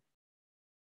video.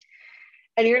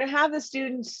 And you're going to have the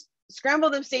students scramble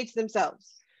them states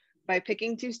themselves by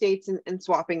picking 2 states and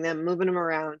swapping them, moving them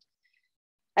around.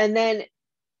 And then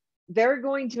they're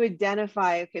going to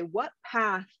identify, okay, what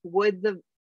path would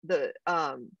the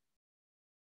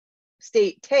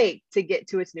state take to get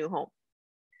to its new home?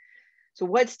 So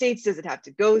what states does it have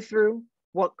to go through?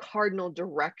 What cardinal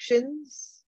directions?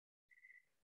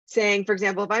 Saying, for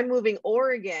example, if I'm moving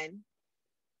Oregon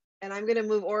and I'm going to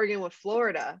move Oregon with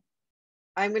Florida,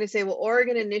 I'm going to say, well,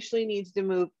 Oregon initially needs to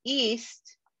move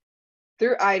east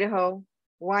through Idaho,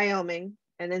 Wyoming,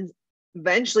 and then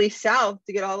eventually south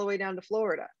to get all the way down to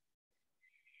Florida.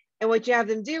 And what you have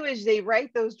them do is they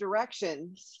write those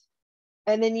directions,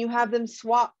 and then you have them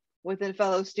swap with a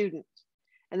fellow student.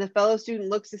 And the fellow student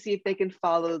looks to see if they can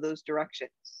follow those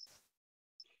directions.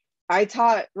 I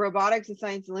taught robotics and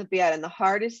science Olympiad, and the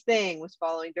hardest thing was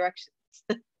following directions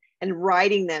and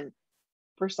writing them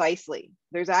precisely.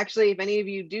 There's actually, if any of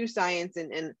you do science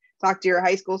and talk to your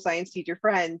high school science teacher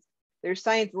friends, there's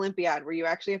Science Olympiad where you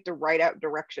actually have to write out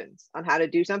directions on how to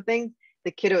do something.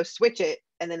 The kiddos switch it,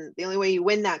 and then the only way you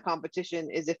win that competition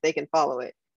is if they can follow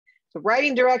it. So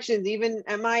writing directions, even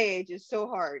at my age, is so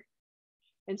hard.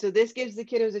 And so this gives the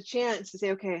kiddos a chance to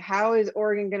say, okay, how is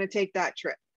Oregon going to take that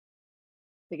trip?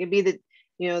 It can be the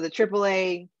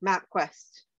AAA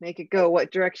MapQuest, make it go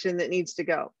what direction that needs to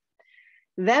go.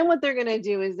 Then what they're going to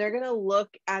do is they're going to look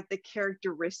at the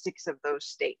characteristics of those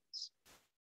states.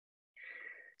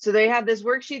 So they have this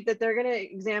worksheet that they're going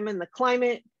to examine the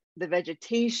climate, the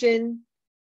vegetation,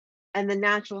 and the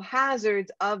natural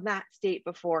hazards of that state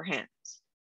beforehand.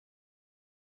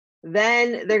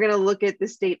 Then they're going to look at the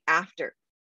state after.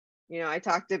 I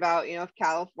talked about, if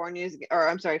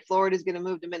Florida is going to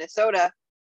move to Minnesota,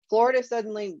 Florida's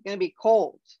suddenly going to be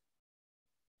cold.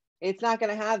 It's not going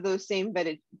to have those same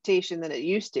vegetation that it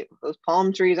used to. Those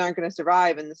palm trees aren't going to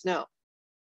survive in the snow.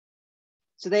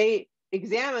 So they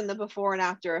examine the before and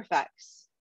after effects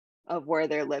of where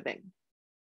they're living.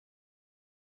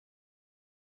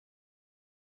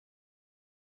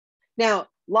 Now,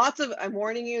 I'm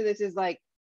warning you, this is like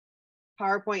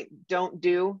PowerPoint don't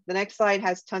do. The next slide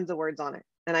has tons of words on it.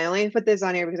 And I only put this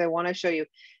on here because I want to show you.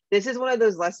 This is one of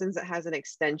those lessons that has an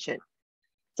extension.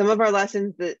 Some of our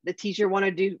lessons, the teacher want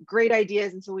to do great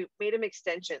ideas. And so we made them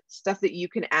extensions, stuff that you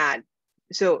can add.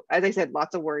 So as I said,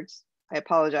 lots of words. I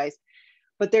apologize.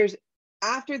 But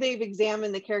after they've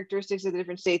examined the characteristics of the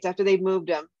different states, after they've moved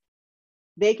them,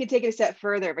 they can take it a step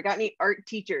further. If I got any art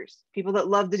teachers, people that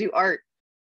love to do art,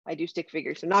 I do stick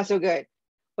figures, so not so good.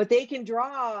 But they can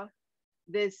draw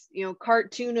this,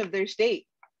 cartoon of their state,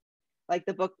 like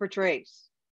the book portrays.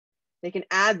 They can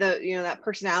add that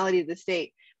personality of the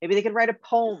state. Maybe they could write a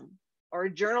poem or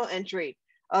a journal entry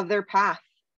of their path,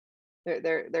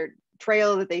 their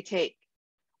trail that they take,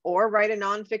 or write a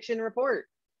nonfiction report,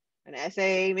 an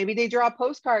essay. Maybe they draw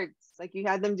postcards like you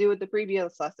had them do with the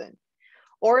previous lesson,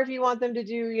 Or if you want them to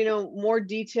do, you know, more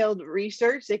detailed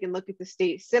research, they can look at the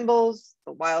state symbols,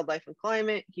 the wildlife and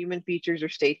climate, human features, or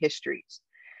state histories.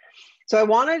 So I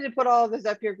wanted to put all of this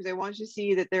up here because I want you to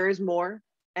see that there is more.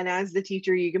 And as the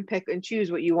teacher, you can pick and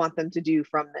choose what you want them to do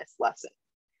from this lesson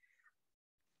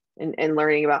and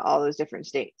learning about all those different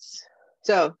states.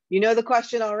 So you know the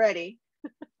question already.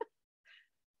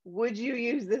 Would you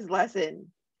use this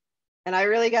lesson? And I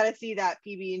really got to see that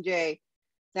PB&J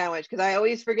sandwich because I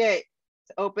always forget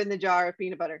to open the jar of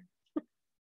peanut butter.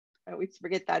 I always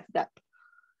forget that step.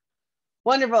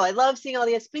 Wonderful. I love seeing all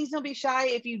these. Please don't be shy.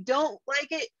 If you don't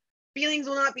like it, feelings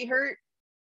will not be hurt.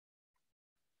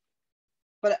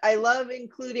 But I love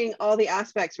including all the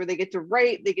aspects where they get to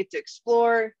write, they get to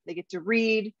explore, they get to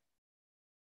read.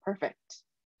 Perfect.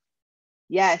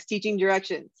 Yes, teaching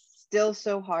directions, still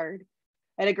so hard.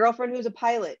 I had a girlfriend who's a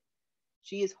pilot.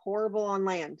 She is horrible on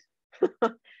land.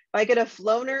 If I could have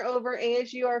flown her over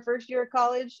ASU our first year of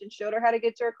college and showed her how to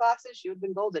get to her classes, she would have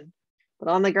been golden. But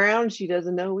on the ground, she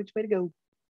doesn't know which way to go.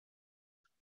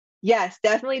 Yes,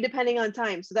 definitely depending on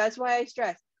time. So that's why I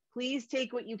stress, please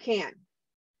take what you can.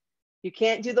 You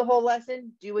can't do the whole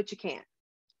lesson, do what you can.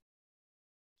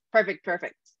 Perfect,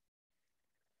 perfect.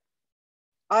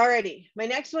 Alrighty, my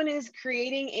next one is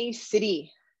creating a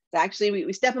city. It's actually,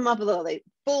 we step them up a little, they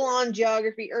full on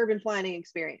geography, urban planning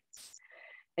experience.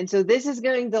 And so this is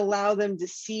going to allow them to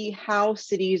see how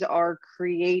cities are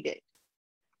created.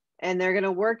 And they're going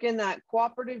to work in that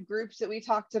cooperative groups that we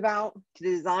talked about to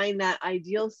design that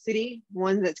ideal city,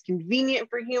 one that's convenient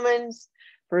for humans,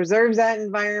 preserves that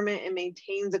environment, and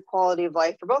maintains a quality of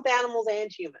life for both animals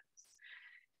and humans.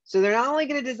 So they're not only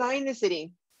going to design the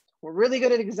city, we're really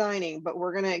good at designing, but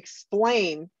we're going to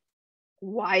explain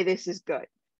why this is good.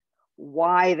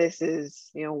 Why this is,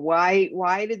 you know,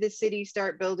 why did the city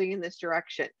start building in this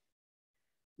direction?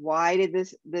 Why did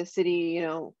the city, you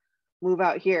know, move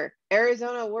out here?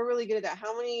 Arizona, we're really good at that.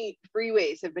 How many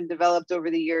freeways have been developed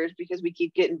over the years because we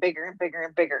keep getting bigger and bigger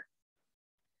and bigger?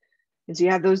 And so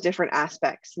you have those different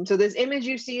aspects. And so this image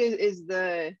you see is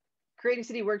the Create a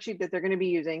City worksheet that they're going to be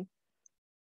using.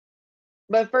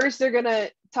 But first, they're going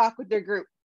to talk with their group.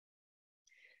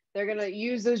 They're going to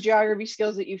use those geography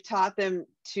skills that you've taught them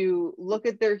to look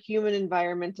at their human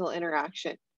environmental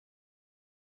interaction.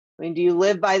 I mean, do you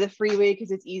live by the freeway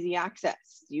because it's easy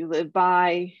access? Do you live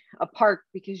by a park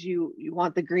because you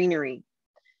want the greenery?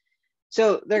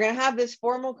 So they're going to have this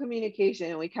formal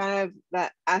communication, and we kind of,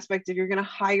 that aspect of you're going to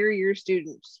hire your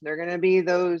students. They're going to be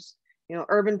those, you know,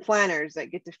 urban planners that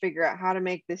get to figure out how to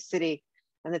make this city,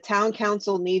 and the town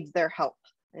council needs their help,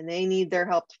 and they need their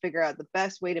help to figure out the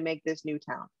best way to make this new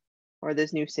town or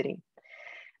this new city.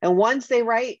 And once they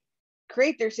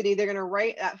create their city, they're going to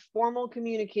write that formal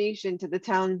communication to the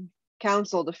town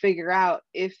council to figure out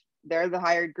if they're the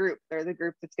hired group, they're the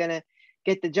group that's going to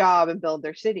get the job and build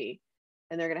their city.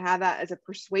 And they're going to have that as a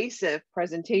persuasive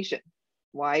presentation.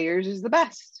 Why yours is the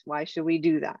best. Why should we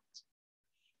do that?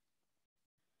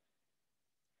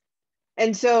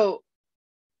 And so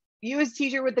you as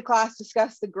teacher with the class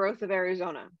discuss the growth of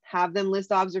Arizona. Have them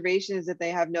list observations that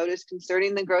they have noticed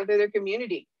concerning the growth of their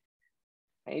community.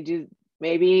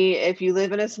 Maybe if you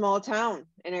live in a small town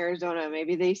in Arizona,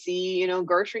 maybe they see, you know,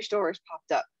 grocery stores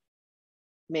popped up.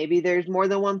 Maybe there's more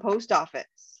than one post office.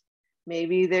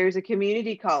 Maybe there's a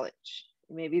community college.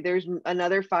 Maybe there's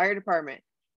another fire department.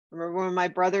 Remember when my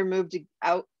brother moved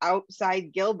to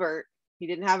outside Gilbert, he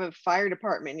didn't have a fire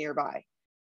department nearby.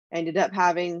 Ended up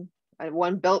having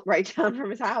one built right down from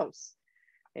his house.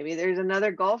 Maybe there's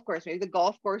another golf course. Maybe the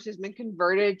golf course has been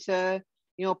converted to,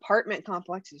 you know, apartment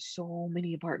complexes. So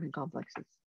many apartment complexes.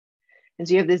 And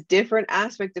so you have this different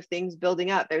aspect of things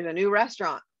building up. There's a new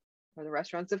restaurant, or the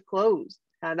restaurants have closed.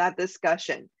 Have that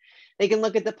discussion. They can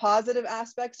look at the positive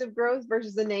aspects of growth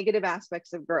versus the negative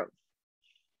aspects of growth.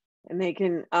 And they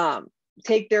can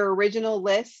take their original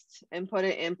list and put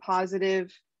it in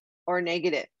positive or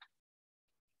negative.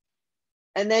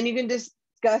 And then you can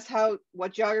discuss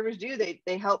what geographers do.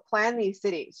 They help plan these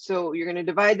cities. So you're going to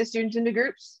divide the students into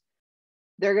groups.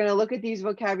 They're going to look at these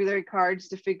vocabulary cards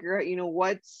to figure out, you know,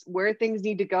 where things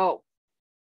need to go.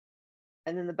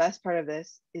 And then the best part of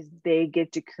this is they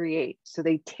get to create. So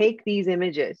they take these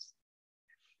images.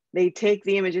 They take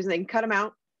the images and they can cut them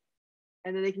out,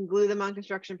 and then they can glue them on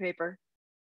construction paper.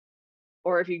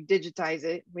 Or if you digitize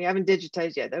it, we haven't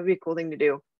digitized yet. That would be a cool thing to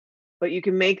do. But you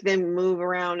can make them move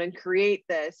around and create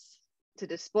this to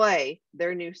display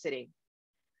their new city.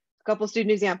 A couple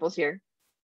student examples here.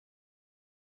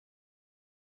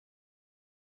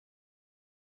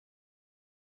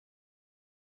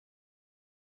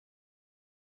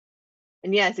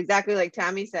 And yes, exactly like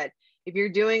Tammy said, if you're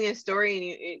doing a story and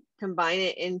you combine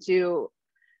it into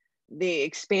the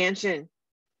expansion.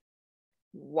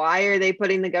 Why are they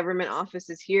putting the government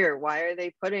offices here? Why are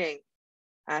they putting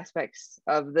aspects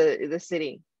of the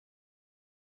city?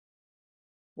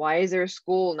 Why is there a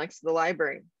school next to the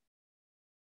library?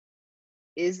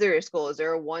 Is there a school? Is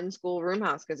there a one school room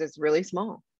house? Because it's really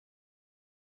small.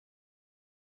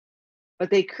 But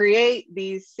they create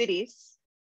these cities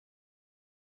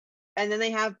and then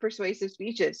they have persuasive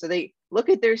speeches. So they look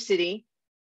at their city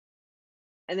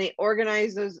and they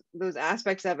organize those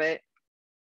aspects of it,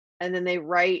 and then they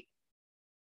write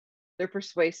their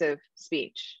persuasive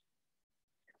speech.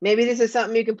 Maybe this is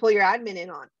something you can pull your admin in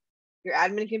on. Your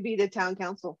admin can be the town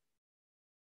council,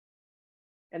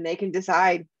 and they can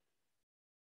decide,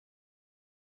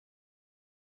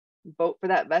 vote for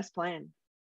that best plan.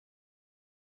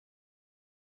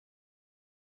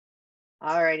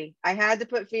 Alrighty, I had to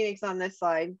put Phoenix on this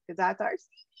slide because that's our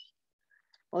city.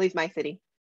 Well, at least my city.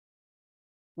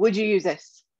 Would you use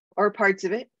this or parts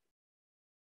of it?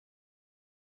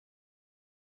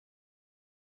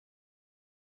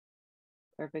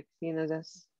 Perfect. Seeing those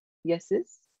as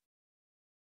yeses.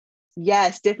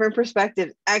 Yes, different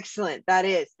perspectives. Excellent. That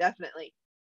is definitely.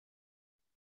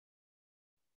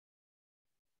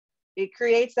 It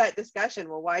creates that discussion.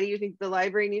 Well, why do you think the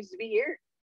library needs to be here?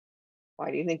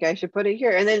 Why do you think I should put it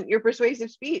here? And then your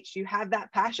persuasive speech, you have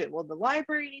that passion. Well, the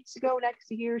library needs to go next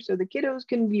to here so the kiddos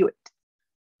can view it.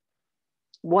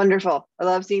 Wonderful. I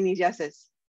love seeing these yeses.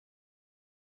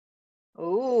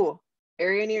 Oh,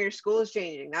 area near your school is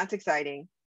changing. That's exciting.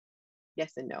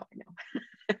 Yes and no, I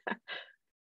know.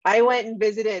 I went and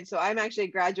visited. So I'm actually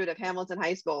a graduate of Hamilton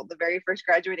High School, the very first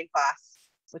graduating class,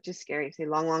 which is scary. It's a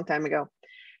long, long time ago.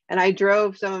 And I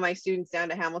drove some of my students down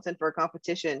to Hamilton for a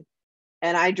competition,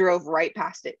 and I drove right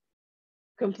past it.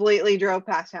 Completely drove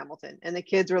past Hamilton. And the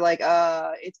kids were like,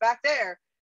 it's back there.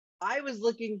 I was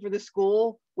looking for the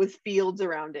school with fields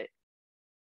around it.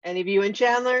 Any of you in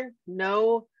Chandler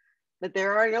know that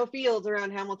there are no fields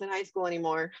around Hamilton High School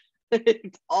anymore.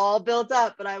 It's all built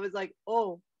up, but I was like,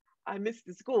 oh, I missed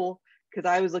the school because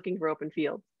I was looking for open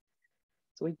fields.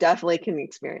 So we definitely can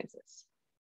experience this.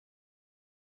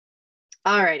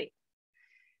 All righty.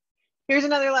 Here's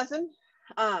another lesson.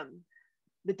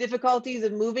 The difficulties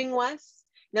of moving west.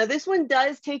 Now this one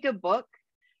does take a book.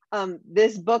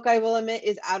 This book, I will admit,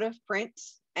 is out of print.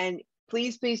 And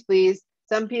please, please, please,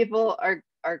 some people are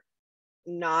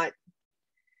not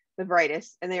the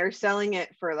brightest and they are selling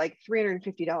it for like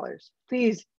 $350.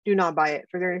 Please do not buy it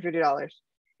for $350.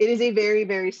 It is a very,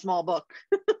 very small book.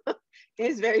 It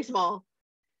is very small.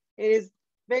 It is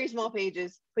very small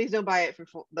pages. Please don't buy it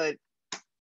for the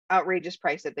outrageous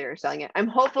price that they're selling it. I'm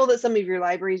hopeful that some of your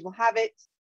libraries will have it.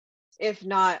 If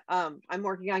not, I'm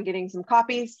working on getting some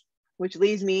copies, which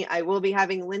leaves me, I will be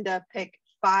having Linda pick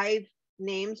 5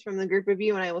 names from the group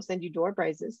review, and I will send you door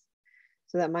prizes.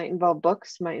 So that might involve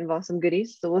books, might involve some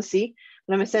goodies. So we'll see.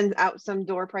 But I'm gonna send out some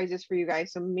door prizes for you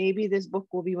guys. So maybe this book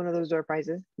will be one of those door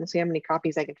prizes. Let's see how many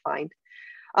copies I can find.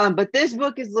 But this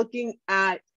book is looking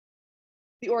at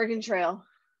the Oregon Trail,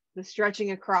 the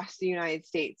stretching across the United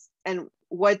States. And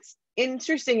what's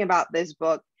interesting about this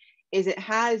book is it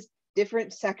has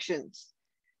different sections.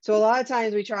 So a lot of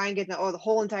times we try and get the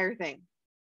whole entire thing.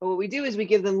 But what we do is we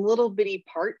give them little bitty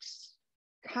parts,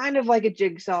 kind of like a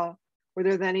jigsaw, where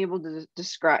they're then able to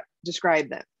describe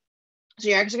them. So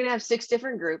you're actually gonna have 6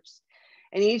 different groups,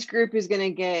 and each group is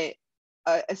gonna get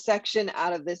a section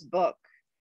out of this book.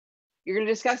 You're gonna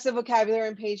discuss the vocabulary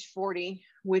on page 40,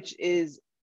 which is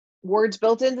words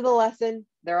built into the lesson.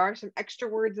 There are some extra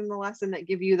words in the lesson that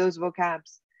give you those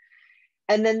vocabs.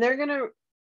 And then they're gonna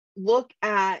look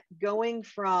at going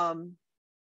from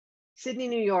Sydney,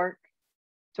 New York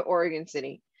to Oregon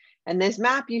City. And this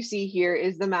map you see here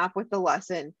is the map with the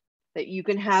lesson that you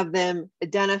can have them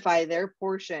identify their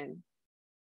portion,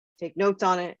 take notes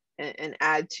on it, and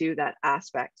add to that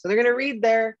aspect. So they're going to read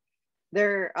their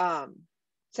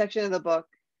section of the book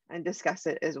and discuss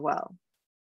it as well.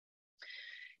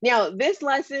 Now, this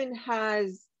lesson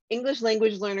has English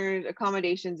language learners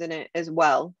accommodations in it as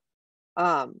well.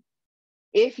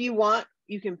 If you want,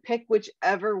 you can pick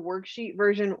whichever worksheet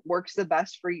version works the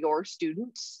best for your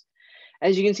students.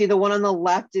 As you can see, the one on the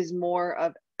left is more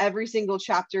of every single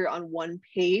chapter on one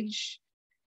page,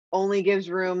 only gives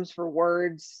rooms for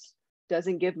words,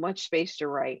 doesn't give much space to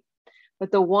write.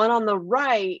 But the one on the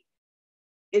right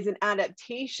is an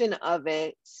adaptation of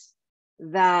it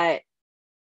that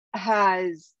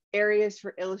has areas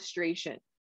for illustration,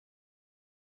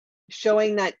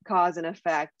 showing that cause and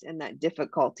effect and that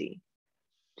difficulty.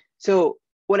 So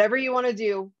whatever you want to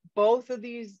do, both of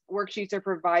these worksheets are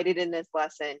provided in this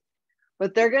lesson,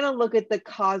 but they're going to look at the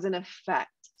cause and effect.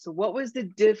 So what was the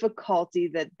difficulty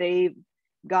that they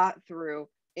got through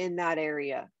in that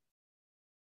area?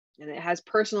 And it has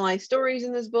personalized stories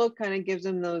in this book, kind of gives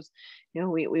them those,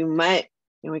 we met,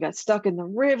 we got stuck in the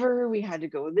river, we had to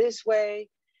go this way.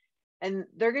 And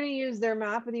they're going to use their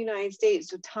map of the United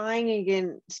States, so tying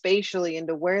again spatially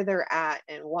into where they're at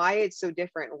and why it's so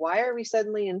different. Why are we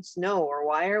suddenly in snow, or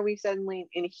why are we suddenly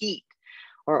in heat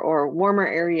or warmer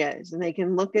areas? And they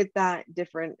can look at that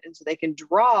different, and so they can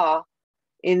draw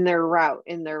in their route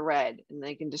in their red, and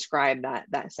they can describe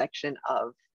that section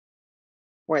of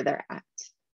where they're at.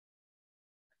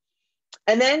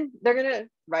 And then they're going to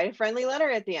write a friendly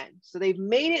letter at the end. So they've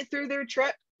made it through their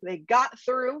trip. They got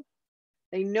through.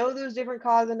 They know those different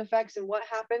cause and effects and what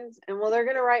happens. And well, they're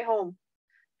going to write home.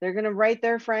 They're going to write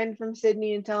their friend from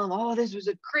Sydney and tell them, oh, this was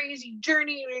a crazy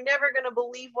journey. You're never going to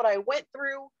believe what I went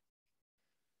through.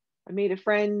 I made a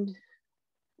friend.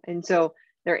 And so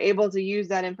they're able to use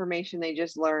that information they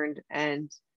just learned and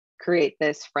create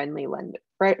this friendly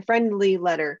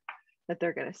letter that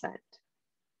they're going to send.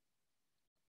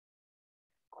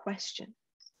 Question.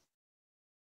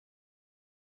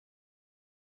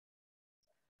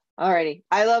 Alrighty,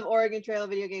 I love Oregon Trail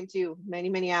video game too.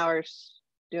 Many hours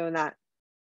doing that.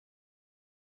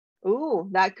 Ooh,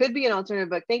 that could be an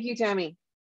alternative book. Thank you, Tammy.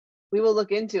 We will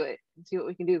look into it and see what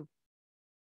we can do.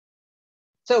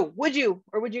 So would you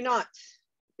or would you not?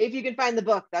 If you can find the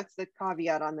book, that's the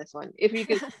caveat on this one. If you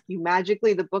can, you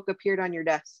magically, the book appeared on your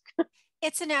desk.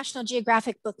 It's a National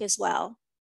Geographic book as well.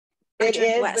 It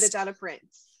is, but it's out of print.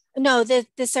 No,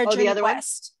 this Our Journey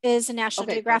West is a National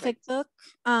Geographic book.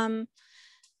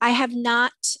 I have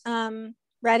not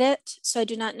read it, so I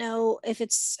do not know if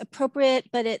it's appropriate,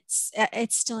 but it's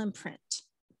still in print.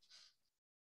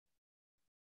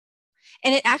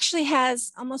 And it actually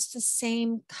has almost the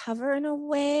same cover in a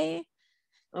way.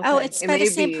 Okay. Oh, it's by the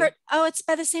same it's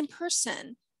by the same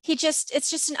person. It's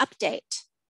just an update.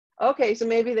 Okay, so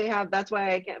maybe they have, that's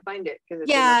why I can't find it, because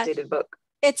it's an updated book.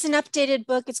 It's an updated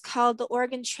book. It's called The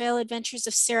Oregon Trail Adventures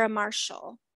of Sarah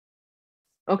Marshall.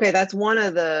 Okay, that's one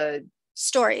of the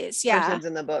stories, persons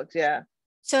in the books, yeah.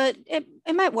 So it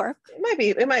might work.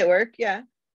 It might work, yeah.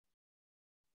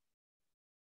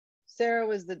 Sarah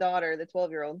was the daughter, the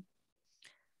 12-year-old.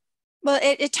 Well,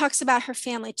 it talks about her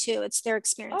family too. It's their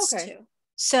experience too.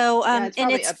 So it's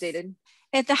probably updated.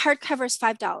 The hardcover is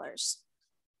 $5.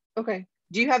 Okay.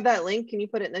 Do you have that link? Can you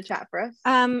put it in the chat for us?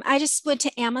 I just went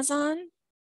to Amazon.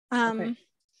 Okay.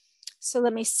 So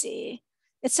let me see.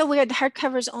 It's so weird. The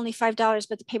hardcover is only $5,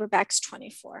 but the paperback's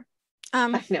 $24.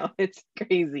 I know, it's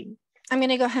crazy. I'm going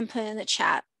to go ahead and put it in the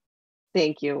chat.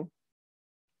 Thank you.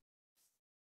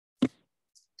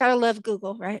 Gotta love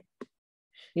Google, right?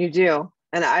 You do.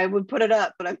 And I would put it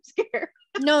up, but I'm scared.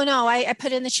 No, I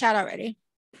put it in the chat already.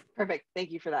 Perfect.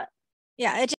 Thank you for that.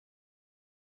 Yeah.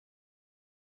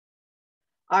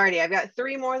 Alrighty, I've got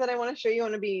 3 more that I want to show you. I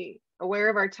want to be aware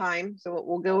of our time, so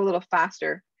we'll go a little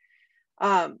faster.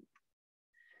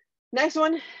 Next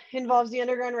one involves the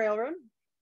Underground Railroad.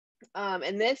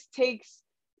 And this takes,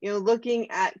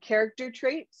 looking at character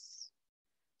traits,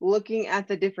 looking at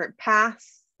the different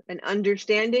paths and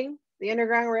understanding the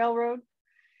Underground Railroad.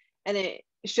 And it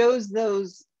shows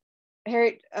those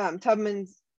Harriet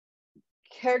Tubman's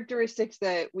characteristics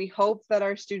that we hope that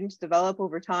our students develop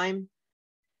over time.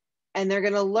 And they're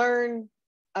going to learn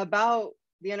about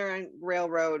the Underground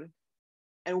Railroad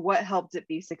and what helped it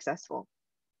be successful.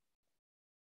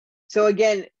 So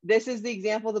again, this is the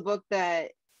example of the book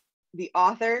that the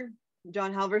author,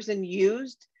 John Halverson,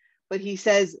 used, but he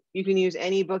says you can use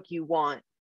any book you want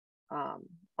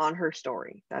on her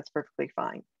story. That's perfectly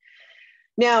fine.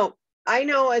 Now, I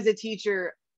know as a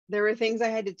teacher, there were things I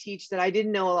had to teach that I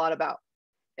didn't know a lot about.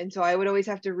 And so I would always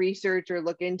have to research or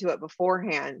look into it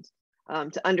beforehand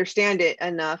to understand it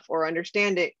enough, or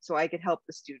understand it so I could help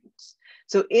the students.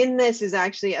 So in this is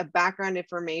actually a background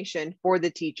information for the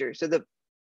teacher. So the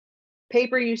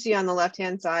paper you see on the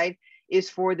left-hand side is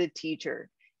for the teacher.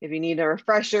 If you need a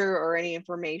refresher or any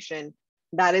information,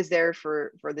 that is there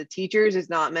for the teachers. It's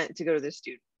not meant to go to the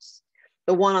students.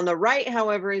 The one on the right,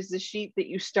 however, is the sheet that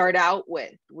you start out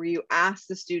with, where you ask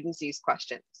the students these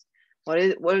questions. What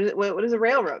is a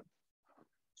railroad?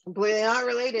 Completely not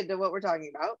related to what we're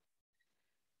talking about.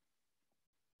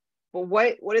 But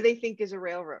what do they think is a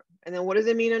railroad? And then what does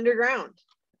it mean underground?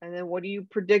 And then what do you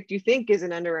predict you think is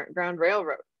an underground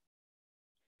railroad?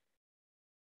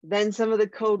 Then some of the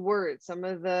code words, some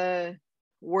of the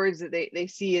words that they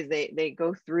see as they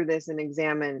go through this and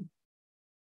examine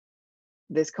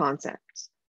this concept.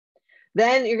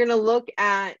 Then you're going to look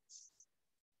at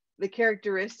the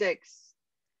characteristics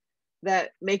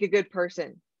that make a good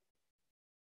person.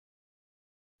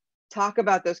 talk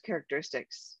about those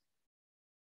characteristics.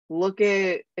 Look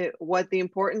at what the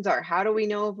importance are. How do we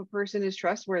know if a person is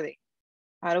trustworthy?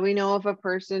 How do we know if a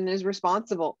person is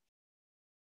responsible?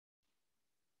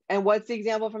 And what's the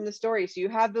example from the story? So you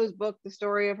have those books, the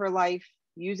story of her life,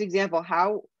 use example.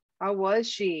 How was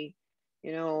she,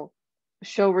 you know,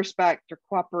 show respect or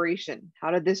cooperation?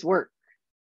 How did this work?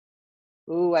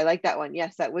 Ooh, I like that one.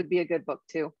 Yes, that would be a good book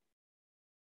too.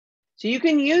 So you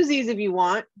can use these if you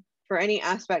want for any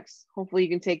aspects. Hopefully you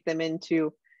can take them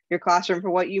into your classroom for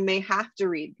what you may have to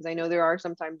read, because I know there are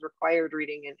sometimes required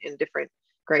reading in different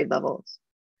grade levels.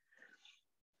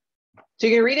 So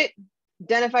you can read it,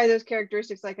 identify those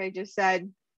characteristics like I just said,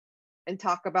 and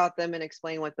talk about them and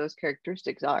explain what those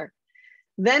characteristics are.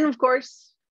 Then, of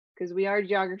course, because we are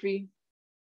geography,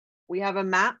 we have a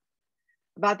map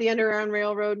about the Underground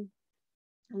Railroad,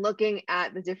 looking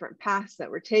at the different paths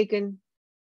that were taken,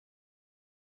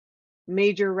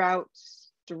 major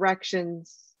routes,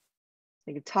 directions.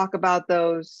 You can talk about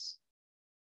those,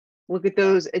 look at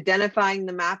those, identifying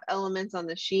the map elements on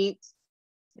the sheet,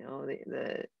 you know,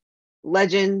 the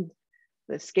legend,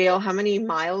 the scale, how many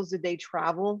miles did they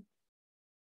travel?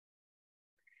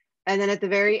 And then at the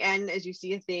very end, as you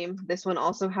see a theme, this one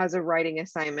also has a writing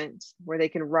assignment where they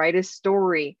can write a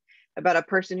story about a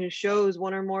person who shows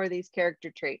one or more of these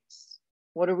character traits.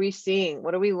 What are we seeing?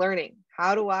 What are we learning?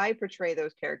 How do I portray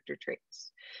those character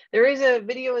traits? There is a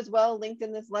video as well linked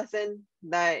in this lesson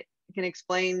that can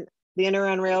explain the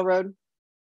Underground Railroad.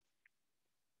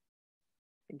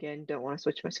 Again, don't want to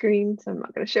switch my screen, so I'm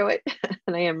not going to show it.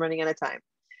 And I am running out of time.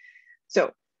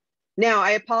 So now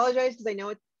I apologize because I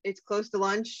know it's close to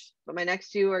lunch, but my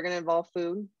next two are going to involve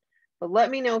food. But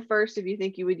let me know first if you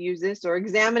think you would use this, or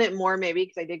examine it more maybe,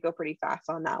 because I did go pretty fast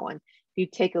on that one. If you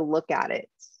take a look at it.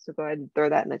 So go ahead and throw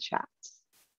that in the chat.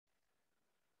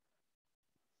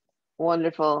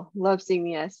 Wonderful. Love seeing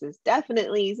the S's.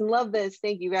 Definitely. Love this.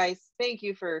 Thank you guys. Thank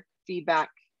you for feedback.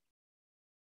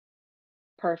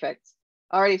 Perfect.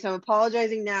 Alrighty, so I'm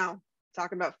apologizing now,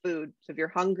 talking about food. So if you're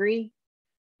hungry,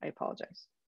 I apologize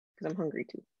because I'm hungry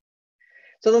too.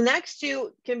 So the next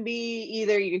two can be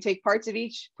either you can take parts of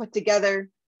each, put together,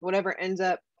 whatever ends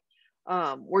up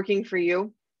working for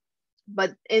you.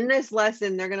 But in this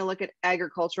lesson, they're going to look at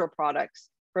agricultural products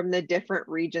from the different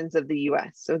regions of the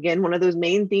US. So again, one of those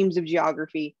main themes of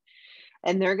geography.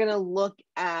 And they're going to look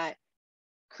at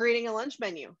creating a lunch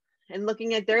menu and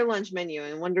looking at their lunch menu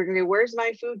and wondering, okay, where's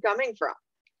my food coming from?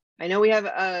 I know we have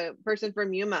a person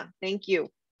from Yuma. Thank you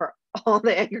for all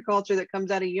the agriculture that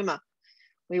comes out of Yuma.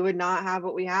 We would not have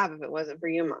what we have if it wasn't for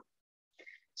Yuma.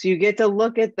 So you get to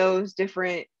look at those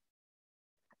different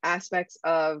aspects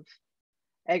of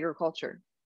agriculture.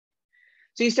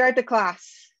 So you start the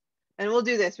class, and we'll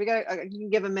do this. You can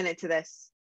give a minute to this.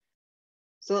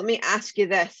 So let me ask you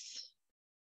this.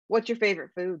 What's your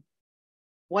favorite food?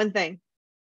 One thing.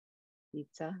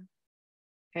 Pizza,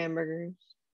 hamburgers.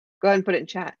 Go ahead and put it in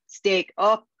chat. Steak.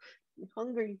 Oh, I'm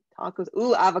hungry. Tacos.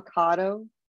 Ooh, avocado,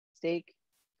 steak,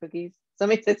 cookies.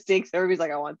 Somebody said steak, so everybody's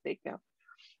like, I want steak now.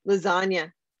 Lasagna.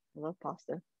 I love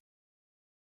pasta.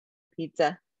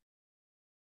 Pizza.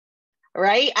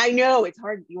 Right? I know it's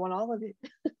hard. You want all of it.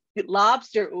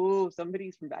 Lobster. Ooh,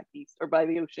 somebody's from back east or by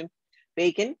the ocean.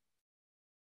 Bacon.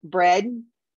 Bread.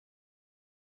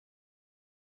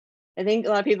 I think a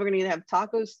lot of people are going to either have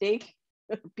tacos, steak,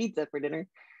 pizza for dinner.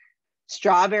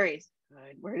 Strawberries.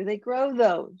 Good. Where do they grow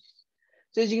those?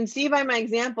 So as you can see by my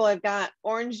example, I've got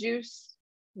orange juice.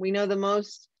 We know the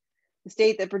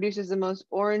state that produces the most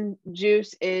orange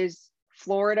juice is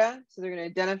Florida. So they're going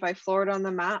to identify Florida on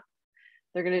the map.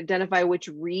 They're going to identify which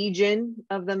region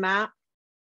of the map.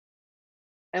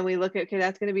 And we look at, okay,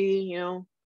 that's going to be, you know,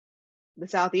 the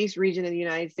Southeast region of the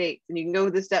United States. And you can go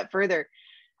a step further.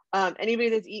 Anybody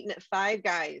that's eaten at Five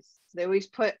Guys, they always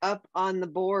put up on the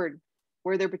board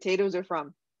where their potatoes are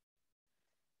from.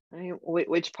 Right?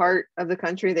 Which part of the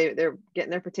country they're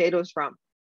getting their potatoes from.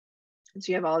 And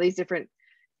so you have all these different,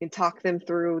 you can talk them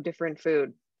through different food.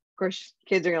 Of course,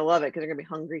 kids are going to love it because they're going to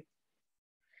be hungry.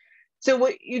 So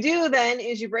what you do then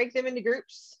is you break them into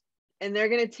groups, and they're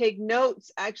going to take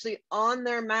notes actually on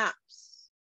their maps.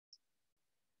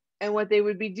 And what they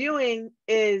would be doing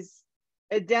is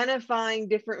identifying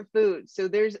different foods. So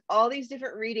there's all these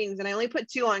different readings, and I only put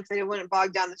two on because I didn't want to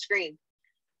bog down the screen.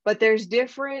 But there's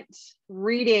different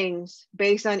readings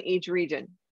based on each region.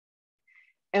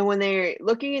 And when they're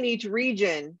looking at each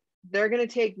region, they're going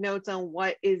to take notes on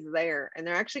what is there. And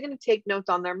they're actually going to take notes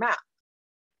on their map.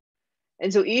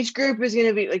 And so each group is going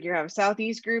to be like, you have a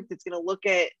Southeast group that's going to look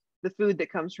at the food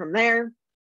that comes from there.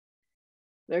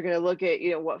 They're going to look at,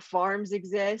 you know, what farms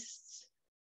exist.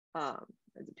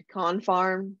 There's a pecan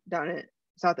farm down at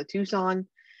South of Tucson.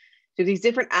 So these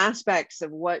different aspects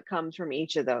of what comes from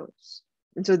each of those.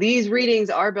 And so these readings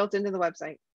are built into the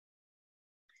website.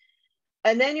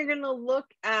 And then you're going to look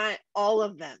at all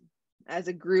of them as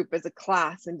a group, as a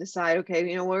class, and decide, okay,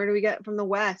 you know, where do we get from the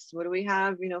West? What do we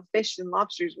have? You know, fish and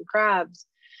lobsters and crabs.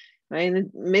 Right? In the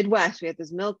Midwest, we have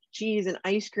this milk, cheese, and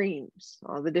ice creams,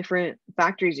 all the different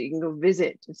factories that you can go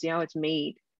visit and see how it's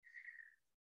made.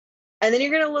 And then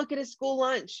you're going to look at a school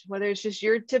lunch, whether it's just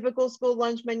your typical school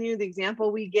lunch menu, the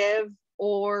example we give,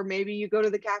 or maybe you go to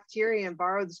the cafeteria and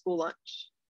borrow the school lunch.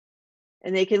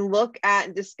 And they can look at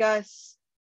and discuss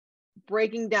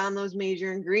breaking down those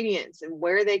major ingredients and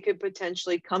where they could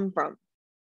potentially come from,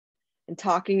 and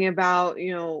talking about,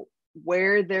 you know,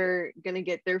 where they're going to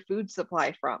get their food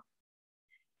supply from.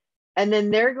 And then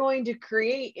they're going to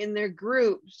create in their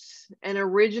groups an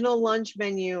original lunch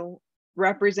menu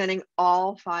representing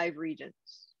all 5 regions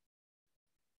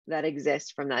that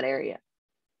exist from that area.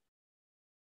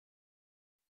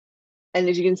 And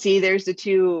as you can see, there's the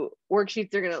 2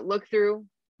 worksheets they're going to look through.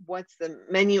 What's the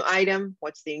menu item?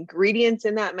 What's the ingredients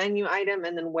in that menu item?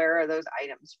 And then where are those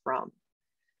items from?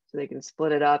 So they can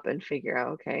split it up and figure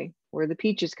out, okay, where the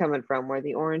peaches coming from, where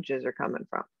the oranges are coming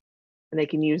from. And they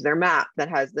can use their map that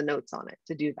has the notes on it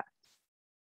to do that.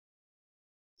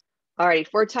 All right,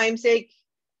 for time's sake,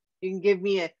 you can give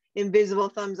me an invisible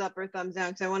thumbs up or thumbs down,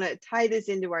 because I want to tie this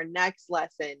into our next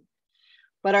lesson.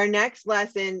 But our next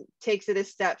lesson takes it a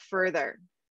step further.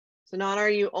 So not are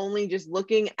you only just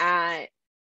looking at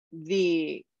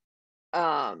the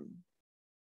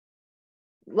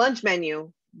lunch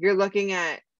menu, you're looking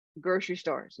at grocery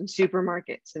stores and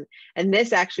supermarkets. And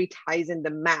this actually ties into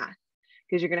math,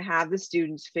 because you're going to have the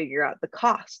students figure out the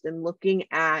cost and looking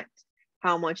at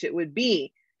how much it would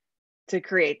be to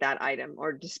create that item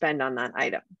or to spend on that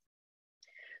item.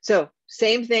 So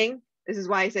same thing. This is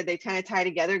why I said they kind of tie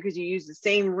together, because you use the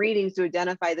same readings to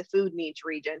identify the food in each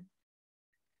region.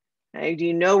 Okay, do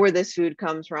you know where this food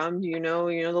comes from? Do you know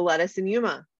the lettuce in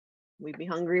Yuma? We'd be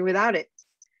hungry without it.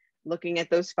 Looking at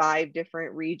those 5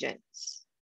 different regions.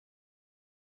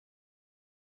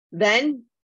 Then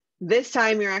this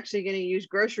time you're actually going to use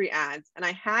grocery ads. And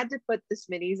I had to put the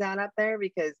Smitty's ad up there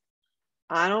because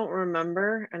I don't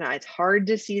remember, and it's hard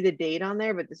to see the date on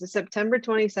there, but this is September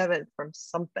 27th from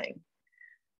something.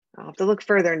 I'll have to look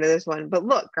further into this one. But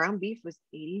look, ground beef was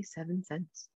 87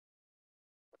 cents.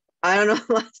 I don't know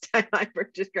the last time I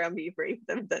purchased ground beef for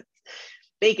 87 cents.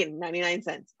 Bacon, 99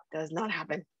 cents. Does not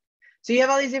happen. So you have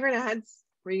all these different ads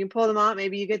where you can pull them out.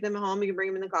 Maybe you get them at home, you can bring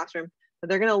them in the classroom. But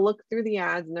they're going to look through the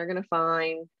ads and they're going to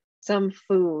find some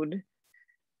food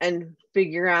and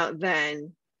figure out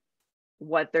then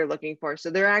what they're looking for. So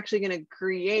they're actually going to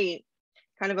create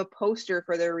kind of a poster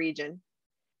for their region.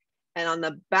 And on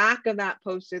the back of that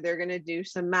poster, they're going to do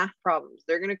some math problems.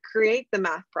 They're going to create the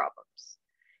math problems.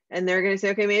 And they're going to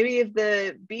say, okay, maybe if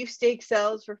the beefsteak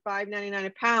sells for $5.99 a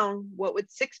pound, what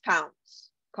would 6 pounds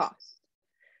cost?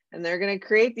 And they're going to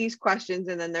create these questions,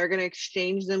 and then they're going to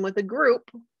exchange them with a group.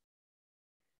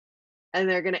 And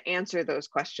they're going to answer those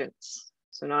questions.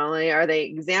 So not only are they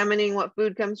examining what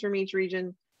food comes from each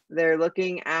region, they're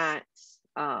looking at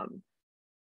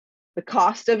the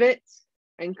cost of it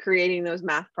and creating those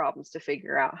math problems to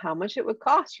figure out how much it would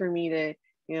cost for me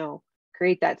to,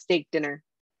 create that steak dinner.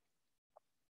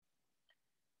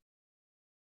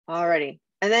 Alrighty.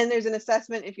 And then there's an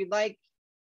assessment if you'd like.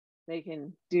 They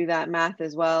can do that math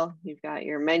as well. You've got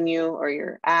your menu or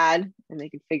your ad, and they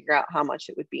can figure out how much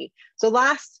it would be. So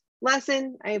last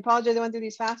lesson, I apologize I went through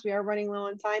these fast. We are running low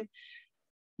on time.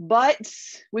 But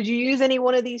would you use any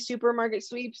one of these supermarket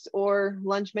sweeps or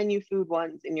lunch menu food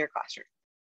ones in your classroom?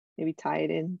 Maybe tie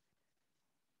it in.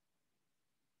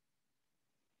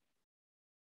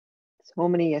 So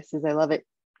many yeses. I love it.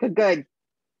 Good.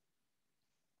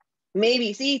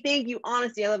 Maybe. See, thank you.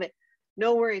 Honesty. I love it.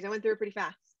 No worries. I went through it pretty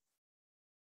fast.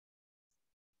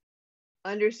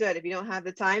 Understood. If you don't have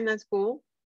the time, that's cool.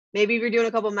 Maybe if you're doing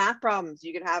a couple math problems,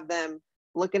 you could have them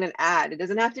look at an ad. It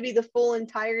doesn't have to be the full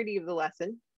entirety of the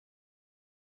lesson.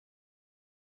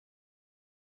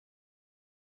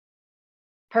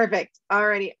 Perfect.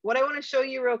 Alrighty. What I want to show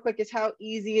you real quick is how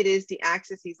easy it is to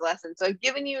access these lessons. So I've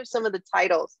given you some of the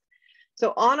titles.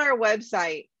 So on our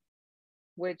website,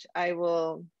 which I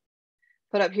will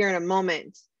put up here in a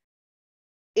moment,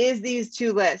 is these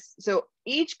 2 lists. So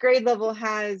each grade level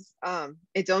has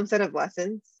its own set of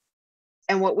lessons.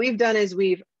 And what we've done is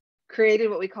we've created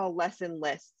what we call lesson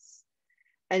lists.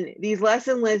 And these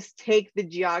lesson lists take the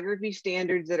geography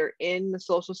standards that are in the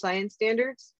social science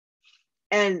standards.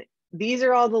 And these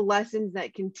are all the lessons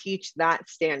that can teach that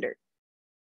standard.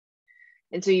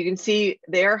 And so you can see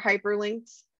they are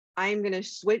hyperlinked I'm going to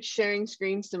switch sharing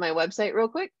screens to my website real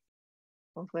quick.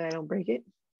 Hopefully I don't break it.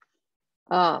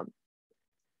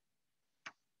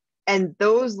 And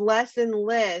those lesson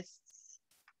lists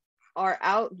are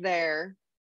out there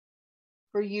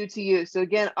for you to use. So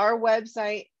again, our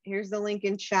website, here's the link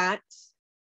in chat,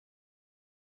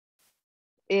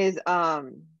 is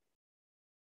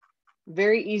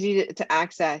very easy to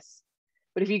access.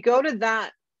 But if you go to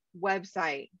that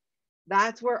website,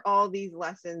 that's where all these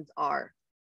lessons are.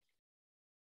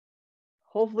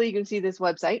 Hopefully you can see this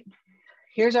website.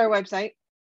 Here's our website.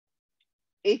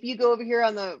 If you go over here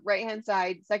on the right-hand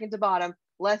side, second to bottom,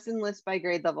 lesson list by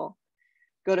grade level,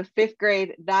 go to 5th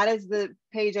grade. That is the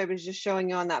page I was just showing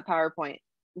you on that PowerPoint.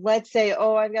 Let's say,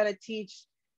 oh, I've got to teach,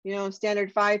 you know,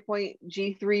 standard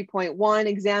 5.G3.1,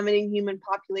 examining human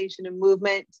population and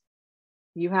movement.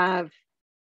 You have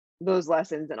those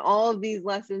lessons, and all of these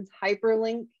lessons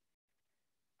hyperlink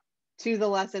to the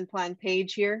lesson plan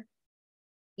page here.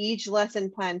 Each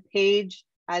lesson plan page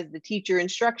has the teacher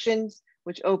instructions,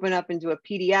 which open up into a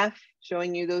PDF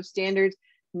showing you those standards,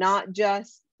 not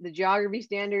just the geography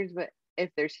standards, but if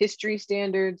there's history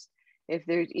standards, if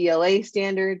there's ELA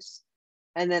standards,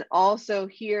 and then also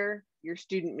here, your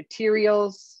student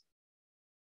materials,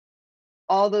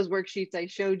 all those worksheets I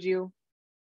showed you,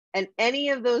 and any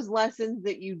of those lessons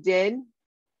that you did,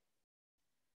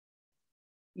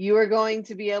 you are going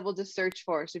to be able to search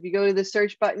for. So if you go to the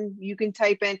search button, you can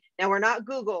type in, now we're not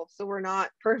Google, so we're not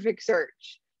perfect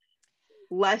search.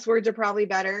 Less words are probably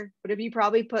better, but if you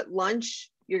probably put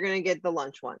lunch, you're going to get the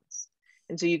lunch ones.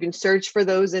 And so you can search for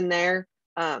those in there.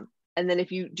 And then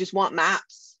if you just want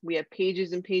maps, we have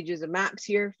pages and pages of maps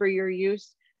here for your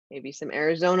use. Maybe some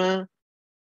Arizona.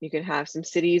 You can have some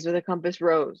cities with a compass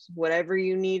rose. Whatever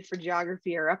you need for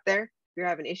geography are up there. If you're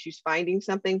having issues finding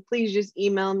something, please just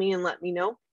email me and let me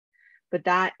know. But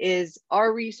that is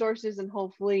our resources, and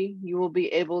hopefully you will be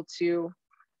able to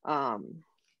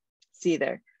see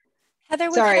there. Heather,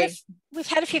 we've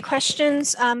had a few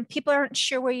questions. People aren't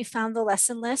sure where you found the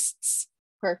lesson lists.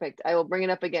 Perfect. I will bring it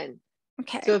up again.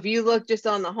 Okay. So if you look just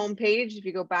on the home page, if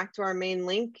you go back to our main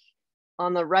link,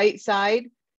 on the right side,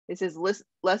 it says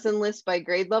lesson list by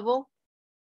grade level.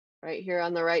 Right here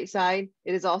on the right side.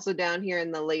 It is also down here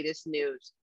in the latest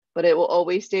news, but it will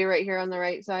always stay right here on the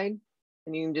right side.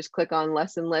 And you can just click on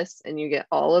lesson lists and you get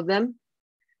all of them.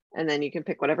 And then you can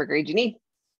pick whatever grade you need.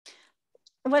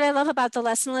 What I love about the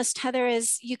lesson list, Heather,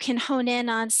 is you can hone in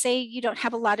on, say you don't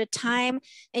have a lot of time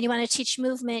and you want to teach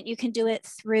movement, you can do it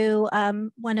through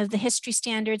one of the history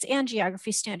standards and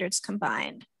geography standards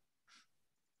combined.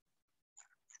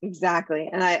 Exactly.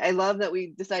 And I love that we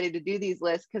decided to do these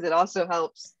lists because it also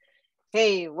helps,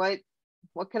 hey, what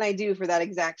can I do for that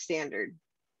exact standard?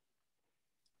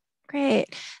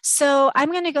 Great. So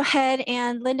I'm going to go ahead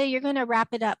and Linda, you're going to wrap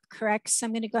it up, correct? So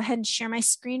I'm going to go ahead and share my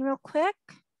screen real quick.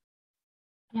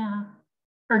 Yeah.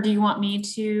 Or do you want me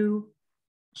to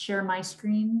share my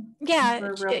screen? Yeah.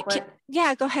 Real quick?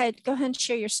 Yeah, go ahead. Go ahead and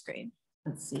share your screen.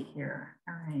 Let's see here.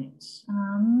 All right.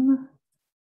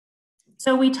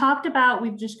 So we talked about,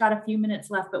 we've just got a few minutes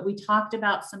left, but we talked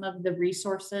about some of the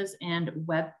resources and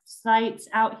websites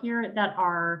out here that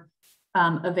are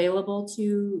available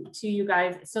to you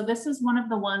guys. So this is one of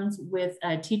the ones with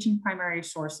teaching primary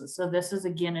sources. So this is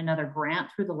again another grant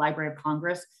through the Library of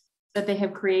Congress that they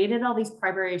have created all these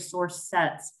primary source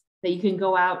sets that you can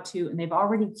go out to, and they've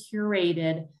already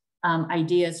curated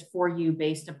ideas for you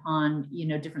based upon, you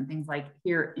know, different things like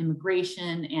here,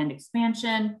 immigration and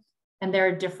expansion. And there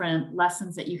are different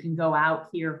lessons that you can go out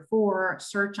here for,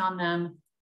 search on them.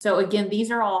 So again, these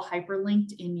are all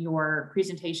hyperlinked in your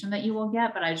presentation that you will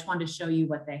get, but I just wanted to show you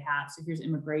what they have. So here's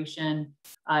immigration,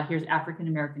 here's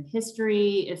African-American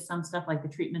history, is some stuff like the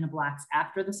treatment of Blacks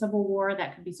after the Civil War.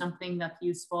 That could be something that's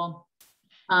useful.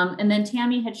 And then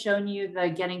Tammy had shown you the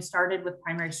getting started with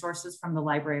primary sources from the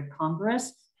Library of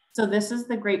Congress. So this is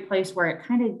the great place where it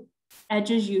kind of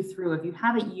edges you through. If you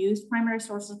haven't used primary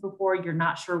sources before, you're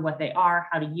not sure what they are,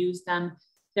 how to use them.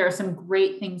 There are some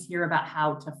great things here about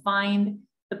how to find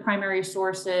the primary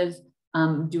sources,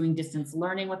 doing distance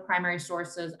learning with primary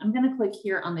sources. I'm going to click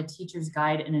here on the teacher's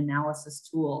guide and analysis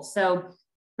tool. So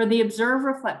for the observe,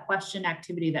 reflect, question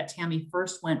activity that Tammy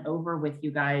first went over with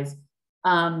you guys,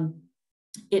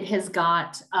 it has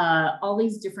got all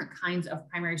these different kinds of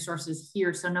primary sources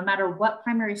here. So no matter what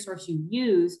primary source you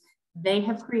use, they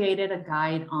have created a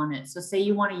guide on it. So say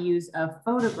you want to use a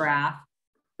photograph,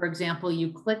 for example,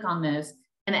 you click on this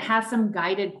and it has some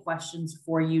guided questions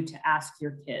for you to ask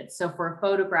your kids. So for a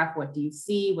photograph, what do you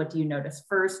see? What do you notice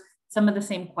first? Some of the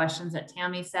same questions that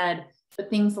Tammy said, but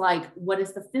things like, what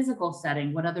is the physical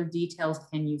setting? What other details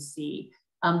can you see?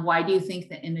 Why do you think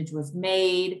the image was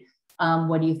made?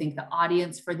 What do you think the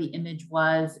audience for the image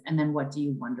was? And then what do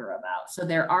you wonder about? So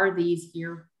there are these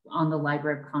here on the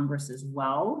Library of Congress as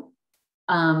well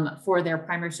for their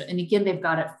primary. And again, they've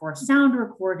got it for sound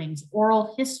recordings,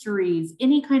 oral histories,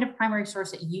 any kind of primary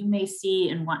source that you may see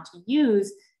and want to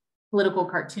use political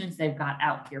cartoons, they've got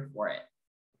out here for it.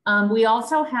 We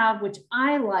also have, which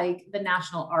I like, the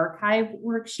National Archive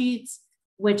worksheets,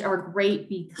 which are great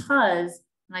because,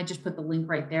 and I just put the link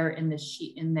right there in the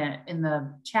sheet in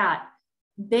the chat.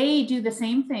 They do the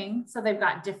same thing. So they've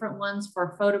got different ones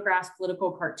for photographs,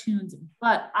 political cartoons,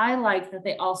 but I like that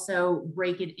they also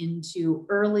break it into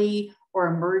early or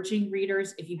emerging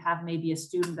readers. If you have maybe a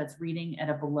student that's reading at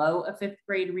a below a 5th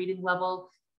grade reading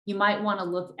level, you might want to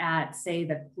look at, say,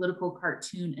 the political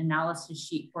cartoon analysis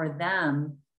sheet for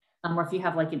them. Or if you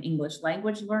have like an English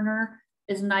language learner,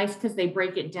 is nice because they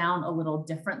break it down a little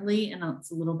differently and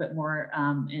it's a little bit more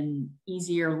an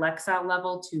easier Lexile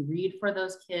level to read for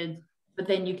those kids. But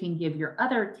then you can give your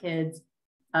other kids,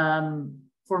 for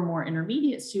more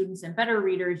intermediate students and better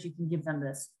readers, you can give them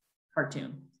this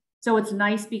cartoon. So it's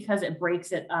nice because it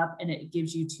breaks it up and it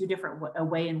gives you two different a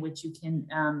way in which you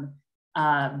can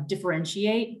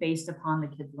differentiate based upon the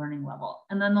kid's learning level.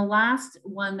 And then the last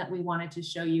one that we wanted to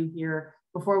show you here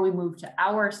before we move to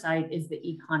our site is the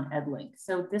Econ Ed link.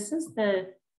 So this is the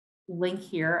link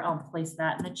here. I'll place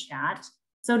that in the chat.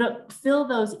 So to fill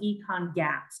those econ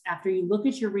gaps, after you look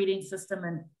at your reading system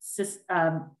and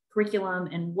curriculum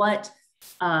and what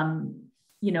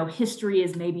history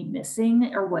is maybe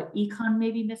missing or what econ may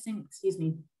be missing, excuse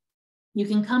me, you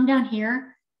can come down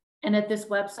here and at this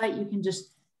website, you can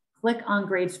just click on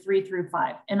grades 3 through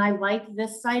 5. And I like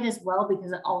this site as well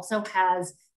because it also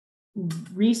has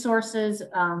resources,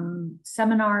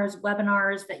 seminars,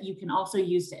 webinars that you can also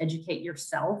use to educate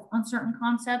yourself on certain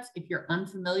concepts. If you're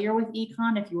unfamiliar with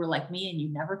econ, if you were like me and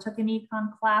you never took an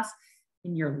econ class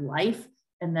in your life,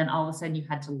 and then all of a sudden you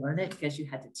had to learn it because you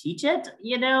had to teach it,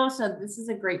 so this is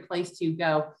a great place to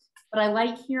go. But I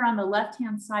like here on the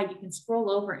left-hand side, you can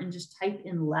scroll over and just type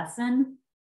in lesson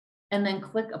and then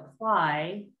click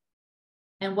apply.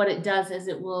 And what it does is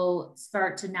it will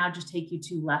start to now just take you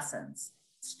to lessons.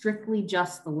 Strictly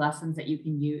just the lessons that you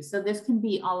can use. So this can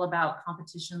be all about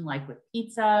competition, like with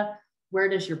pizza. Where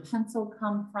does your pencil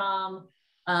come from?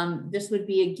 This would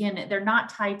be, again, they're not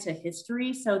tied to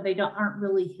history, so they aren't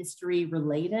really history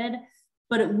related,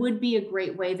 but it would be a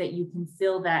great way that you can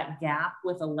fill that gap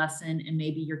with a lesson and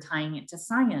maybe you're tying it to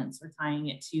science or tying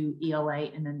it to ELA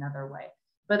in another way.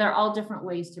 But they're all different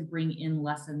ways to bring in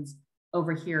lessons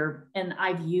over here. And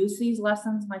I've used these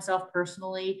lessons myself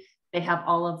personally. They have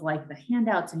all of like the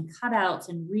handouts and cutouts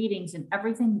and readings and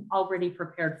everything already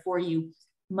prepared for you,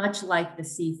 much like the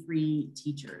C3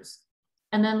 teachers.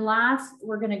 And then last,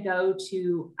 we're going to go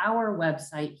to our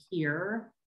website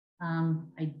here.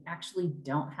 I actually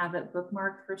don't have it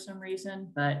bookmarked for some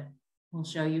reason, but we'll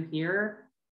show you here.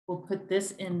 We'll put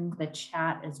this in the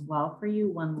chat as well for you,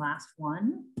 one last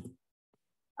one.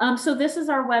 So this is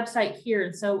our website here.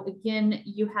 And so again,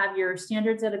 you have your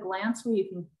standards at a glance where you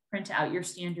can print out your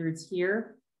standards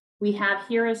here. We have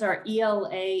here is our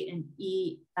ELA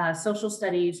and social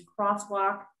studies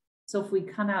crosswalk. So if we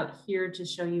come out here to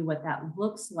show you what that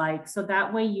looks like, so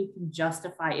that way you can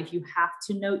justify if you have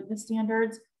to note the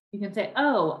standards, you can say,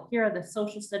 oh, here are the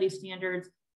social studies standards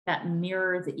that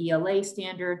mirror the ELA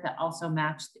standard that also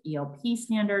match the ELP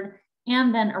standard,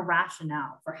 and then a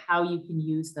rationale for how you can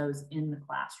use those in the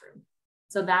classroom.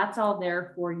 So that's all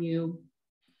there for you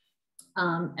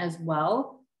as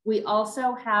well. We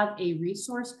also have a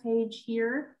resource page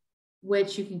here,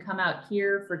 which you can come out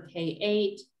here for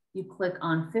K-8. You click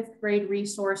on 5th grade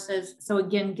resources. So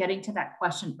again, getting to that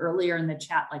question earlier in the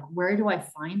chat, like where do I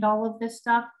find all of this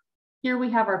stuff? Here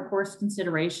we have our course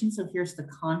considerations. So here's the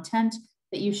content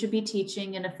that you should be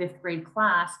teaching in a 5th grade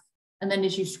class. And then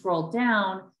as you scroll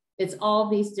down, it's all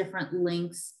these different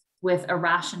links with a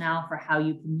rationale for how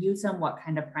you can use them, what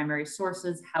kind of primary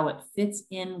sources, how it fits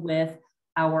in with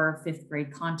our 5th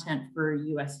grade content for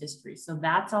US history. So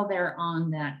that's all there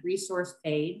on that resource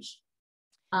page.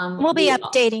 We'll be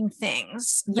updating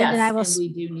things. Yes, and we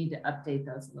do need to update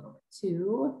those a little bit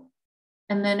too.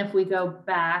 And then if we go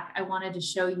back, I wanted to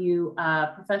show you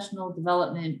professional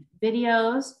development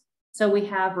videos. So we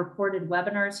have recorded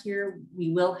webinars here.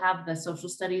 We will have the social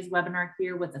studies webinar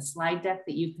here with a slide deck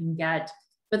that you can get.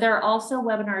 But there are also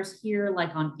webinars here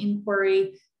like on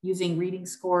inquiry, using reading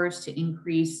scores to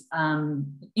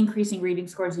increasing reading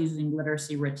scores using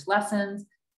literacy-rich lessons.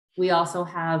 We also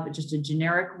have just a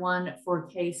generic one for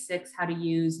K6, how to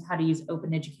use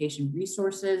open education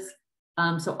resources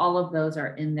So all of those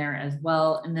are in there as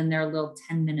well. And then there are little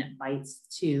 10-minute bites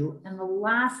too. And the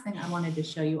last thing I wanted to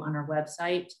show you on our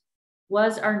website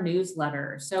was our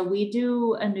newsletter. So we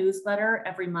do a newsletter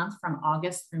every month from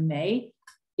August through May.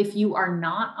 If you are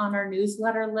not on our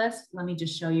newsletter list, let me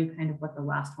just show you kind of what the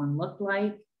last one looked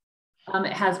like.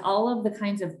 It has all of the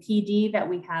kinds of PD that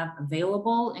we have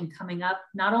available and coming up,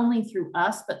 not only through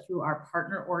us, but through our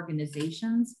partner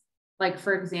organizations. Like,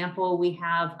 for example, we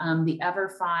have the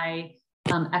EverFi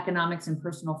Economics and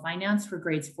Personal Finance for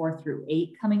grades 4 through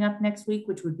 8 coming up next week,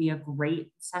 which would be a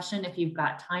great session if you've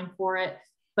got time for it.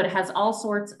 But it has all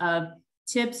sorts of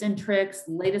tips and tricks,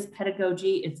 latest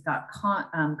pedagogy. It's got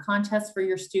contests for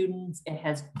your students. It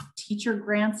has teacher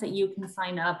grants that you can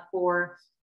sign up for,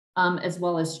 as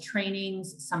well as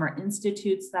trainings, summer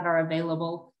institutes that are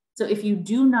available. So if you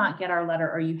do not get our letter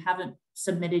or you haven't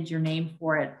submitted your name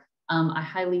for it, I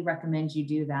highly recommend you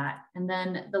do that. And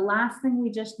then the last thing we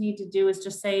just need to do is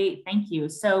just say thank you.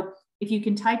 So if you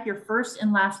can type your first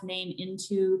and last name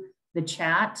into the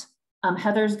chat,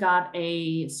 Heather's got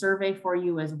a survey for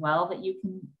you as well that you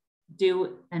can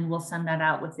do, and we'll send that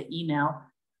out with the email.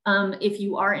 If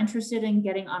you are interested in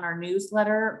getting on our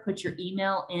newsletter, put your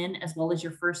email in as well as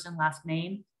your first and last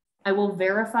name. I will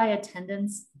verify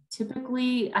attendance.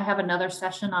 Typically, I have another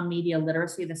session on media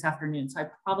literacy this afternoon, so I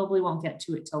probably won't get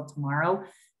to it till tomorrow,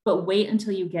 but wait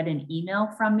until you get an email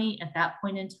from me. At that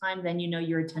point in time, then you know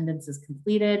your attendance is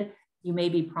completed. You may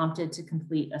be prompted to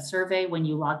complete a survey when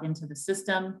you log into the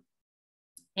system.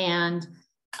 And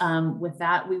with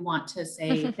that, we want to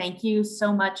say thank you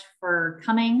so much for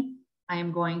coming. I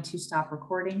am going to stop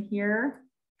recording here.